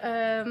 like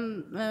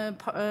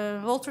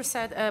Walter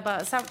said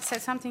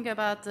something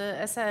about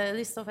a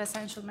list of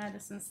essential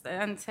medicines,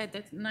 and said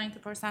that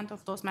 90%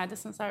 of those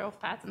medicines are off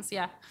patents.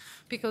 Yeah,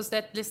 because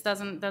that list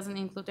doesn't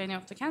include any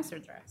of the cancer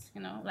drugs.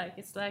 You know, like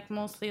it's like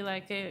mostly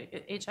like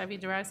HIV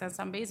drugs and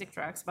some basic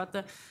drugs.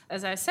 But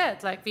as I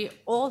said, like we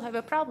all have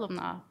a problem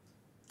now.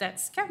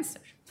 That's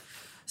cancer.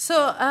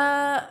 So,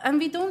 and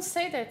we don't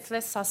say that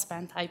let's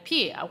suspend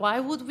IP. Why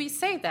would we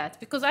say that?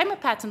 Because I'm a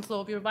patent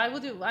lawyer. Why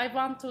would I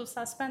want to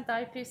suspend the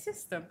IP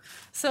system?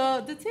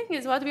 So the thing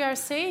is, what we are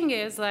saying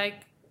is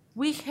like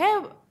we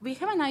have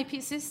an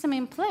IP system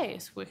in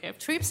place. We have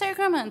TRIPS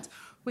agreement.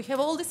 We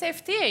have all these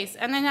FTAs.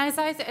 And then as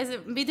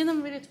we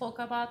didn't really talk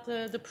about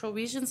the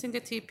provisions in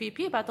the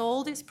TPP, but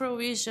all these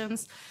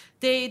provisions,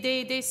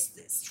 they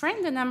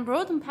strengthen and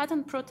broaden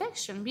patent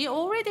protection. We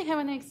already have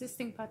an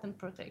existing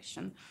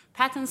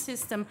patent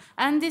system.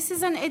 And this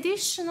is an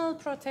additional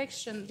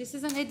protection. This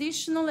is an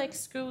additional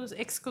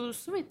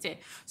exclusivity.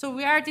 So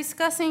we are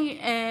discussing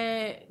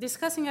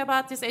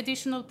about this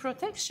additional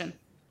protection.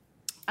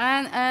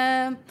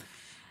 And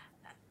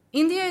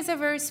India is a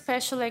very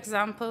special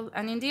example,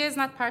 and India is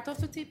not part of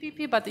the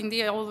TPP, but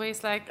India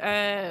always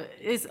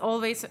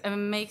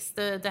makes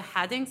the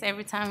headings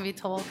every time we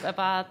talk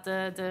about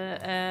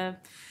the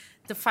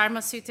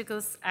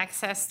pharmaceuticals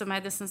access to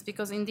medicines,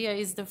 because India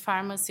is the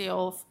pharmacy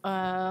of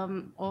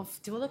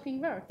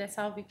developing world. That's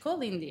how we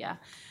call India.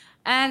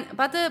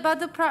 But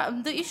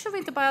the issue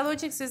with the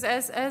biologics is,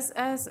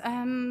 as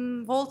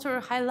Walter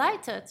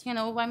highlighted, you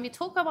know, when we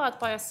talk about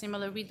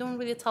biosimilar, we don't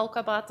really talk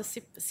about the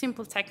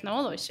simple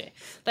technology.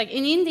 Like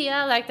in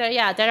India, like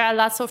there are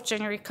lots of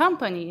generic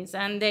companies,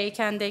 and they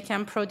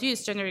can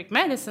produce generic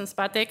medicines,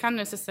 but they can't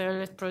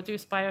necessarily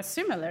produce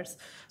biosimilars.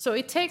 So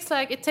it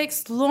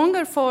takes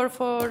longer for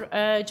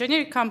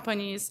generic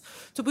companies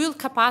to build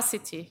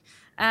capacity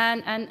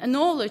and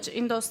knowledge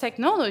in those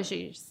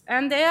technologies,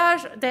 and they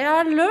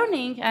are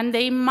learning, and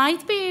they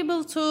might be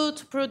able to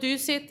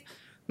produce it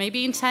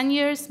maybe in 10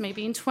 years,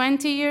 maybe in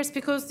 20 years,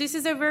 because this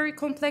is a very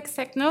complex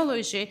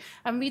technology,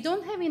 and we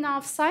don't have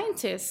enough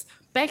scientists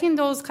back in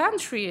those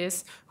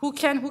countries who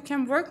can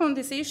work on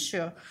this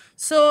issue.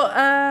 So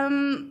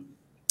and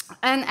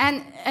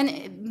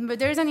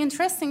there's an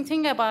interesting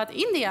thing about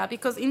India,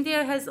 because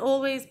India has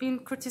always been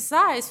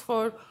criticized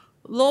for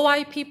low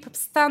IP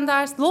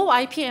standards, low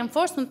IP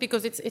enforcement,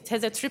 because it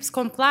has a TRIPS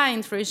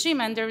compliant regime,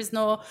 and there is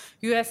no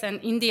US and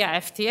India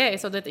FTA,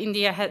 so that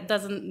India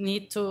doesn't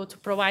need to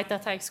provide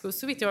data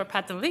exclusivity or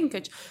patent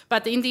linkage.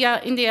 But India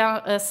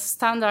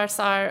standards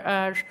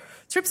are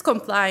TRIPS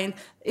compliant.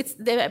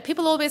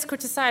 People always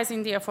criticize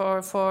India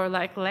for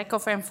like lack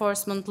of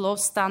enforcement, low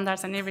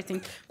standards, and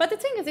everything. But the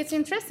thing is, it's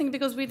interesting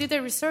because we did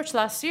a research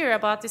last year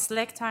about this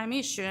lag time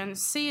issue, and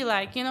see,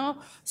 like, you know,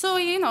 so,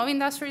 you know,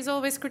 industry is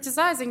always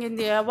criticizing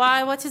India.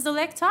 What is the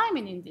lag time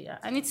in India?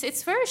 And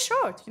it's very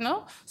short, you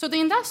know. So the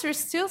industry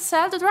still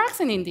sells the drugs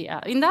in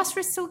India.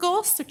 Industry still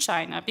goes to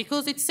China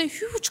because it's a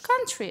huge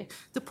country.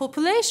 The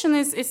population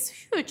is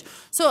huge.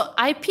 So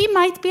IP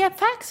might be a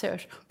factor,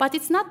 but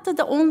it's not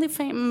the only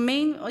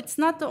it's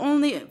not the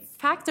only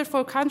factor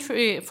for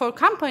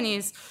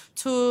companies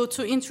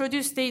to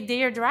introduce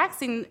their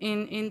drugs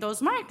in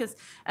those markets.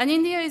 And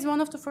India is one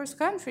of the first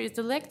countries.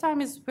 The lag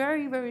time is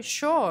very, very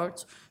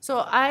short.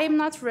 So I'm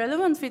not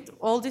relevant with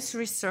all this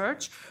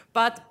research,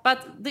 but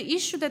the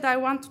issue that I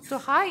wanted to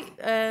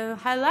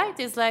highlight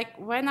is, like,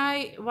 when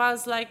I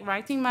was like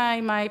writing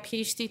my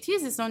PhD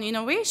thesis on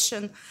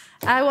innovation,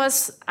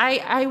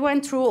 I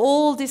went through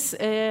all these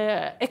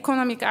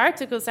economic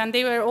articles, and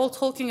they were all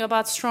talking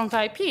about strong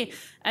IP.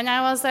 And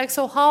I was like,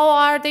 so how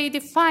are they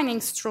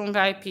defining strong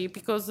IP?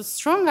 Because the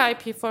strong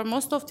IP for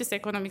most of these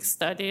economic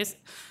studies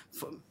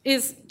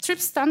is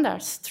TRIPS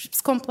standards,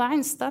 TRIPS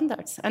compliance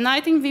standards, and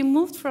I think we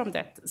moved from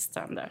that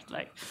standard.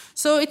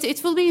 So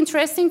it will be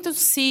interesting to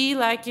see,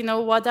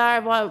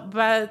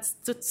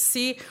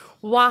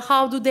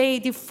 how do they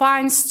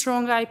define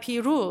strong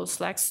IP rules,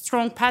 like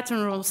strong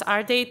patent rules?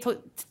 Are they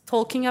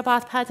talking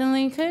about patent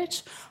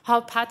linkage?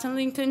 How patent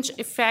linkage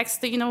affects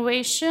the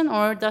innovation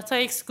or data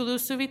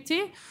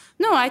exclusivity?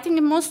 No, I think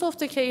in most of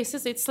the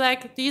cases, it's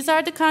like these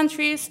are the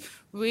countries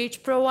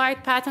which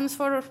provide patents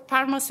for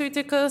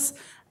pharmaceuticals,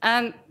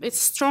 and it's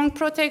strong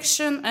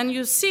protection, and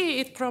you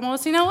see it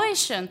promotes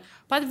innovation.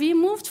 But we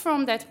moved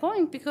from that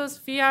point because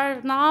we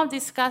are now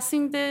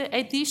discussing the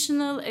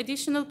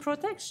additional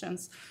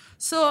protections.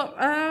 So,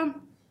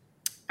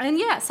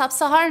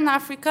 Sub-Saharan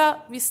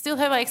Africa, we still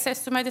have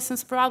access to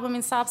medicines problem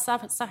in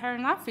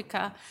Sub-Saharan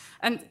Africa,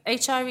 and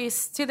HIV is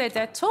still at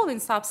that toll in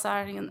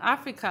Sub-Saharan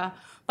Africa.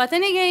 But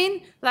then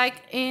again,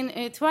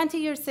 20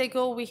 years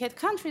ago, we had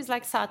countries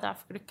like South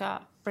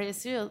Africa,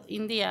 Brazil,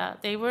 India.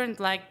 They weren't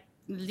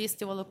least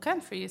developed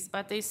countries,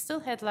 but they still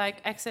had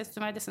access to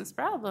medicines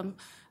problem,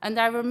 and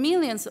there were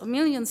millions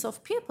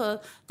of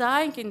people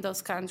dying in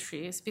those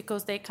countries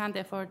because they can't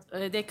afford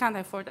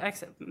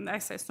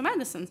access to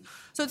medicines.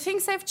 So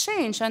things have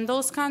changed, and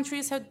those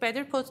countries have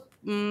better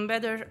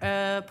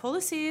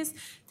policies.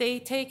 They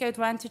take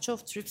advantage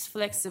of TRIPS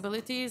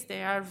flexibilities.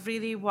 They are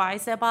really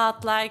wise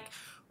about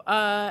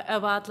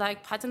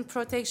patent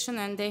protection,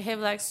 and they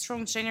have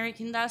strong generic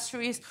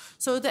industries.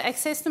 So the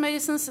access to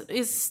medicines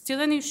is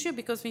still an issue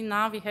because we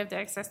have the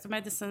access to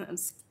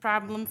medicines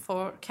problem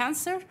for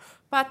cancer,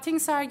 but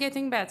things are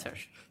getting better.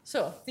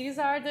 So these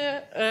are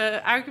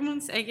the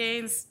arguments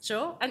against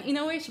Joe and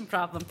innovation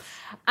problem.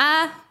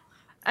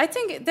 I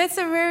think that's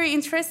a very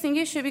interesting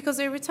issue because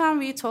every time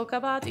we talk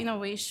about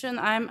innovation,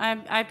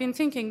 I've been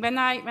thinking when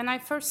I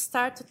first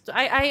started,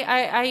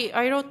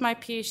 I wrote my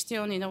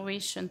PhD on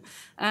innovation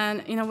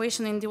and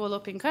innovation in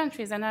developing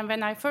countries, and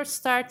when I first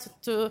started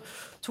to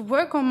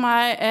work on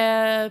my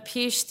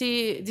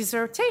PhD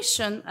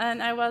dissertation,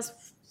 and I was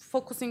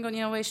focusing on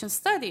innovation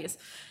studies.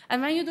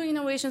 And when you do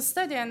innovation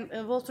study, and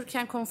Walter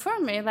can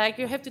confirm me,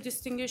 you have to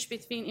distinguish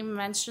between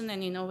invention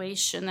and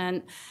innovation,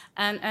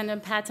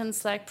 and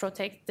patents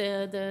protect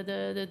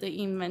the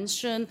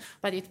invention,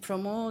 but it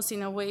promotes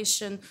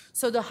innovation.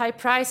 So the high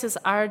prices,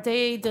 are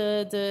they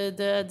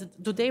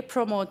do they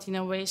promote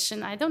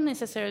innovation? I don't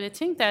necessarily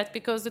think that,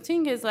 because the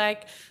thing is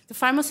the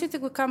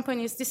pharmaceutical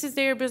companies, this is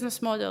their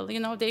business model.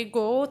 They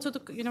go to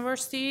the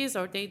universities,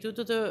 or they do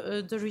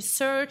the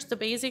research, the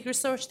basic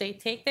research. They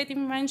take that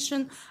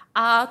invention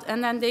out,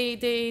 and then they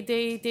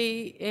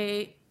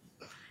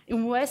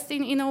invest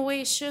in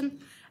innovation.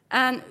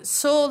 And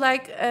so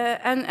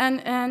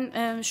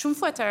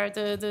Schumpeter,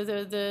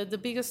 the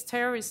biggest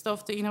theorist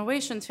of the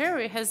innovation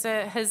theory, has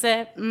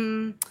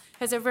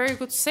a very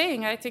good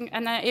saying, I think,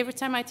 and every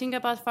time I think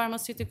about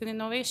pharmaceutical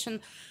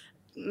innovation,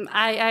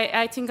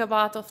 I think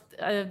about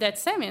that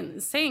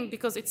saying,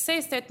 because it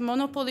says that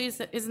monopoly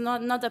is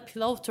not a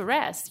pillow to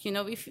rest.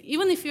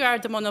 Even if you are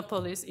the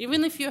monopolist,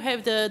 even if you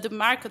have the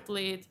market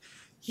lead,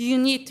 you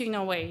need to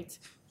innovate.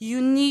 You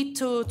need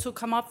to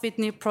come up with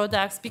new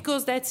products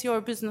because that's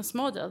your business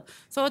model.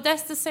 So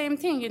that's the same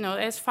thing,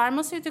 as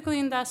pharmaceutical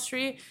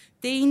industry,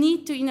 they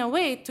need to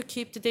innovate to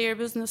keep their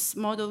business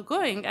model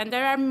going. And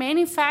there are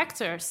many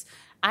factors.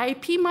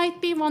 IP might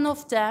be one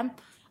of them.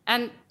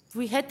 And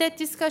we had that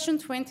discussion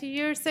 20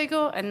 years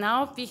ago, and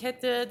now we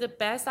had the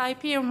best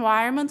IP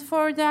environment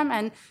for them,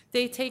 and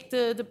they take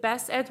the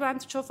best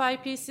advantage of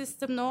IP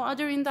system. No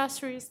other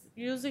industry is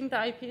using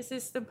the IP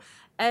system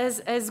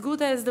as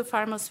good as the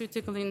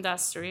pharmaceutical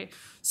industry.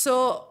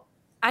 So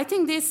I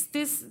think this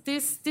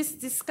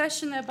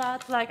discussion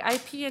about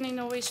IP and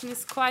innovation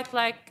is quite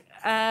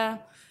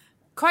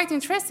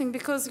interesting,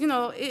 because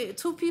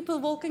two people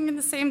walking in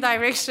the same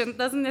direction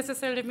doesn't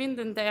necessarily mean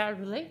that they are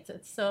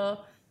related. So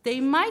they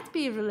might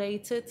be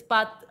related,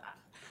 but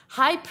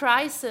high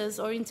prices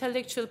or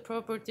intellectual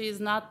property is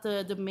not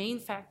the main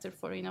factor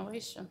for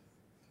innovation.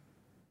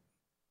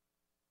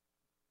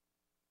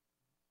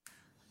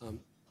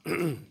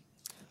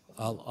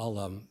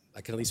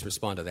 I can at least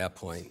respond to that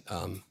point.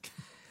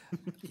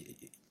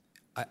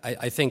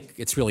 I think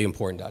it's really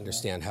important to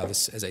understand how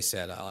this, as I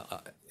said,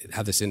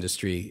 how this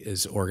industry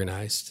is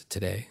organized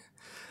today.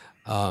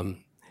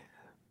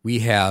 We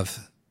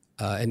have,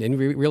 and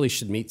we really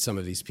should meet some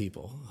of these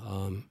people,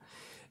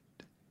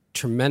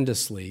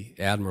 tremendously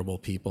admirable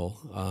people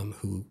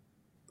who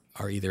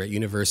are either at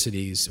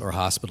universities or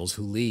hospitals,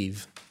 who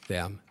leave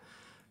them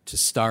to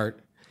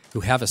start, who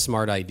have a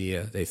smart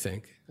idea, they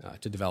think,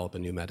 to develop a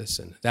new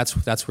medicine.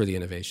 That's where the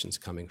innovation's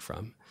coming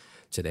from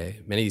today.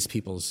 Many of these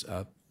people's,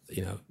 and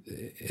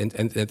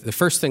the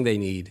first thing they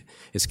need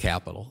is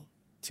capital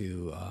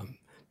to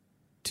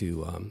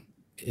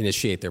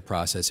initiate their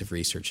process of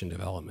research and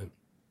development.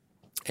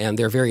 And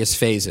there are various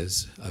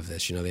phases of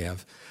this. They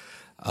have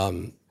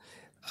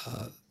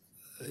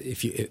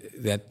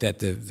that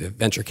the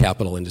venture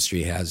capital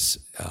industry has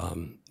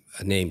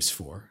names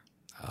for.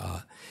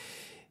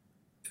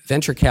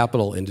 venture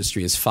capital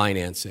industry is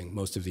financing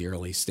most of the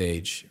early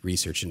stage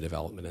research and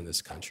development in this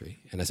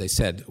country. And as I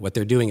said, what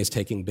they're doing is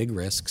taking big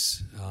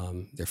risks.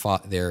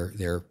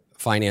 They're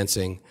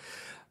financing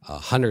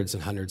hundreds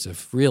and hundreds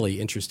of really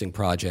interesting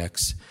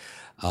projects.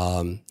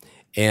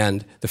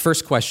 And the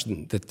first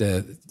question that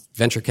the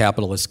venture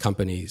capitalist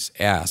companies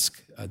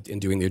ask in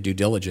doing their due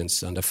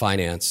diligence on to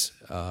finance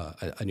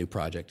a new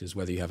project is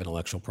whether you have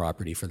intellectual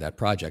property for that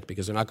project,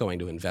 because they're not going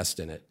to invest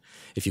in it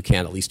if you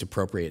can't at least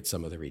appropriate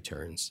some of the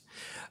returns.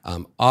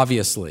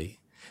 Obviously,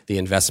 the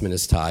investment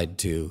is tied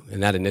to,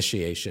 and that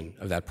initiation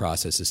of that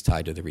process is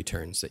tied to the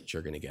returns that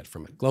you're going to get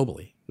from it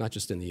globally, not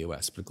just in the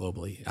U.S., but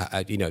globally.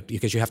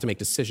 Because you have to make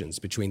decisions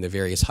between the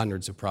various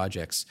hundreds of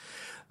projects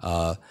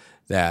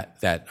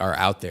that are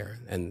out there,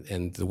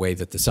 and the way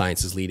that the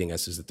science is leading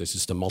us is that there's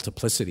just a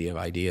multiplicity of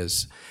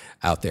ideas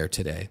out there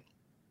today.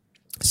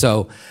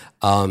 So,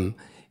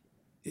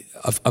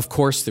 of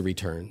course, the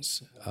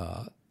returns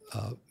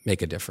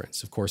make a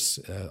difference. Of course,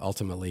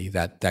 ultimately,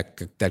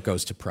 that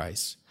goes to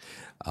price.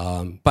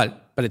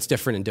 But it's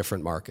different in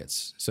different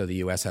markets. So the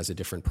U.S. has a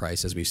different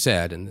price, as we've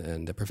said,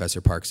 and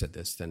Professor Park said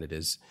this, than it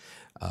is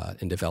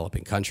in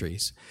developing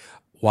countries.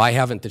 Why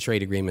haven't the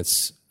trade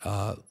agreements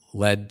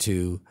led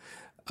to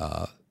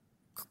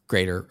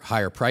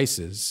higher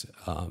prices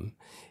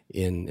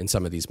in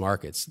some of these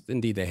markets?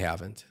 Indeed, they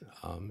haven't.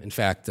 In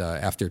fact,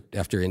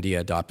 after India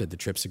adopted the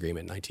TRIPS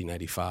agreement in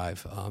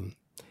 1995,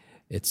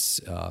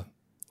 its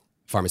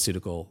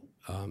pharmaceutical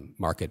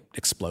market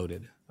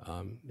exploded.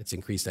 It's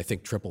increased, I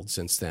think, tripled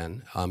since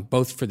then,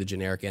 both for the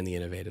generic and the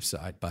innovative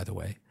side, by the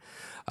way.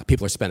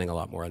 People are spending a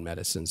lot more on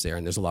medicines there,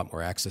 and there's a lot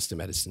more access to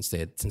medicines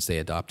since they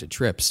adopted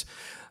TRIPS.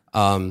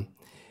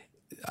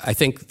 I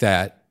think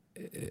that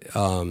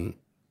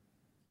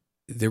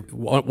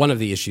one of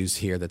the issues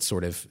here that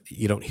sort of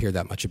you don't hear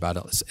that much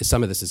about,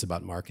 some of this is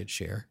about market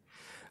share.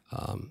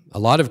 A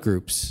lot of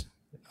groups,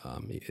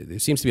 there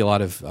seems to be a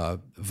lot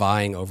of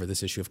vying over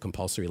this issue of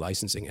compulsory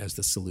licensing as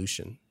the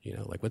solution.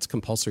 Like, let's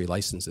compulsory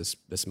license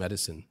this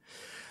medicine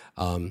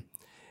to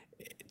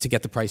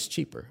get the price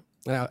cheaper.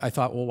 And I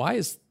thought, well, why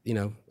is,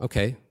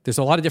 okay, there's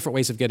a lot of different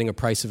ways of getting a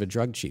price of a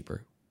drug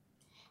cheaper.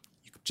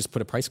 You could just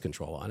put a price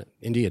control on it.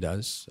 India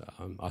does,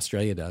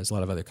 Australia does, a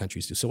lot of other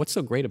countries do. So what's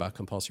so great about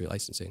compulsory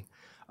licensing?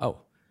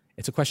 Oh,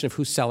 it's a question of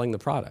who's selling the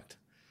product.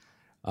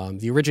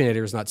 The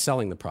originator is not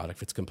selling the product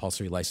if it's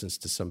compulsory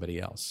licensed to somebody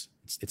else.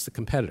 It's the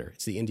competitor.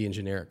 It's the Indian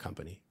generic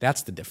company.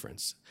 That's the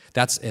difference.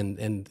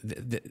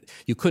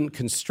 You couldn't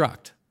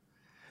construct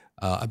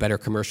a better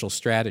commercial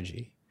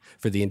strategy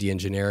for the Indian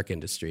generic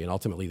industry and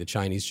ultimately the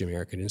Chinese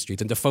generic industry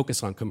than to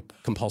focus on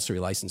compulsory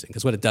licensing,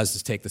 because what it does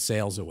is take the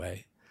sales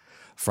away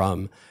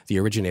from the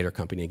originator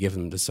company and give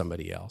them to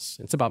somebody else.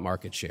 It's about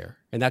market share,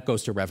 and that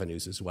goes to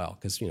revenues as well,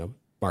 because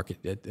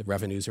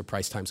revenues are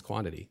price times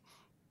quantity.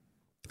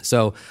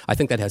 So I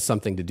think that has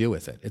something to do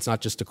with it. It's not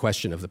just a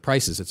question of the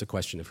prices, it's a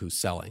question of who's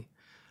selling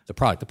the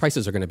product. The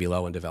prices are going to be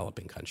low in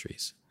developing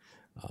countries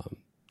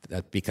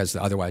because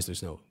otherwise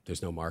there's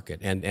no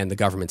market. And the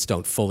governments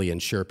don't fully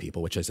insure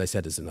people, which, as I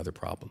said, is another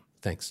problem.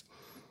 Thanks.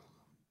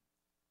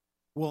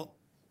 Well,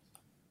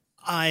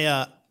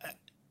 I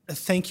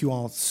thank you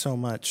all so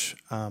much.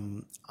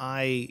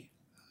 I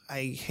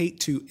hate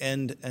to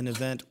end an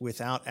event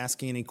without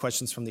asking any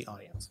questions from the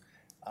audience.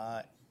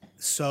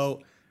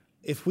 So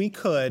if we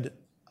could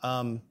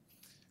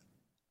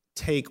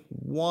take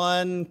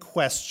one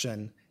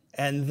question,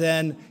 and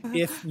then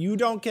if you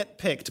don't get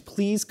picked,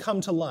 please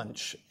come to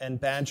lunch and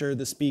badger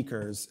the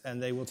speakers,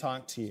 and they will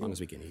talk to you. As long as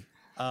we can eat.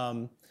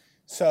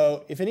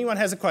 So if anyone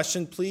has a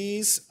question,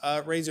 please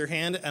raise your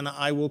hand, and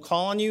I will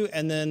call on you,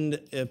 and then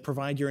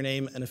provide your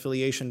name and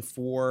affiliation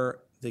for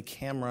the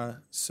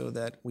camera so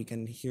that we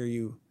can hear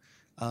you.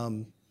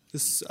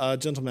 This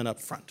gentleman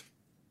up front.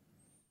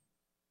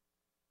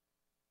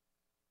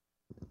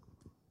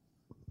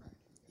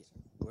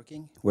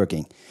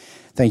 Working.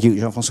 Thank you.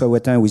 Jean-François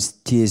Wattin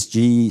with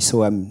TSG.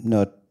 So I'm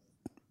not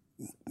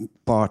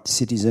part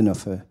citizen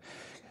of a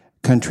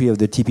country of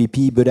the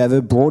TPP, but I have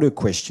a broader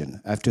question.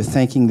 After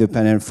thanking the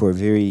panel for a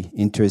very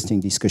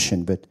interesting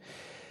discussion, but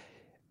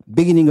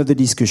beginning of the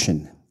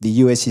discussion, the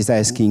US is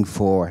asking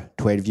for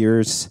 12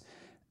 years.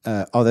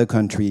 Other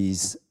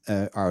countries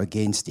are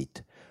against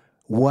it.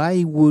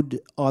 Why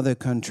would other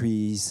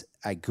countries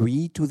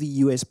agree to the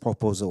US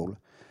proposal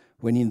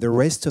when in the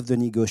rest of the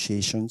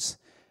negotiations,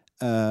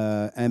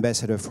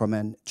 Ambassador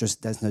Froman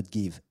just does not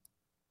give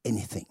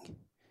anything?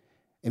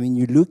 I mean,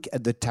 you look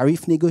at the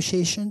tariff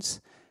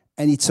negotiations,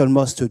 and it's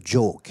almost a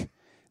joke.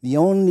 The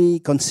only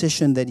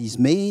concession that is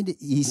made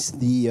is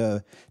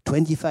the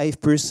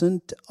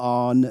 25%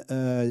 on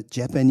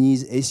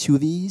Japanese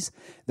SUVs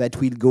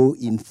that will go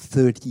in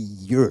 30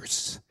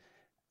 years.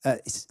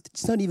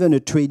 It's not even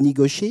a trade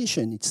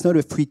negotiation. It's not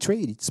a free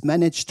trade. It's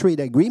managed trade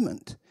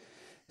agreement.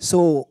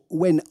 So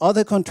when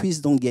other countries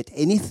don't get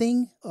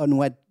anything on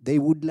what they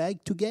would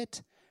like to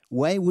get,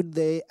 why would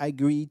they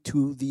agree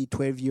to the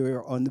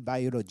 12-year on the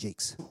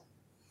biologics?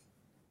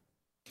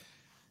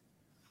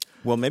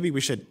 Well, maybe we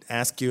should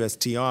ask you as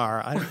TR.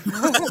 Go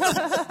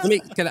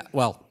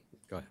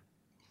ahead.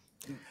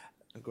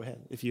 go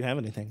ahead if you have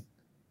anything.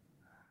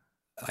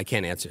 I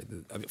can't answer.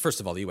 First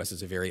of all, the U.S.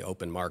 is a very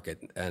open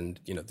market, and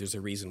there's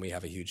a reason we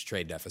have a huge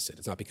trade deficit.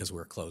 It's not because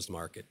we're a closed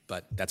market,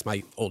 but that's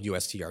my old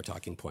USTR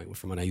talking point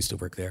from when I used to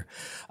work there.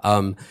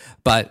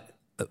 But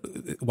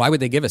why would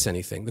they give us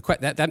anything?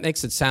 That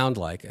makes it sound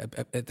like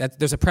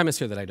there's a premise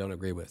here that I don't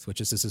agree with,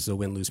 which is this is a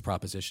win-lose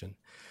proposition.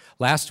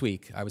 Last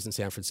week, I was in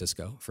San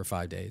Francisco for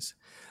 5 days.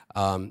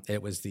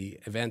 It was the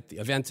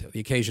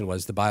occasion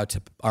was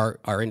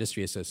our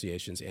industry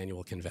association's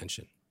annual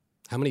convention.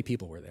 How many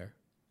people were there?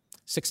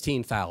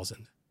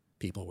 16,000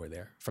 people were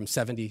there from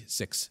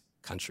 76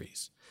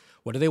 countries.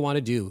 What do they want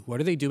to do? What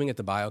are they doing at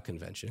the Bio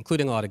Convention,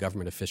 including a lot of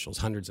government officials,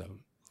 hundreds of them?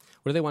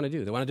 What do they want to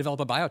do? They want to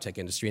develop a biotech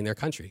industry in their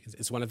country.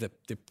 It's one of the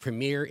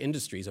premier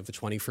industries of the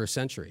 21st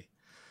century.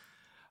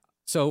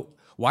 So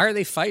why are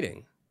they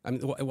fighting? I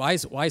mean, why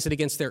is it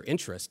against their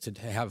interest to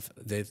have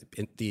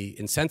the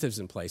incentives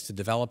in place to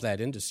develop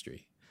that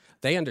industry?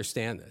 They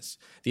understand this.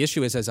 The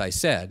issue is, as I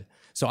said,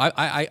 so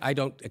I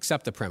don't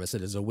accept the premise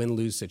that it's a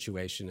win-lose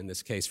situation in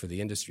this case for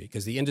the industry,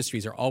 because the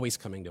industries are always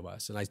coming to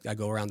us, and I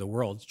go around the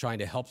world trying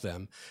to help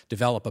them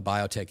develop a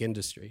biotech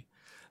industry,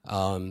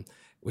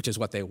 which is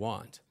what they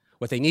want.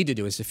 What they need to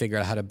do is to figure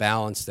out how to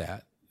balance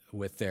that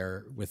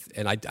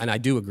and I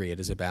do agree it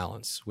is a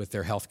balance with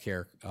their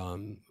healthcare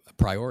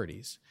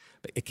priorities.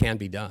 But it can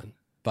be done.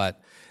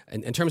 But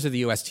in terms of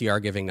the USTR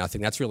giving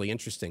nothing, that's really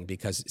interesting,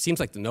 because it seems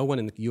like no one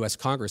in the U.S.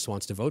 Congress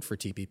wants to vote for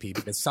TPP,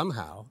 because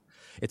somehow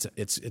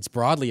it's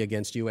broadly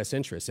against U.S.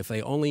 interests. If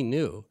they only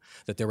knew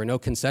that there were no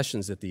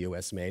concessions that the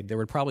U.S. made, there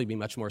would probably be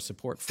much more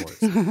support for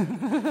it.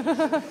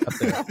 Up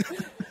there.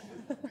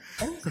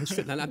 I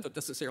should not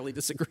necessarily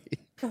disagree.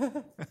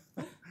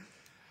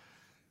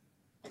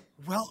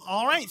 Well,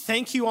 all right.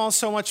 Thank you all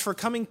so much for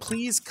coming.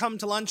 Please come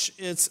to lunch.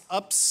 It's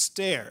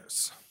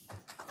upstairs.